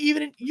you don't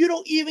even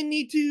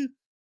need to.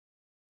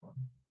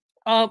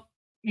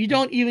 You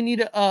don't even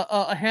need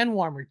a hand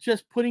warmer.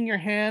 Just putting your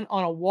hand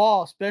on a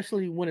wall,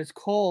 especially when it's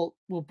cold,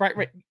 will bright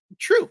red.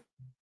 True.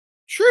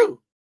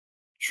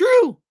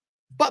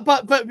 But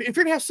if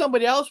you're gonna have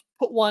somebody else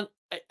put one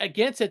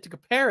against it to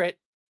compare it,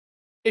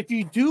 if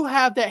you do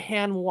have that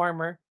hand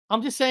warmer,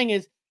 I'm just saying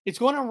is it's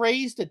going to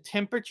raise the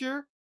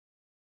temperature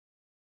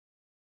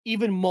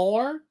even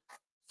more.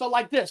 So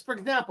like this, for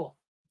example,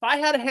 if I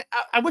had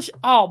I wish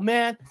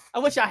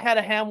I had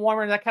a hand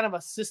warmer and that kind of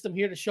a system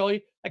here to show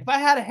you. Like if I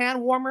had a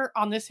hand warmer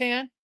on this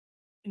hand,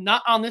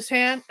 not on this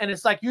hand, and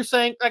it's like you're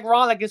saying, like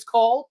Ron, like it's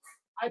cold.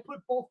 I put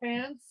both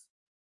hands.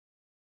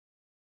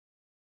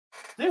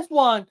 This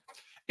one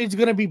is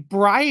going to be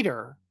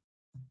brighter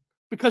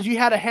because you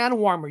had a hand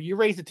warmer. You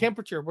raise the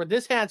temperature. Where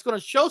this hand's going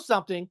to show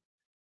something,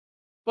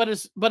 but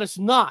it's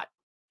not.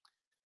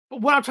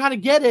 But what I'm trying to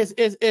get is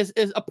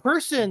a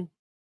person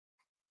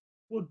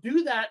will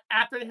do that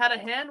after they had a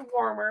hand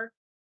warmer,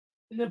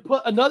 and then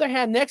put another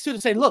hand next to it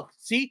and say, "Look,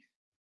 see,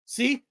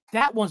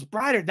 that one's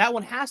brighter. That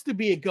one has to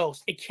be a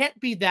ghost. It can't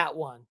be that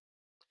one."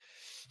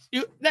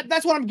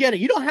 That's what I'm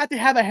getting. You don't have to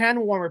have a hand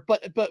warmer,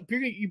 but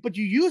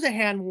you use a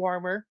hand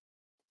warmer,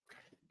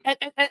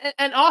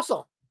 and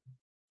also,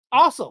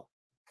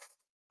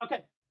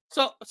 okay.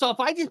 So if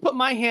I just put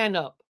my hand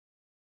up,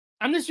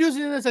 I'm just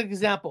using this as an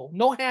example.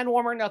 No hand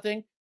warmer,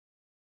 nothing.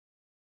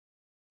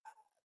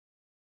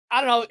 I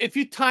don't know if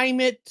you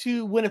time it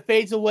to when it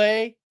fades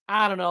away.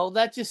 I don't know.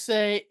 Let's just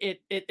say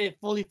it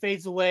fully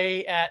fades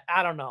away at,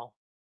 I don't know,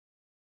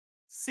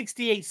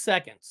 68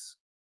 seconds.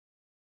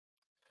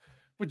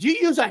 But you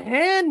use a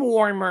hand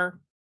warmer,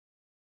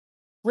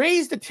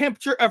 raise the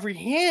temperature of your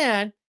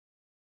hand,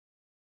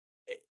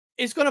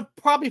 it's going to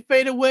probably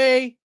fade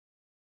away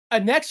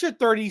an extra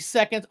 30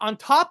 seconds on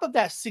top of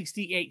that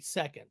 68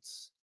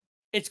 seconds.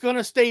 It's going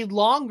to stay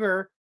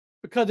longer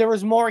because there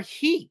was more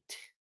heat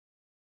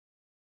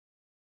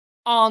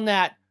on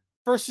that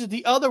versus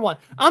the other one.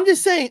 I'm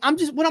just saying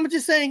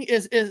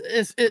is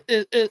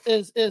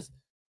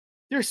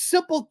there's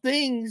simple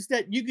things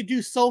that you could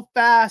do so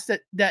fast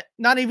that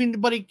not even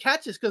anybody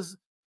catches. Because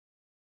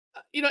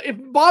if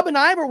Bob and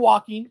I were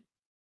walking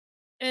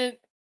and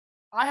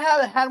I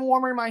have a hand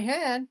warmer in my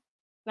hand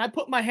and I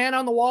put my hand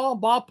on the wall and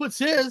Bob puts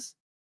his,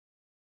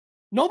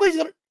 nobody's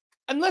gonna,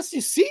 unless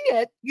you see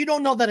it, you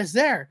don't know that it's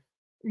there.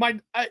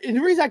 And the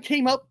reason I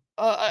came up,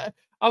 I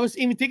was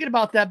even thinking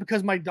about that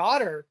because my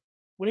daughter,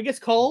 when it gets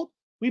cold,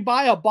 we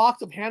buy a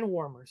box of hand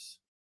warmers.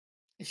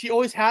 And she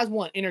always has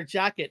one in her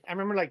jacket. I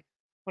remember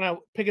when I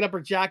pick up her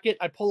jacket,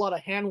 I pull out a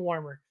hand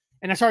warmer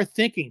and I started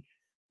thinking,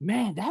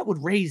 man, that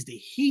would raise the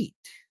heat.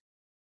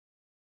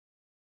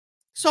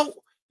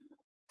 So,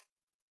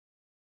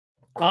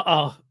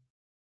 my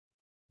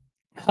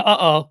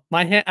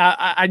hand,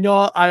 I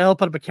know I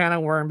opened up a can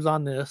of worms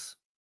on this.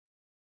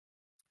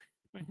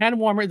 My hand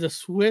warmer is a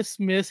Swiss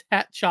Miss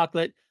hot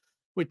chocolate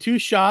with 2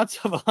 shots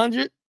of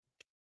 100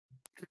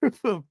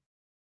 proof of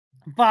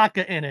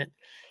vodka in it.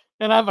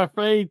 And I'm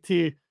afraid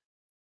to,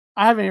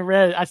 I haven't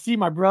read it. I see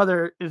my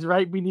brother is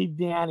right beneath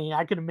Danny.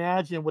 I can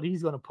imagine what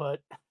he's going to put.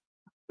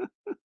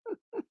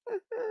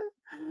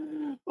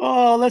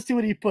 Oh, let's see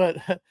what he put.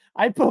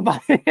 I put my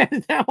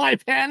hand down my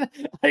pan.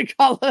 I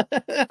call it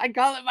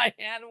my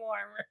hand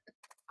warmer.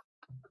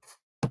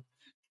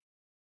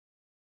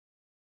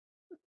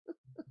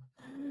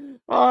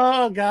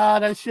 Oh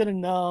God, I should have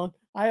known.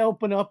 I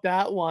opened up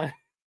that one.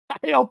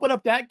 I opened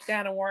up that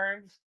can of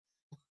worms.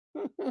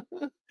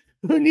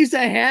 Who needs a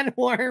hand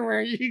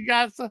warmer? You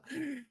got some.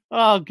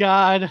 Oh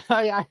God,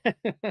 I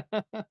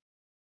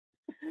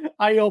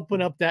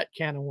opened up that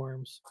can of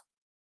worms.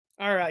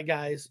 All right,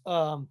 guys.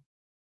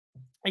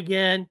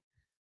 Again,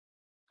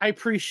 I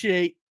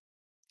appreciate.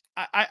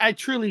 I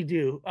truly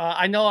do.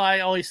 I know I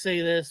always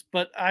say this,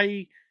 but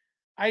I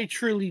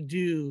truly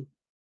do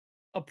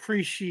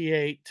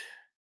appreciate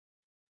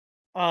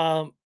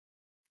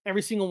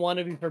every single one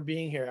of you for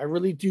being here. I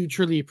really do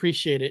truly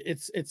appreciate it.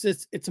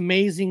 It's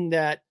amazing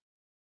that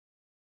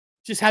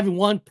just having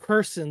one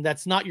person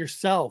that's not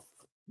yourself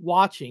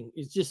watching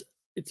is just,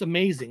 it's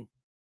amazing.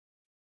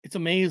 It's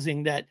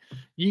amazing that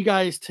you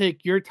guys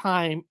take your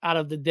time out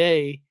of the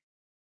day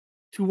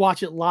to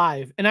watch it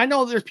live. And I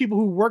know there's people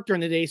who work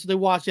during the day, so they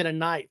watch it at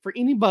night. For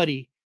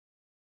anybody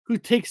who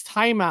takes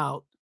time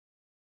out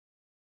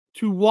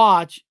to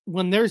watch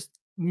when there's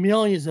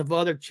millions of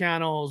other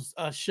channels,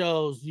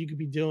 shows you could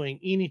be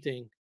doing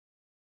anything,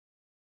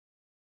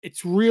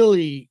 it's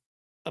really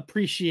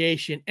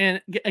appreciation.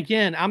 And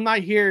again, I'm not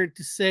here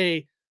to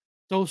say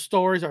those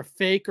stories are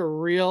fake or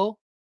real.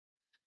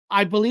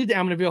 I believe the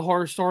Amityville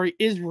Horror Story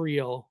is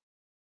real.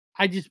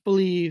 I just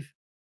believe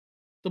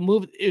the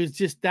movie is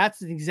just,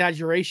 that's an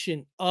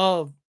exaggeration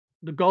of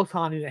the ghost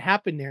haunting that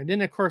happened there. And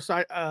then of course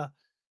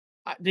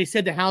they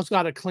said the house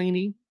got a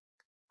cleaning,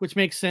 which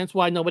makes sense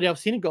why nobody else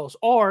seen a ghost.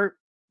 Or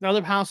the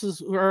other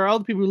houses or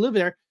other people who live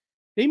there,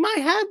 they might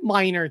have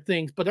minor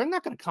things, but they're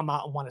not going to come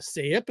out and want to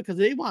say it because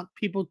they want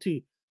people to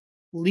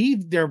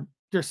leave their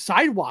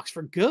sidewalks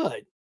for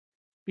good.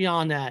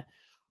 Beyond that,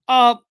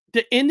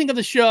 the ending of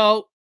the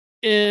show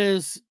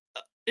is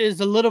a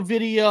little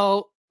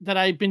video that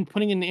I've been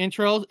putting in the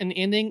intros, and the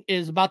ending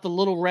is about the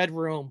little red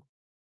room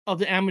of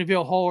the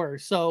Amityville Horror.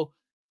 So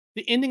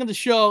the ending of the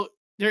show,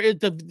 there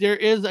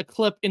is a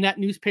clip in that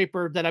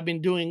newspaper that I've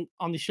been doing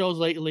on the shows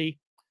lately,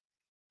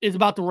 is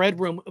about the red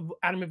room of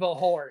Amityville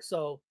Horror.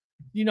 So,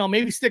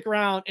 maybe stick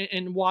around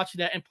and watch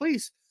that. And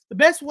please, the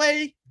best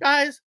way,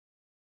 guys,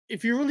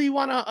 if you really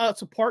want to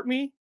support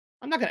me,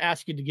 I'm not going to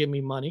ask you to give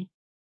me money.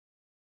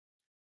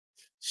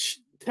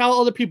 Tell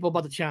other people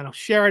about the channel.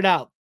 Share it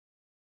out.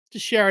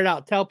 Just share it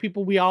out. Tell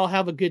people we all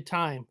have a good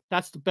time.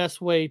 That's the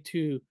best way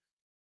to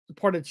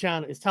support the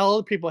channel, is tell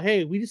other people,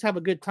 hey, we just have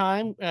a good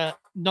time.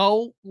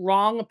 No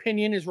wrong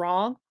opinion is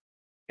wrong.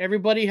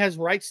 Everybody has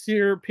rights to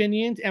their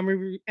opinions,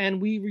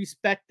 and we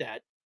respect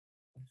that.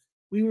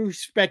 We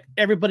respect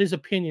everybody's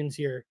opinions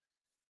here.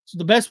 So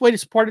the best way to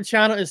support the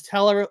channel is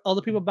tell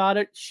other people about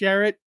it,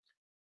 share it.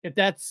 If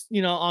that's,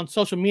 on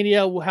social media,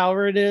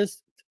 however it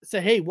is,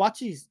 say, hey, watch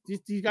these.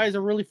 These guys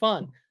are really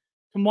fun.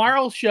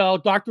 Tomorrow's show,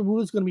 Dr.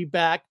 Wu is going to be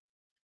back.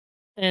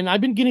 And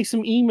I've been getting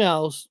some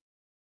emails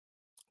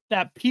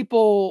that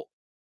people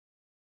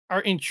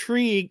are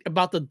intrigued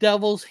about the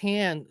Devil's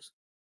Hands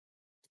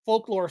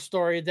folklore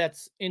story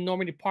that's in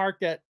Normandy Park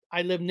that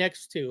I live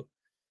next to.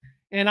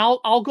 And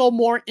I'll go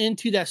more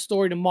into that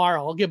story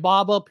tomorrow. I'll get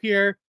Bob up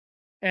here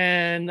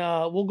and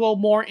we'll go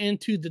more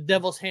into the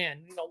Devil's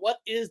Hand. What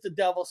is the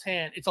Devil's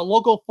Hand? It's a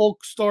local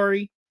folk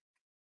story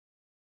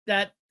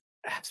that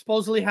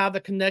supposedly have a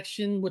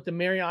connection with the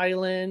Mary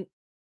Island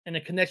and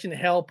a connection to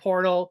Hell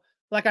Portal.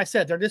 Like I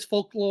said, they're just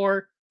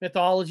folklore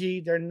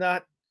mythology. They're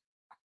not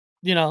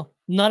you know,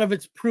 none of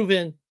it's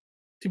proven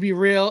to be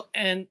real.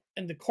 And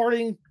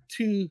according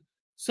to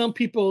some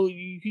people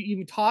you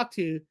even talk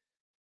to,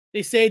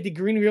 they say the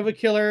Green River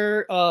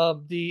Killer,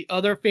 the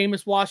other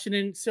famous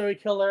Washington serial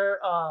killer,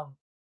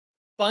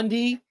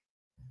 Bundy,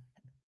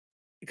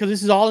 because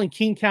this is all in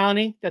King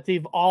County, that they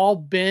all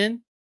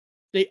been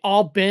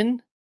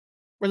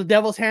where the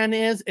devil's hand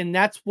is, and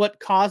that's what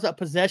caused a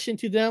possession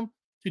to them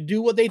to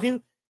do what they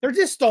do. They're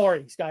just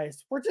stories,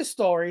 guys. We're just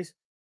stories.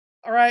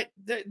 All right.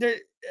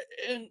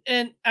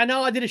 And I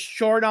know I did a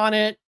short on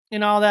it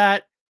and all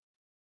that.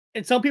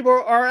 And some people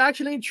are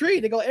actually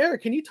intrigued. They go,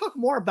 Eric, can you talk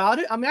more about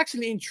it? I'm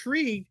actually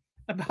intrigued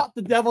about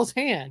the devil's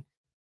hand.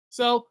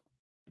 So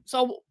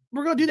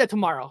we're gonna do that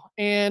tomorrow.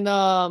 And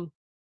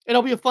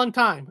it'll be a fun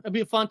time. It'll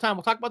be a fun time.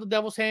 We'll talk about the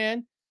devil's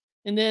hand,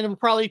 and then we'll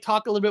probably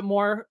talk a little bit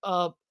more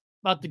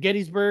about the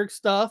Gettysburg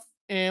stuff,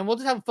 and we'll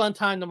just have a fun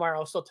time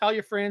tomorrow. So tell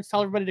your friends,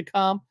 tell everybody to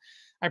come.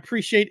 I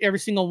appreciate every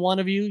single one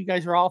of you. You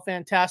guys are all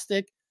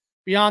fantastic.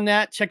 Beyond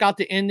that, check out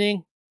the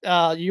ending.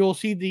 You'll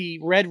see the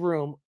Red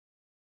Room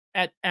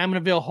at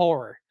Amityville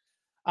Horror.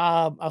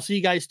 I'll see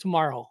you guys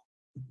tomorrow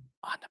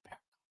on the Paranormal.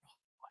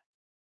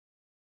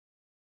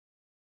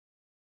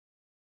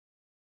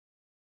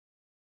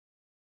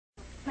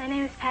 My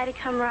name is Patty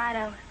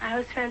Camarado. I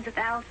was friends with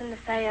Allison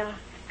DeFeo,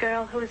 the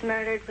girl who was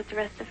murdered with the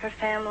rest of her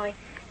family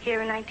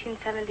here in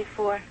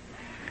 1974.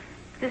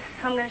 This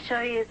I'm going to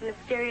show you is the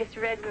mysterious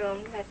Red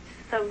Room that's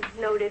so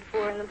noted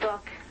for in the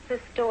book.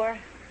 This door,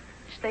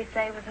 which they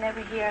say was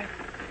never here,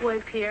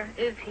 was here,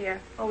 is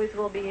here, always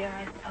will be here,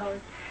 I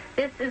suppose.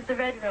 This is the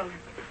Red Room.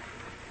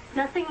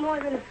 Nothing more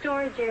than a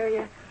storage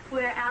area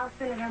where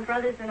Allison and her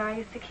brothers and I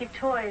used to keep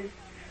toys.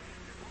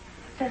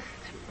 Just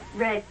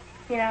red,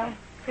 you know?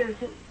 There's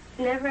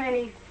never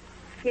any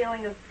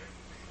feeling of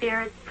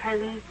spirit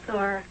presence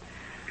or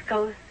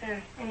ghosts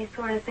or any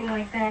sort of thing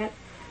like that.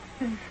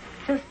 It's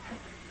just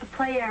a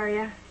play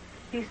area.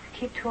 Used to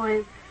keep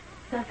toys.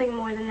 Nothing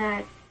more than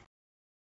that.